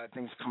as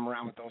things come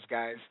around with those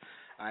guys.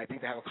 I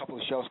think they have a couple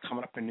of shows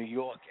coming up in New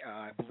York,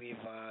 I believe,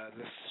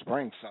 this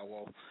spring, so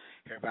we'll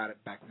hear about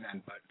it back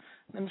then. But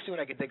let me see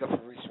what I can dig up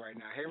for Reese right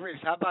now. Hey, Reese,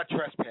 how about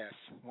Trespass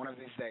one of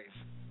these days?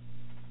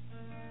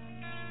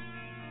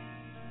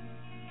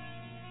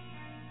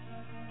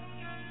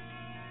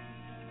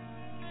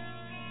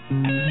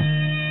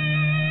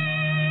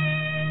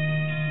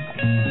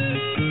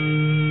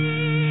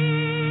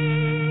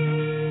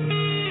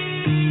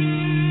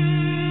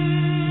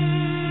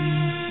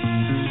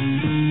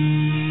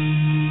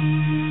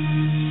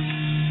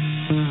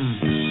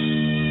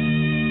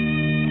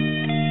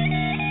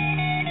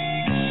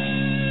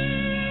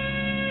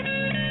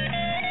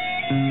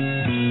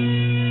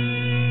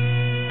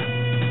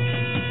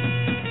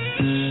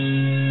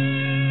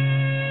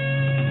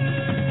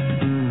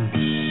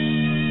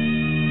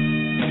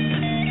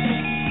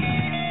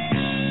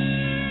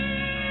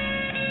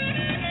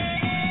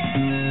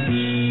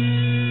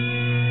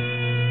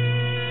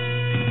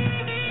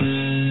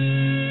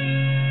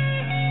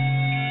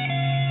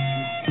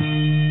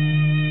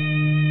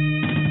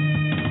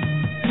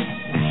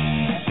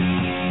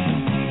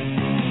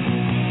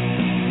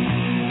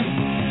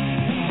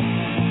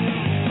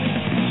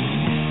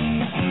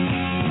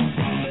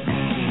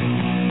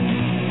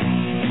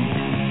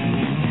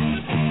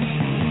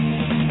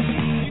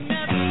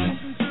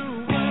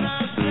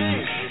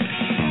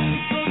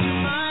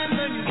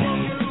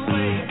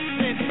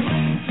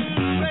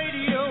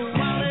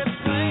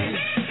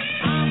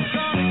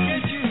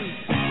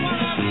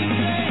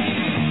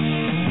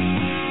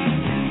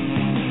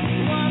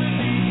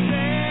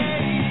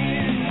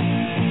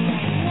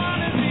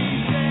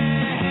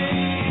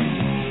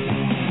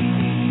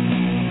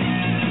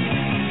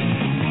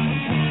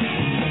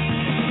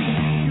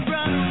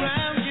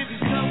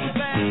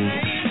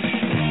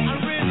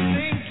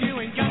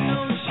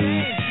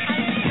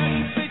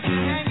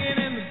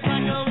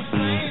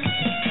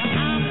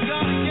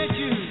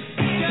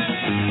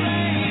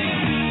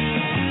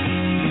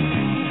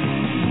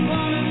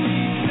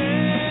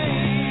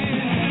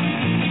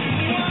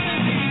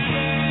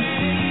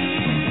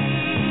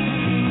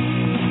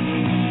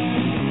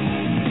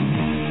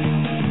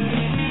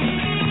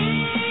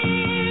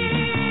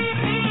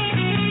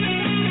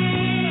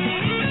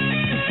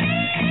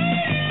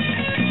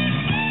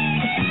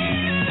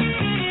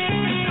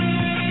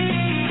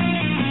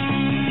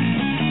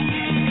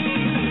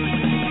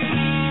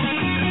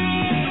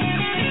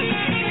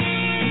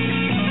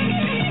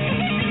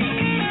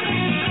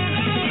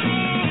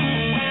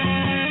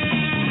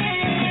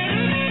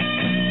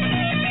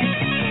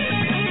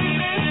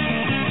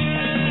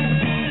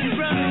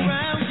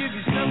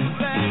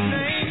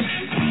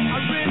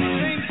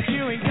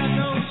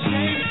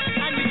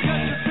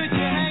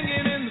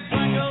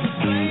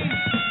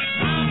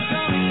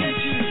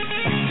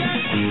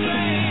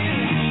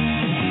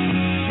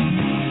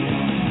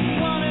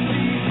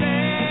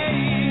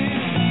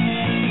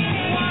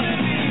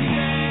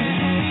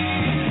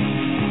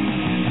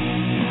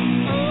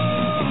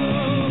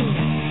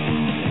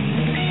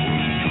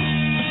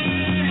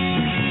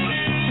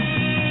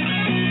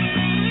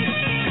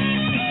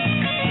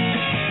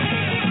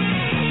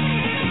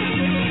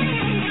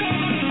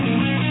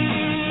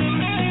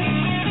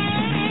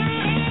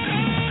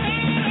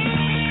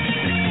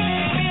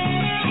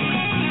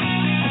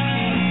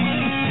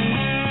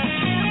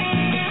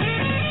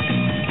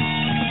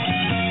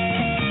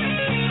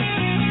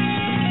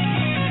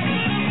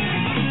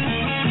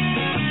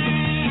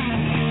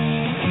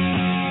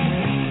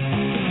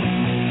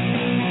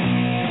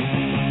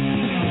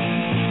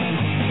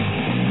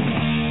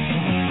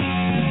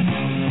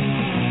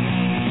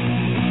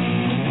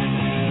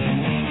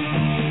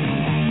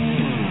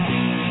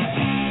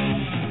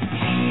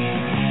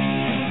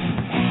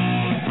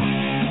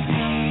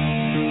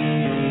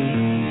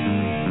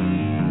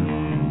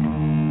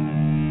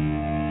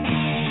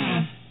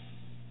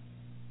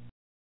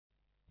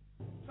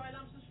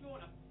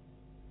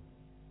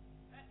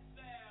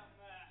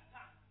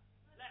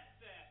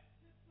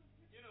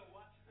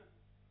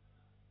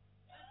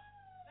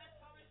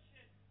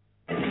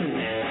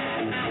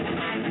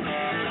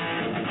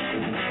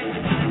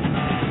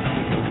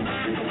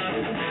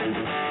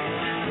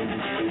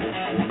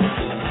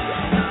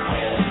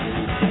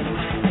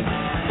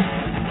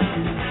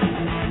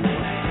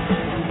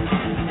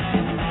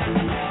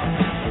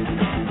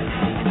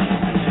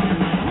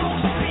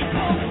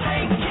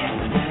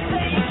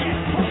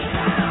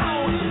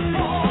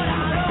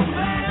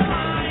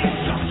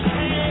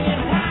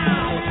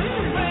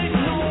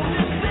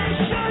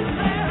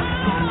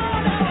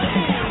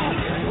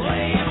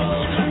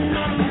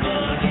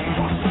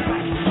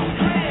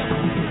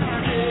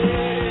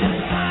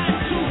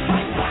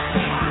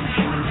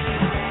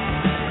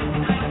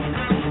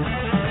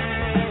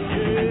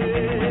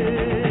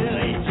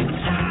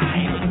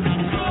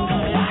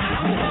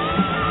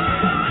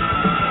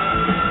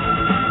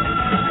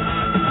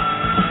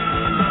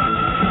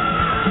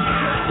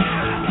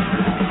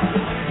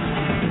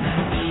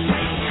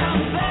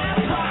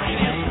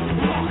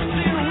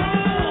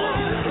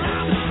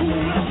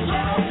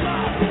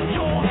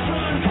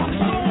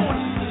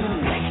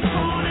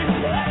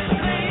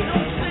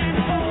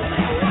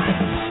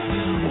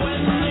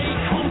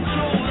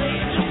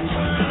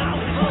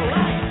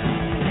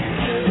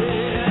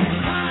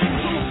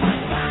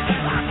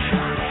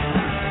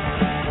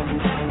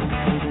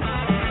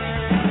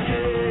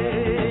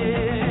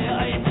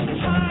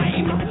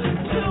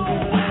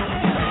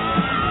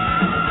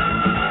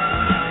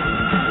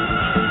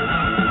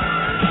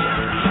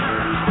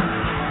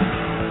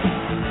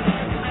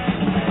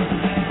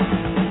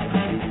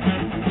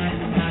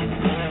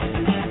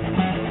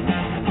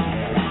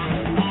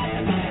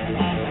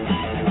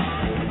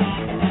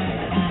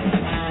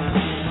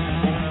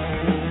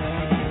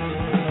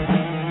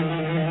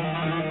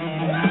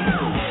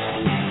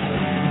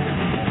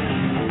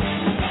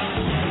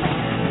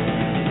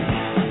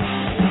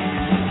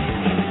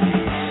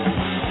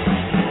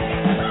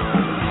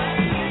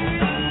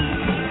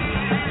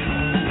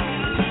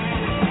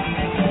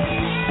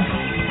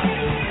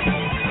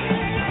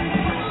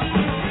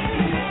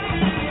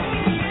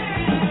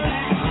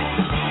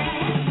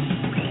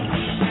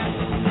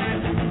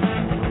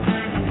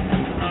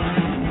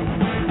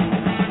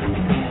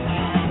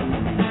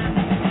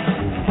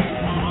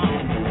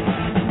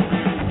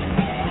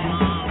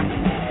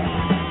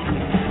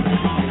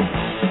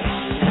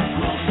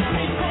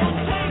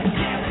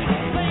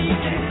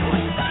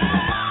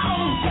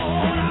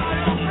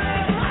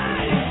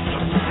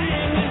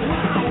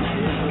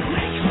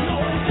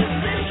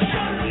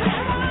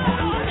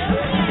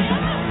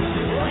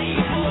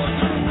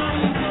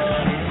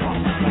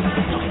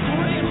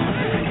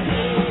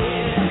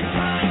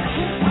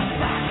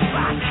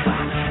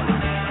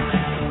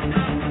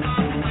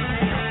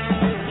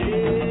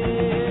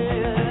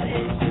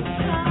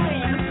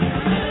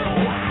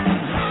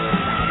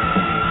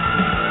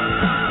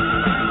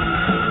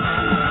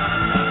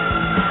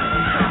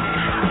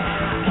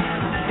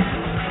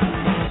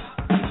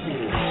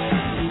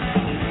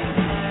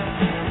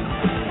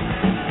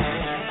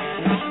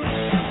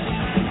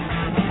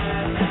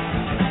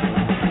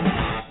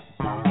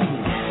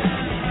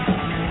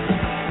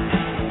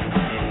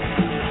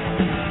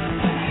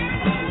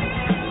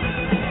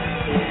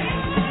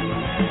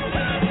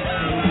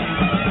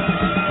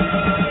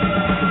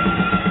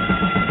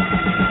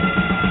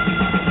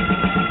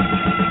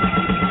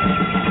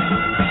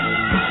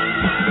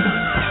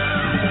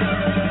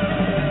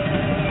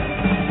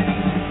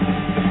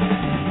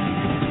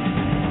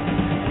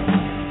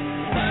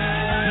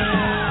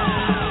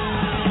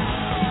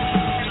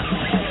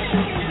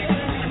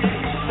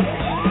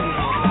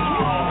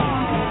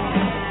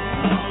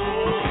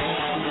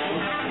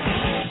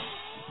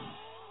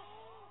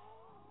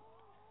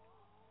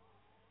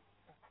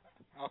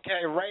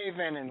 Okay,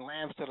 Raven and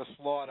Lambs to the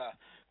Slaughter.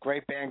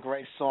 Great band,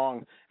 great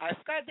song. I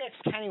forgot to ask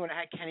Kenny when I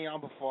had Kenny on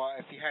before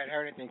if he had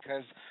heard anything,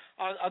 because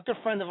a good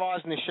friend of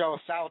ours in the show,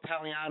 Sal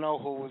Italiano,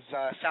 who was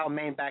Sal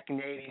Main back in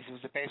the 80s, he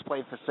was a bass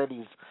player for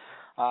Cities.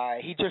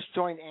 He just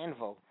joined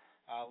Anvil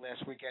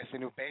last week as the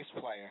new bass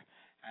player.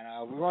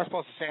 And we weren't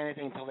supposed to say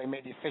anything until they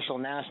made the official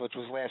announcement, which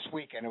was last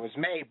week, and it was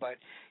May, but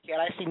yet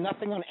I see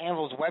nothing on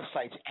Anvil's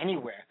websites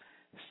anywhere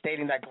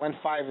stating that Glenn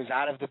Five is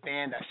out of the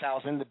band, that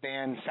Sal's in the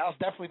band. Sal's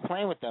definitely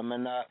playing with them,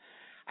 and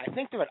I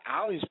think they're at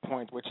Ollie's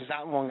Point, which is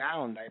out in Long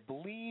Island. I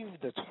believe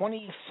the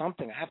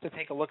 20-something. I have to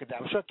take a look at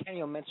that. I'm sure Kenny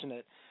will mention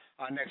it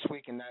next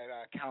week in that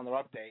calendar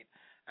update,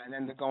 and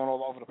then they're going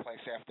all over the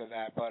place after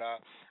that. But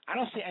I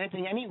don't see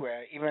anything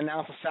anywhere, even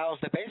announced that Sal is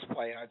the bass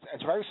player.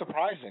 It's very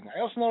surprising. I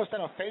also noticed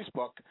that on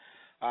Facebook.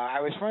 I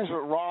was friends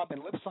with Rob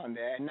and Lips on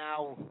there, and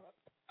now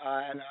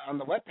and on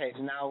the webpage,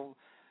 and now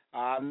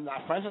I'm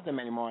not friends with them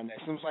anymore. And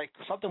it seems like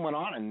something went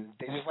on, and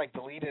they just like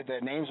deleted the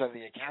names of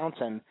the accounts,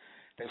 and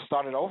they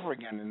started over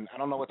again. And I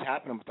don't know what's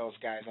happening with those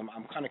guys. I'm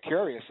kind of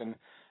curious, and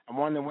I'm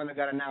wondering when they're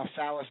gonna announce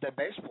Sal as their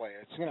bass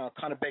player. It's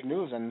kind of big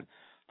news, and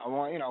I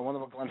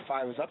wonder what Glenn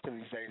Five is up to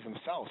these days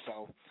himself.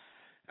 So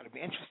it'll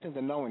be interesting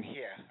to know and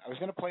hear. I was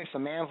gonna play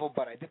some Anvil,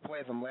 but I did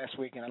play them last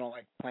week, and I don't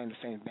like playing the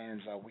same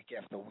bands week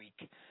after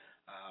week.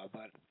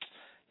 But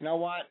you know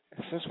what?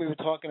 Since we were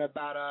talking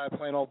about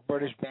playing old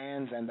British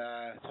bands and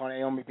Tony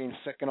Iommi being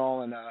sick and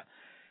all, and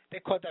they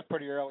caught that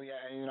pretty early.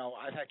 And,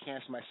 I've had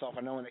cancer myself.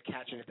 I know when they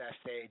catch it at that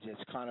stage,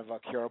 it's kind of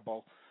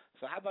curable.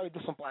 So how about we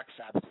do some Black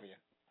Sabbath for you?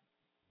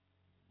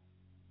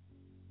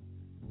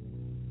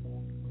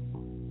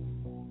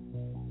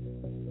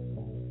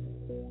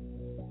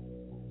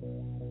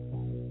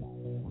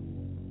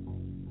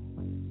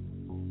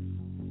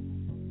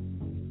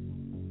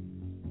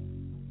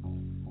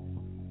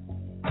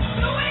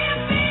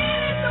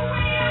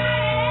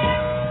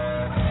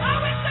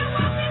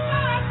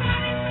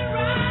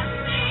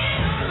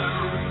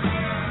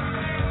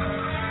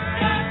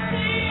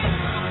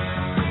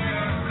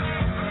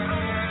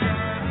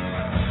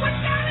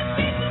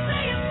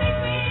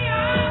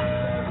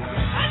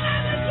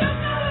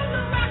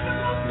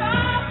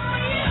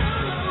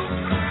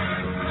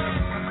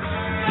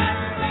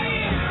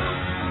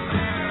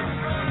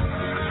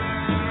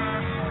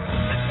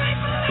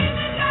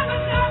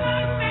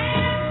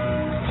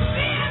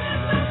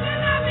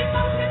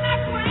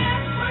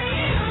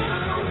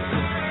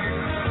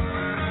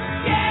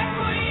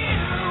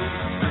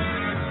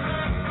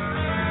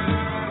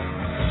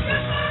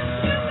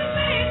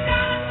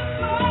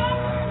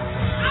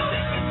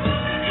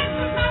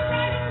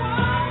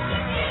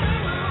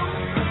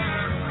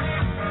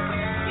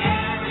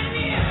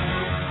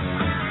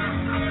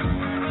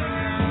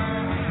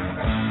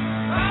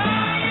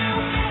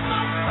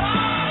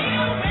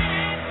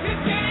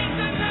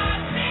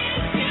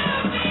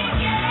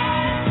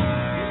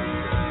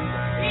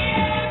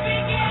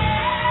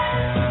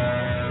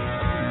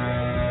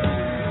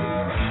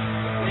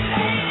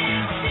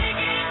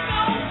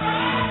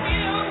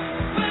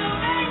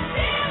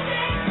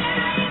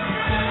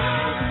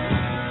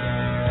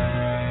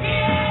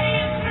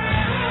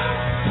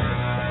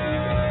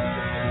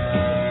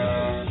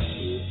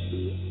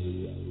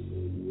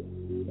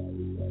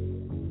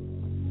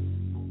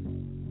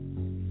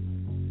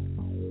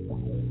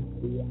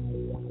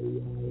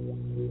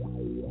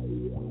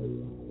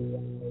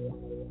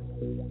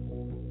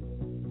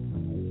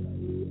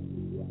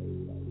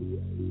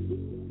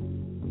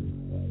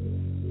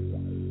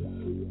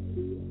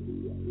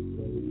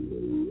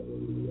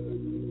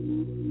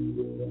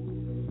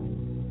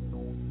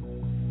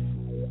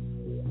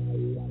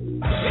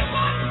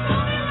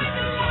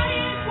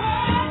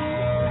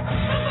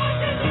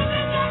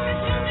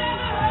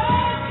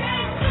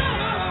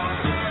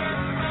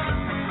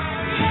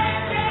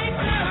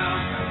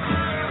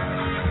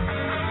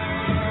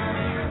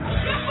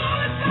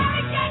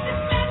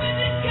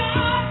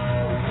 God.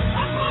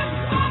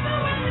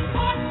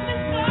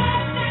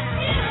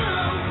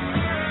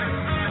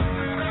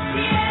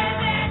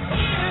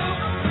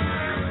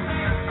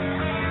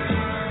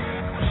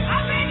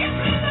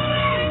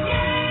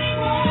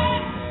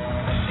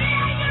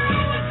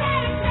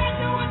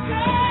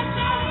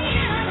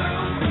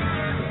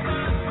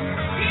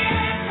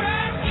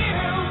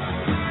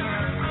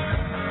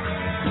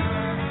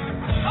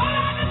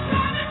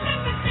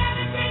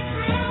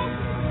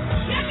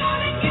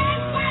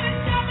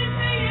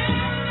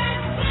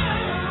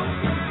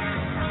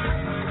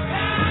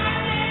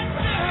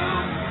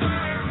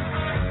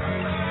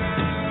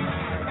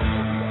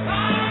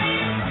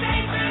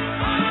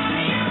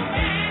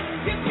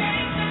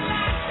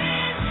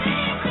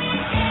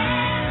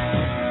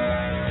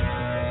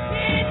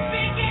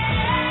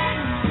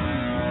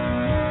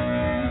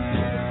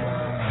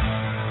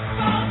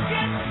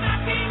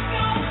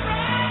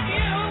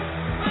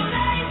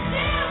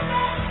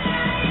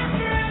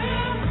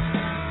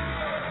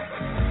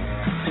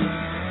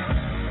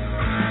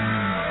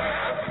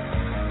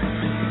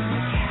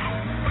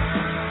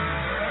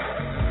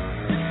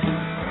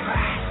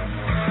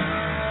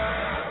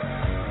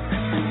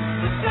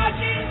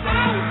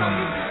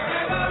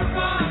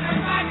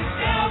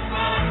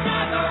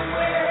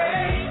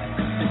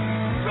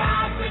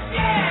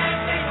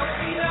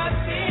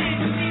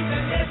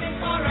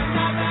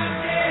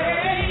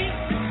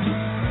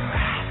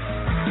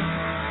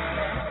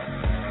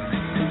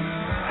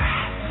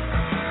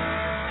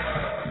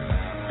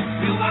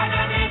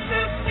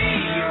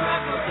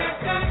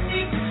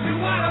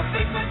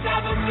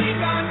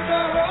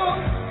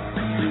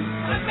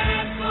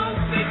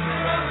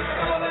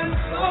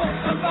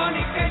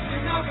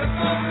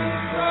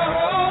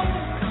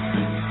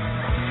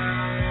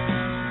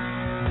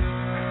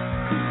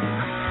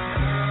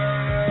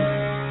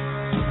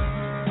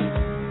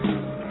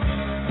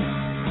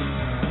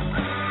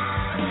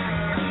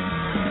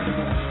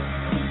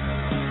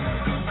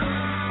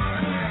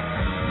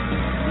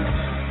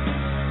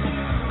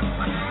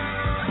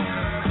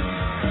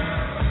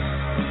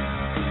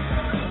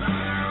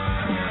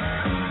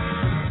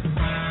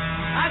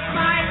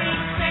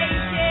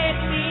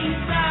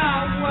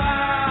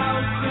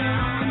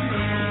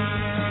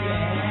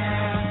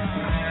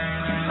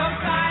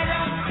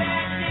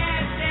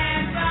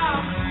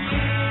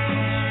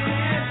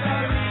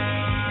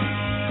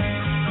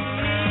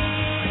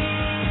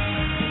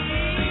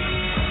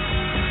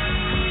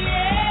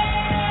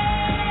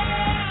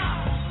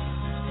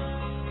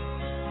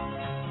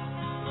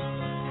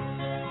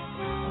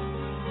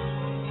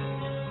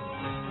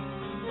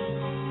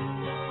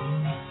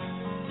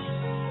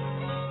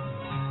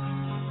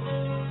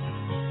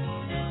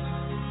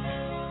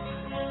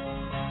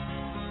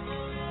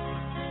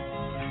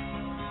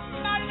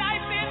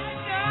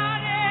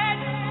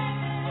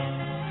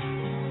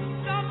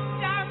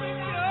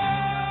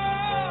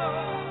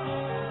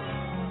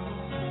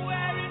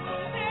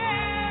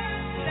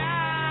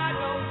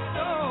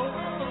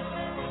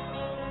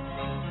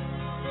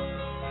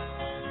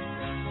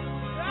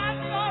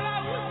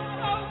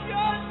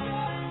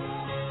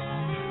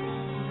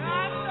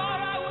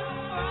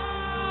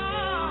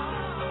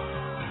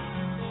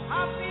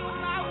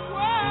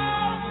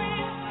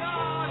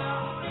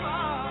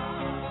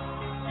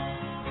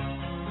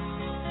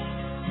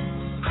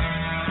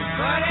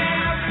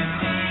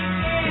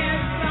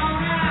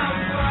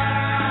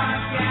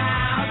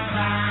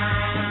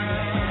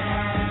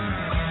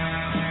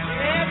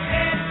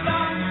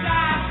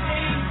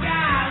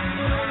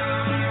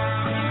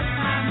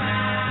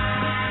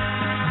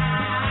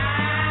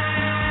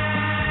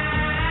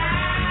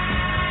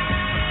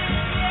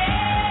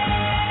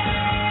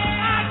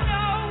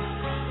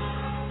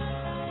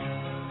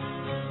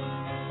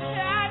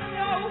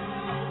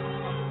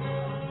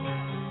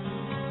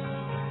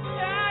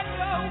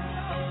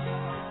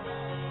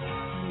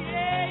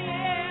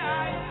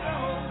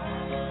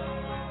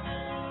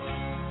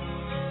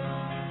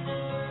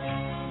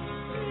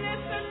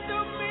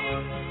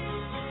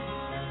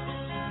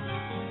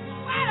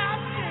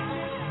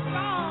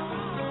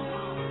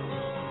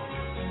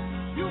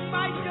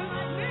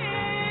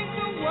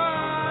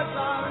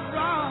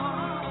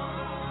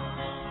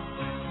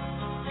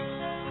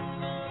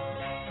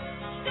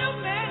 Too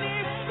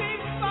many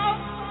people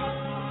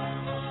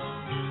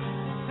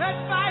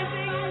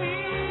advising me,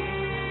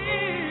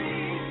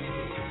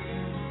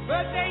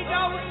 but they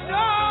don't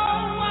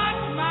know what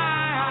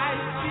my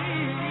eyes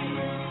see.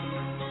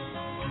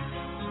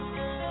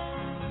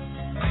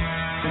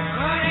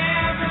 But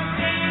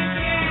everything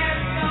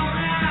is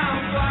gonna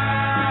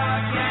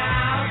work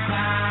out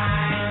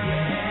fine,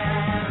 yeah.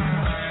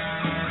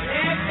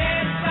 If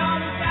it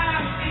don't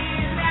stop me,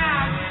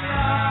 that's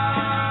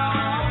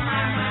all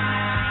my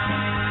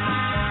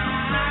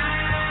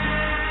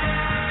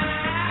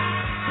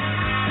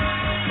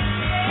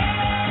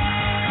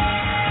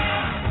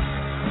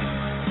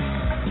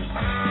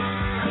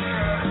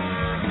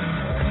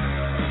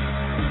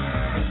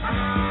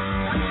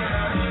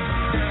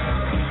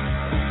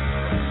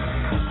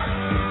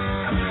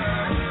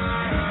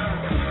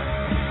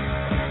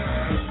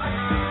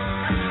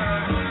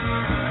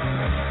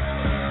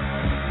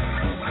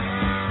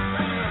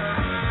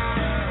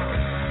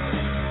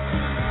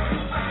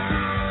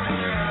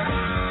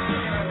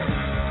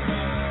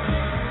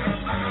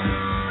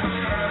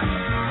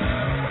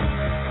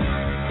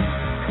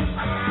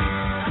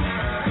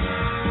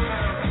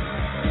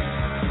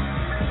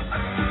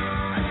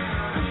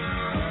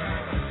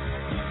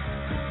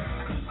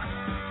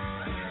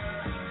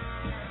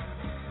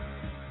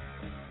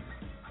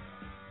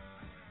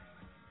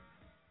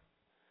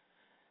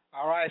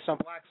All right, some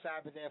Black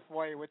Sabbath there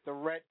for you with the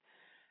Rit.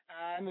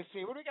 Let me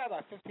see. What do we got?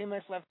 About 15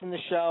 minutes left in the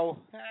show.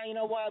 You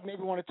know what?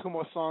 Maybe one or two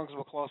more songs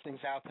will close things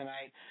out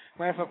tonight.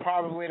 Went from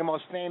probably the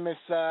most famous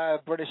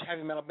British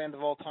heavy metal band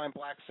of all time,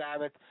 Black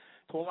Sabbath,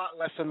 to a lot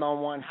lesser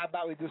known one. How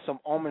about we do some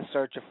Omen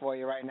Searcher for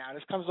you right now?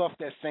 This comes off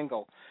their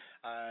single,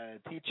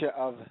 Teacher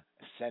of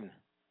Sin.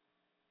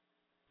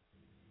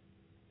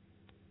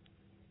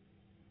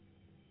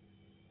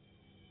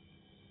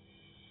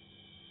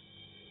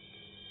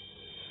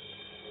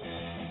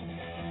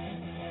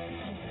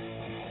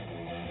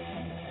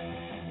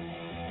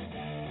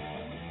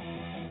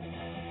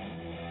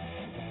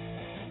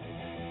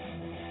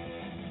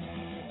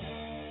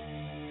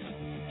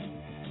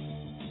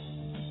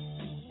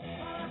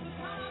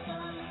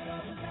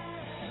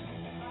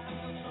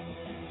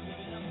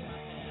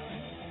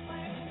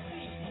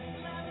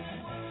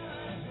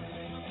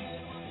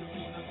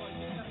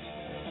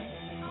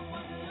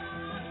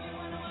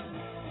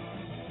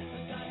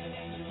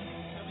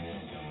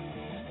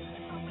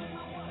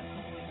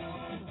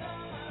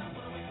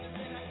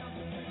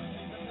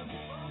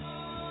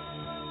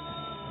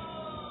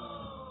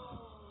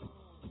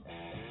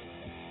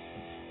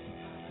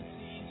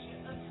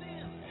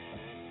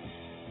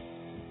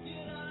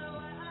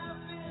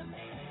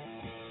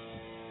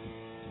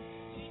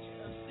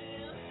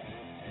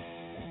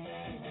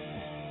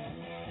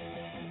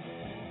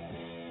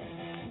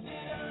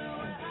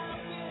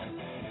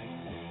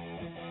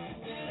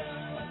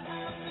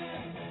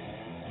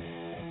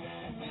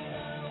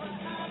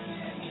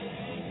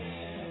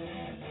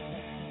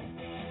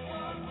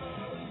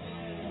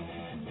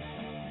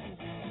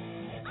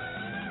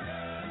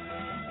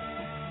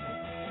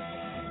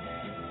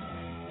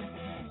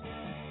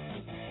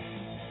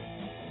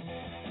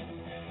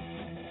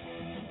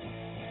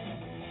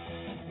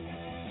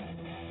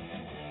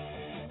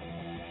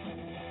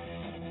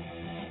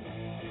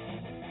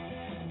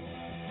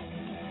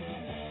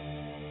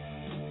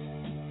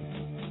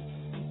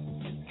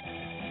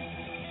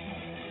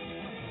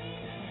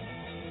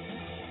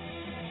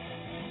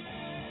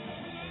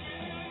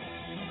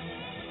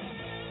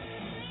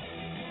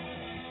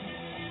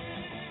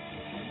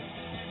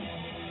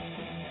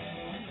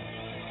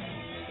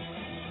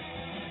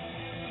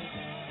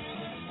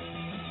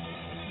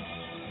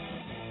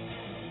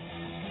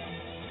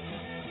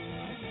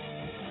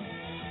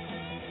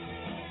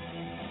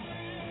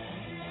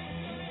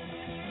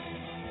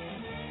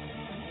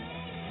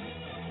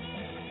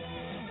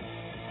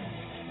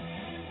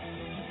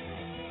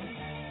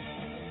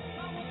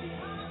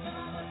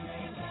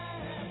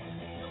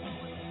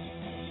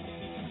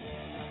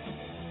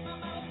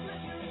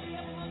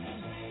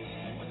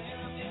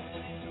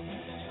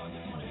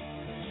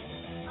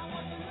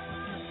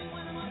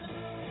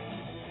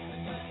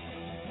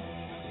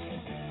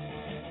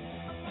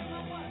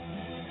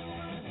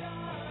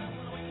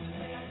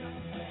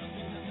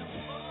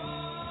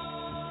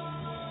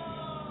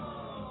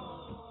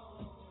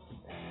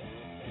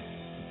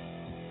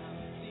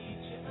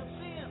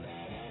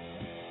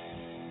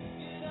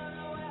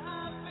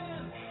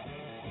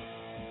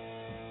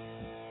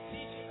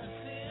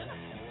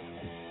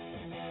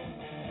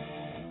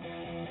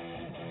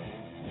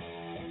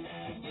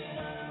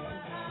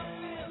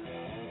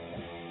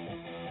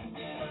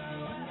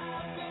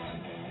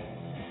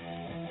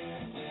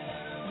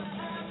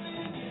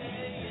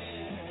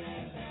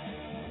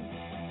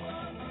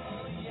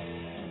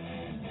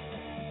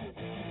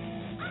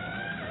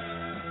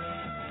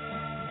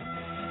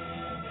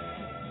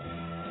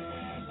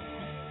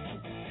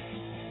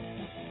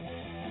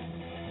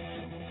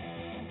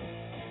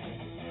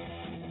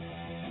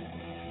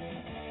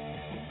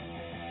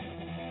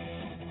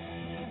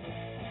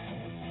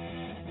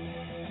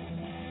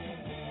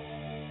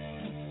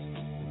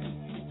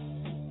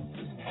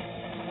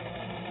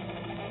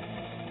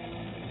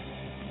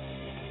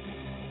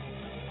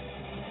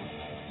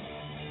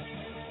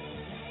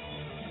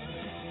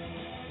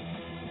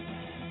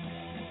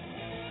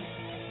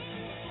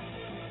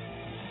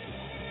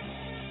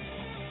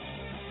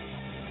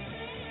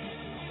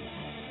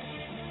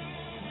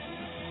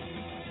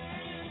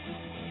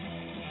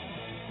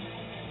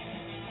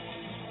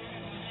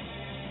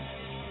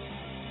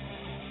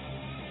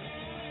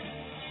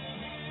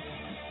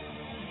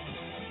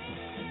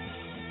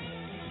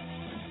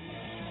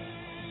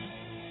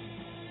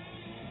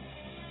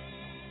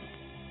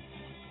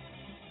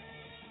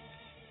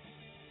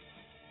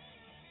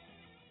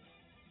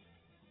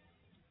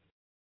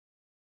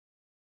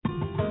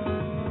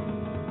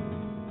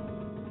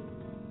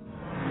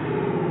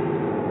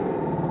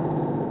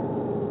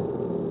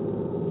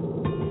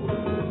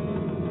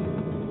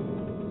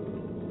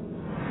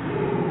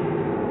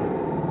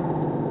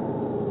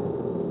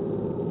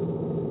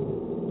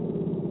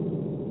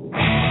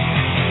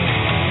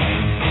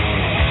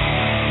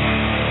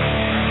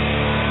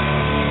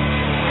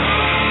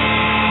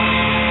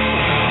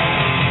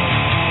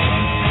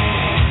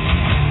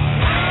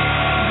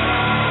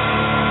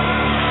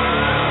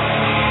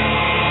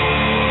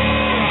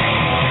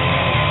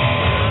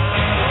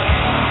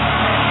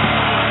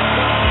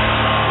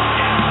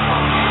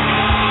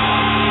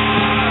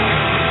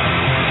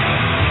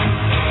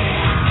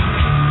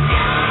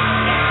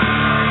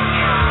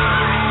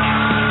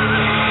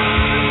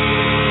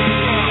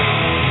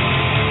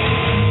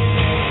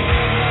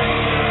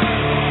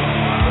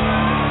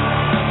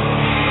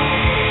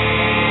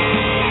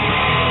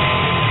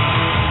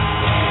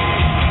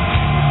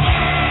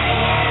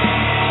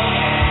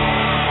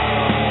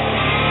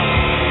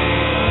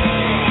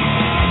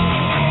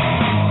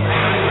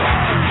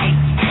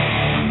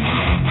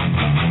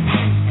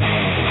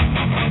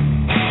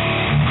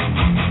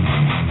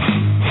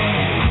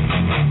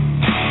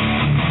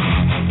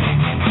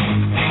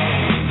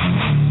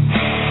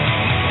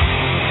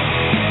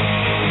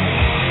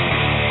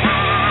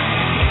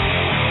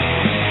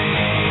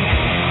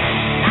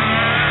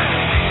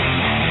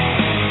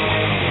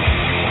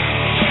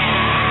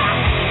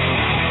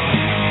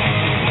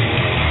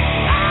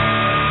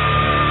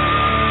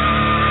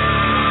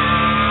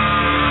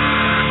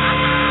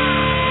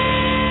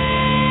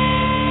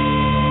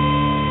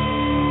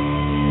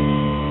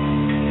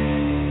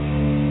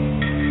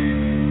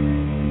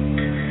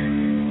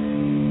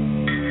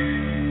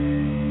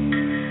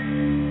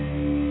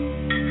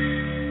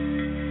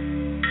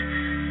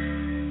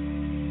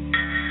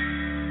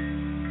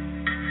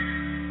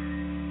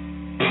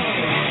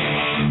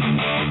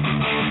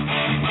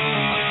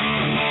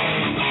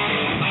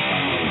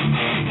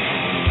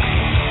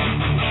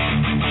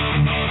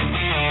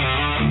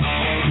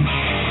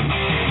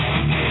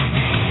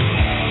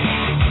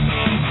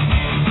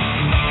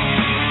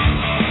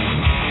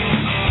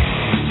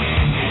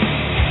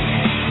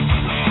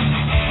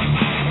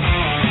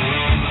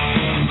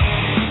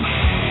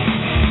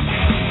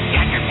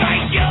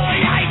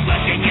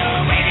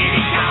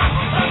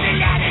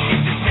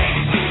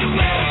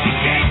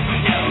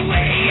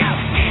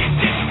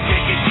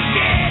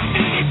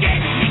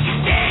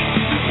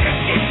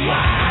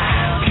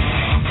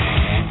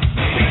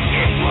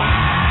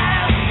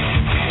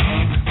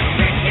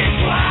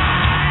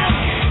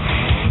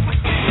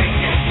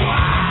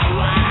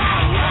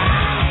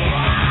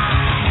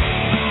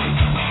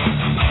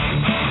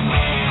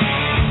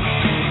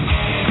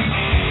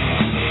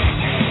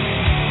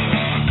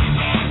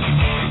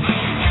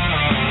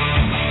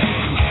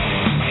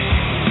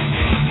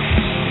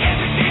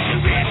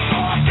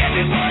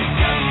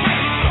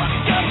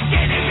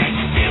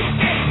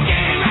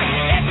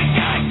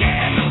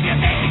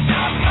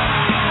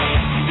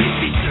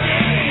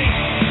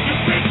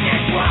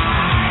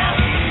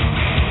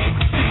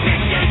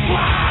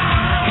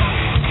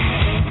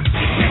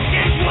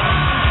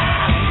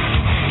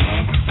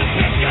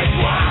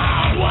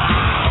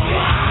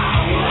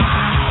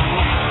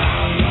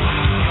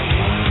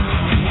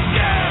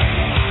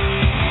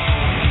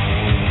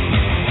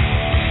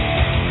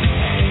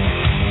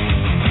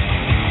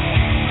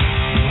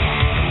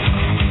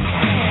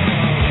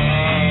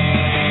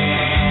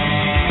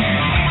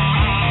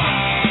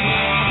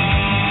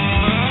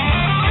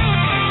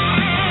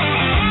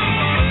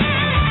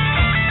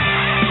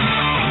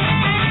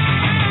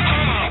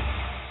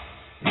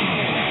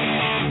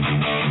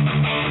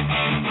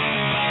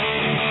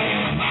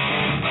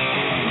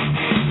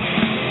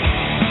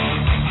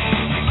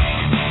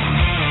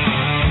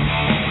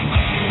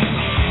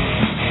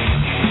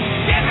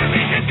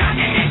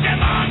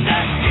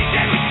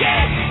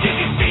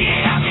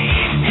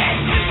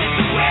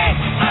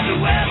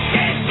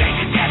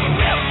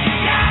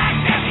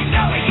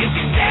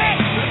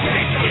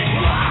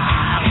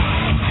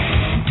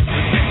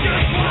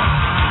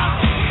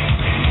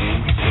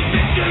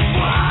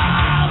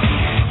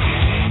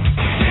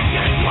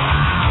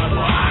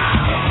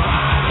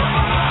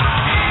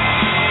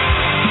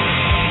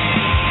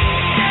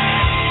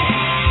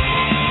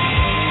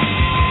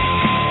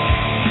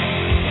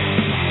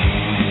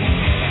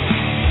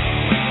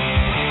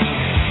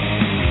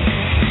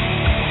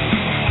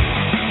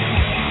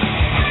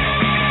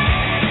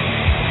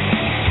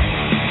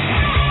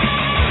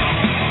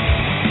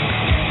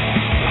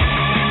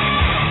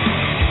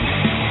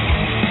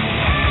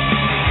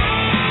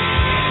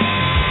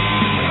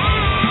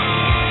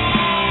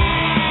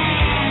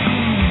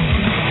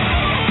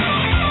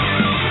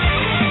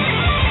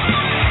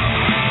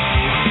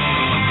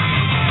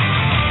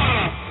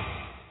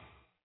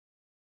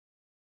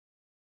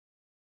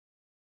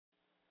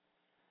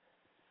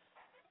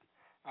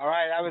 All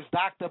right, that was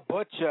Dr.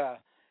 Butcher.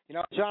 You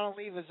know, John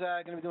Olive is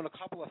going to be doing a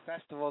couple of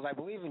festivals, I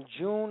believe in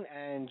June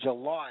and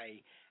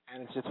July.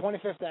 And it's the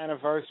 25th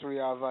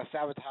anniversary of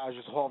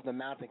Savage's Hall of the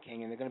Mountain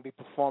King, and they're going to be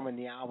performing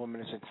the album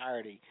in its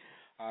entirety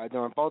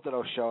during both of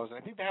those shows. And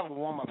I think they have a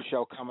warm-up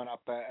show coming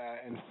up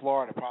in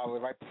Florida probably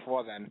right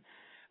before then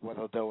where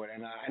they'll do it.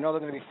 And I know they're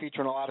going to be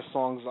featuring a lot of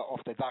songs off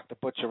the Dr.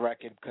 Butcher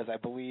record because I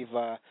believe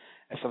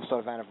it's some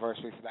sort of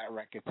anniversary for that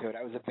record, too.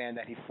 That was a band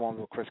that he formed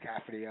with Chris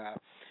Cafferty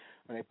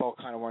when they both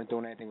kind of weren't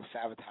doing anything with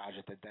Sabotage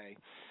at the day.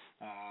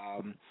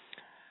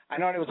 I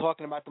know they were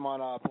talking about them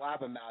on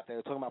Blabbermouth. They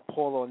were talking about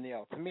Paul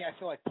O'Neill. To me, I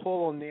feel like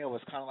Paul O'Neill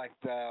was kind of like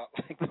the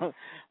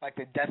like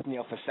the death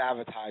knell for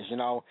Sabotage. You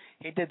know,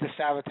 he did the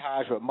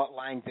Sabotage what Mutt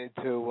Lange did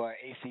to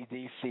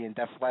AC/DC and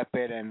Def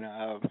Leppard, and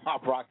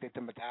Bob Rock did to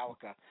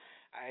Metallica.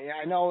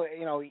 I know,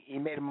 you know, he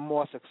made him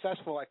more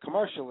successful, like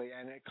commercially,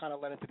 and it kind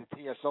of led into the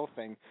TSO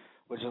thing,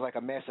 which is like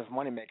a massive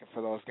moneymaker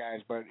for those guys.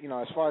 But you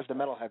know, as far as the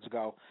metalheads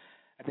go,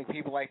 I think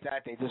people like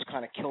that, they just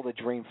kind of kill the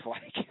dream for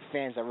like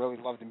fans that really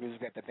love the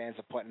music that the bands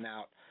are putting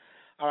out.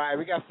 All right,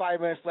 we got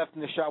 5 minutes left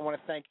in the show. I want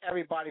to thank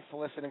everybody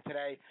for listening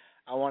today.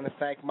 I want to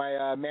thank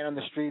my man on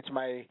the streets,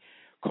 my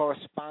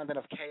correspondent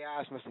of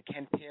chaos, Mr.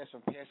 Ken Pierce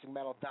from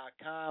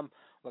PiercingMetal.com.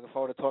 Looking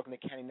forward to talking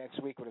to Kenny next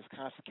week with his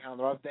constant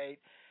calendar update.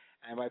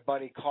 And my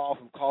buddy Carl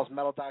from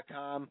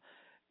CarlsMetal.com.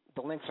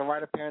 The links are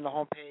right up here on the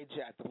homepage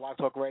at the Blog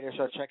Talk Radio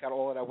Show. Check out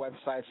all of their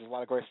websites. There's a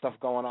lot of great stuff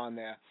going on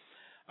there.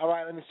 All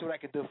right, let me see what I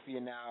can do for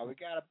you now. We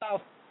got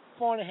about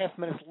 4.5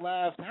 minutes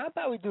left. How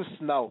about we do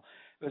Snow?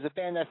 It was a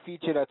band that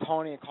featured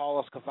Tony and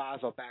Carlos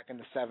Cavazzo back in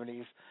the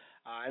 70s.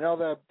 I know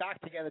they're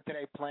back together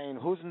today playing.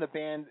 Who's in the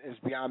band is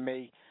beyond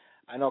me.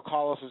 I know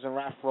Carlos was in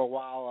rap for a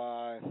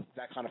while.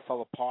 That kind of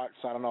fell apart,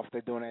 so I don't know if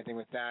they're doing anything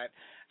with that.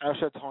 I'm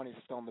sure Tony's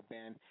still in the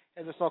band.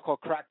 There's a song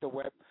called Crack the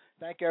Whip.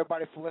 Thank you,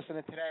 everybody, for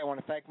listening today. I want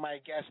to thank my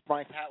guest,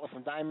 Brian Tatler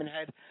from Diamond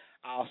Head.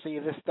 I'll see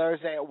you this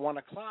Thursday at 1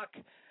 o'clock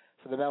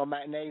for the Metal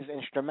Matinees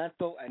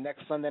Instrumental, and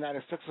next Sunday night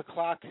at 6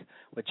 o'clock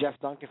with Jeff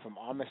Duncan from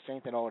Armor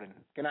Saint and Odin.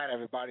 Good night,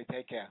 everybody.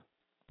 Take care.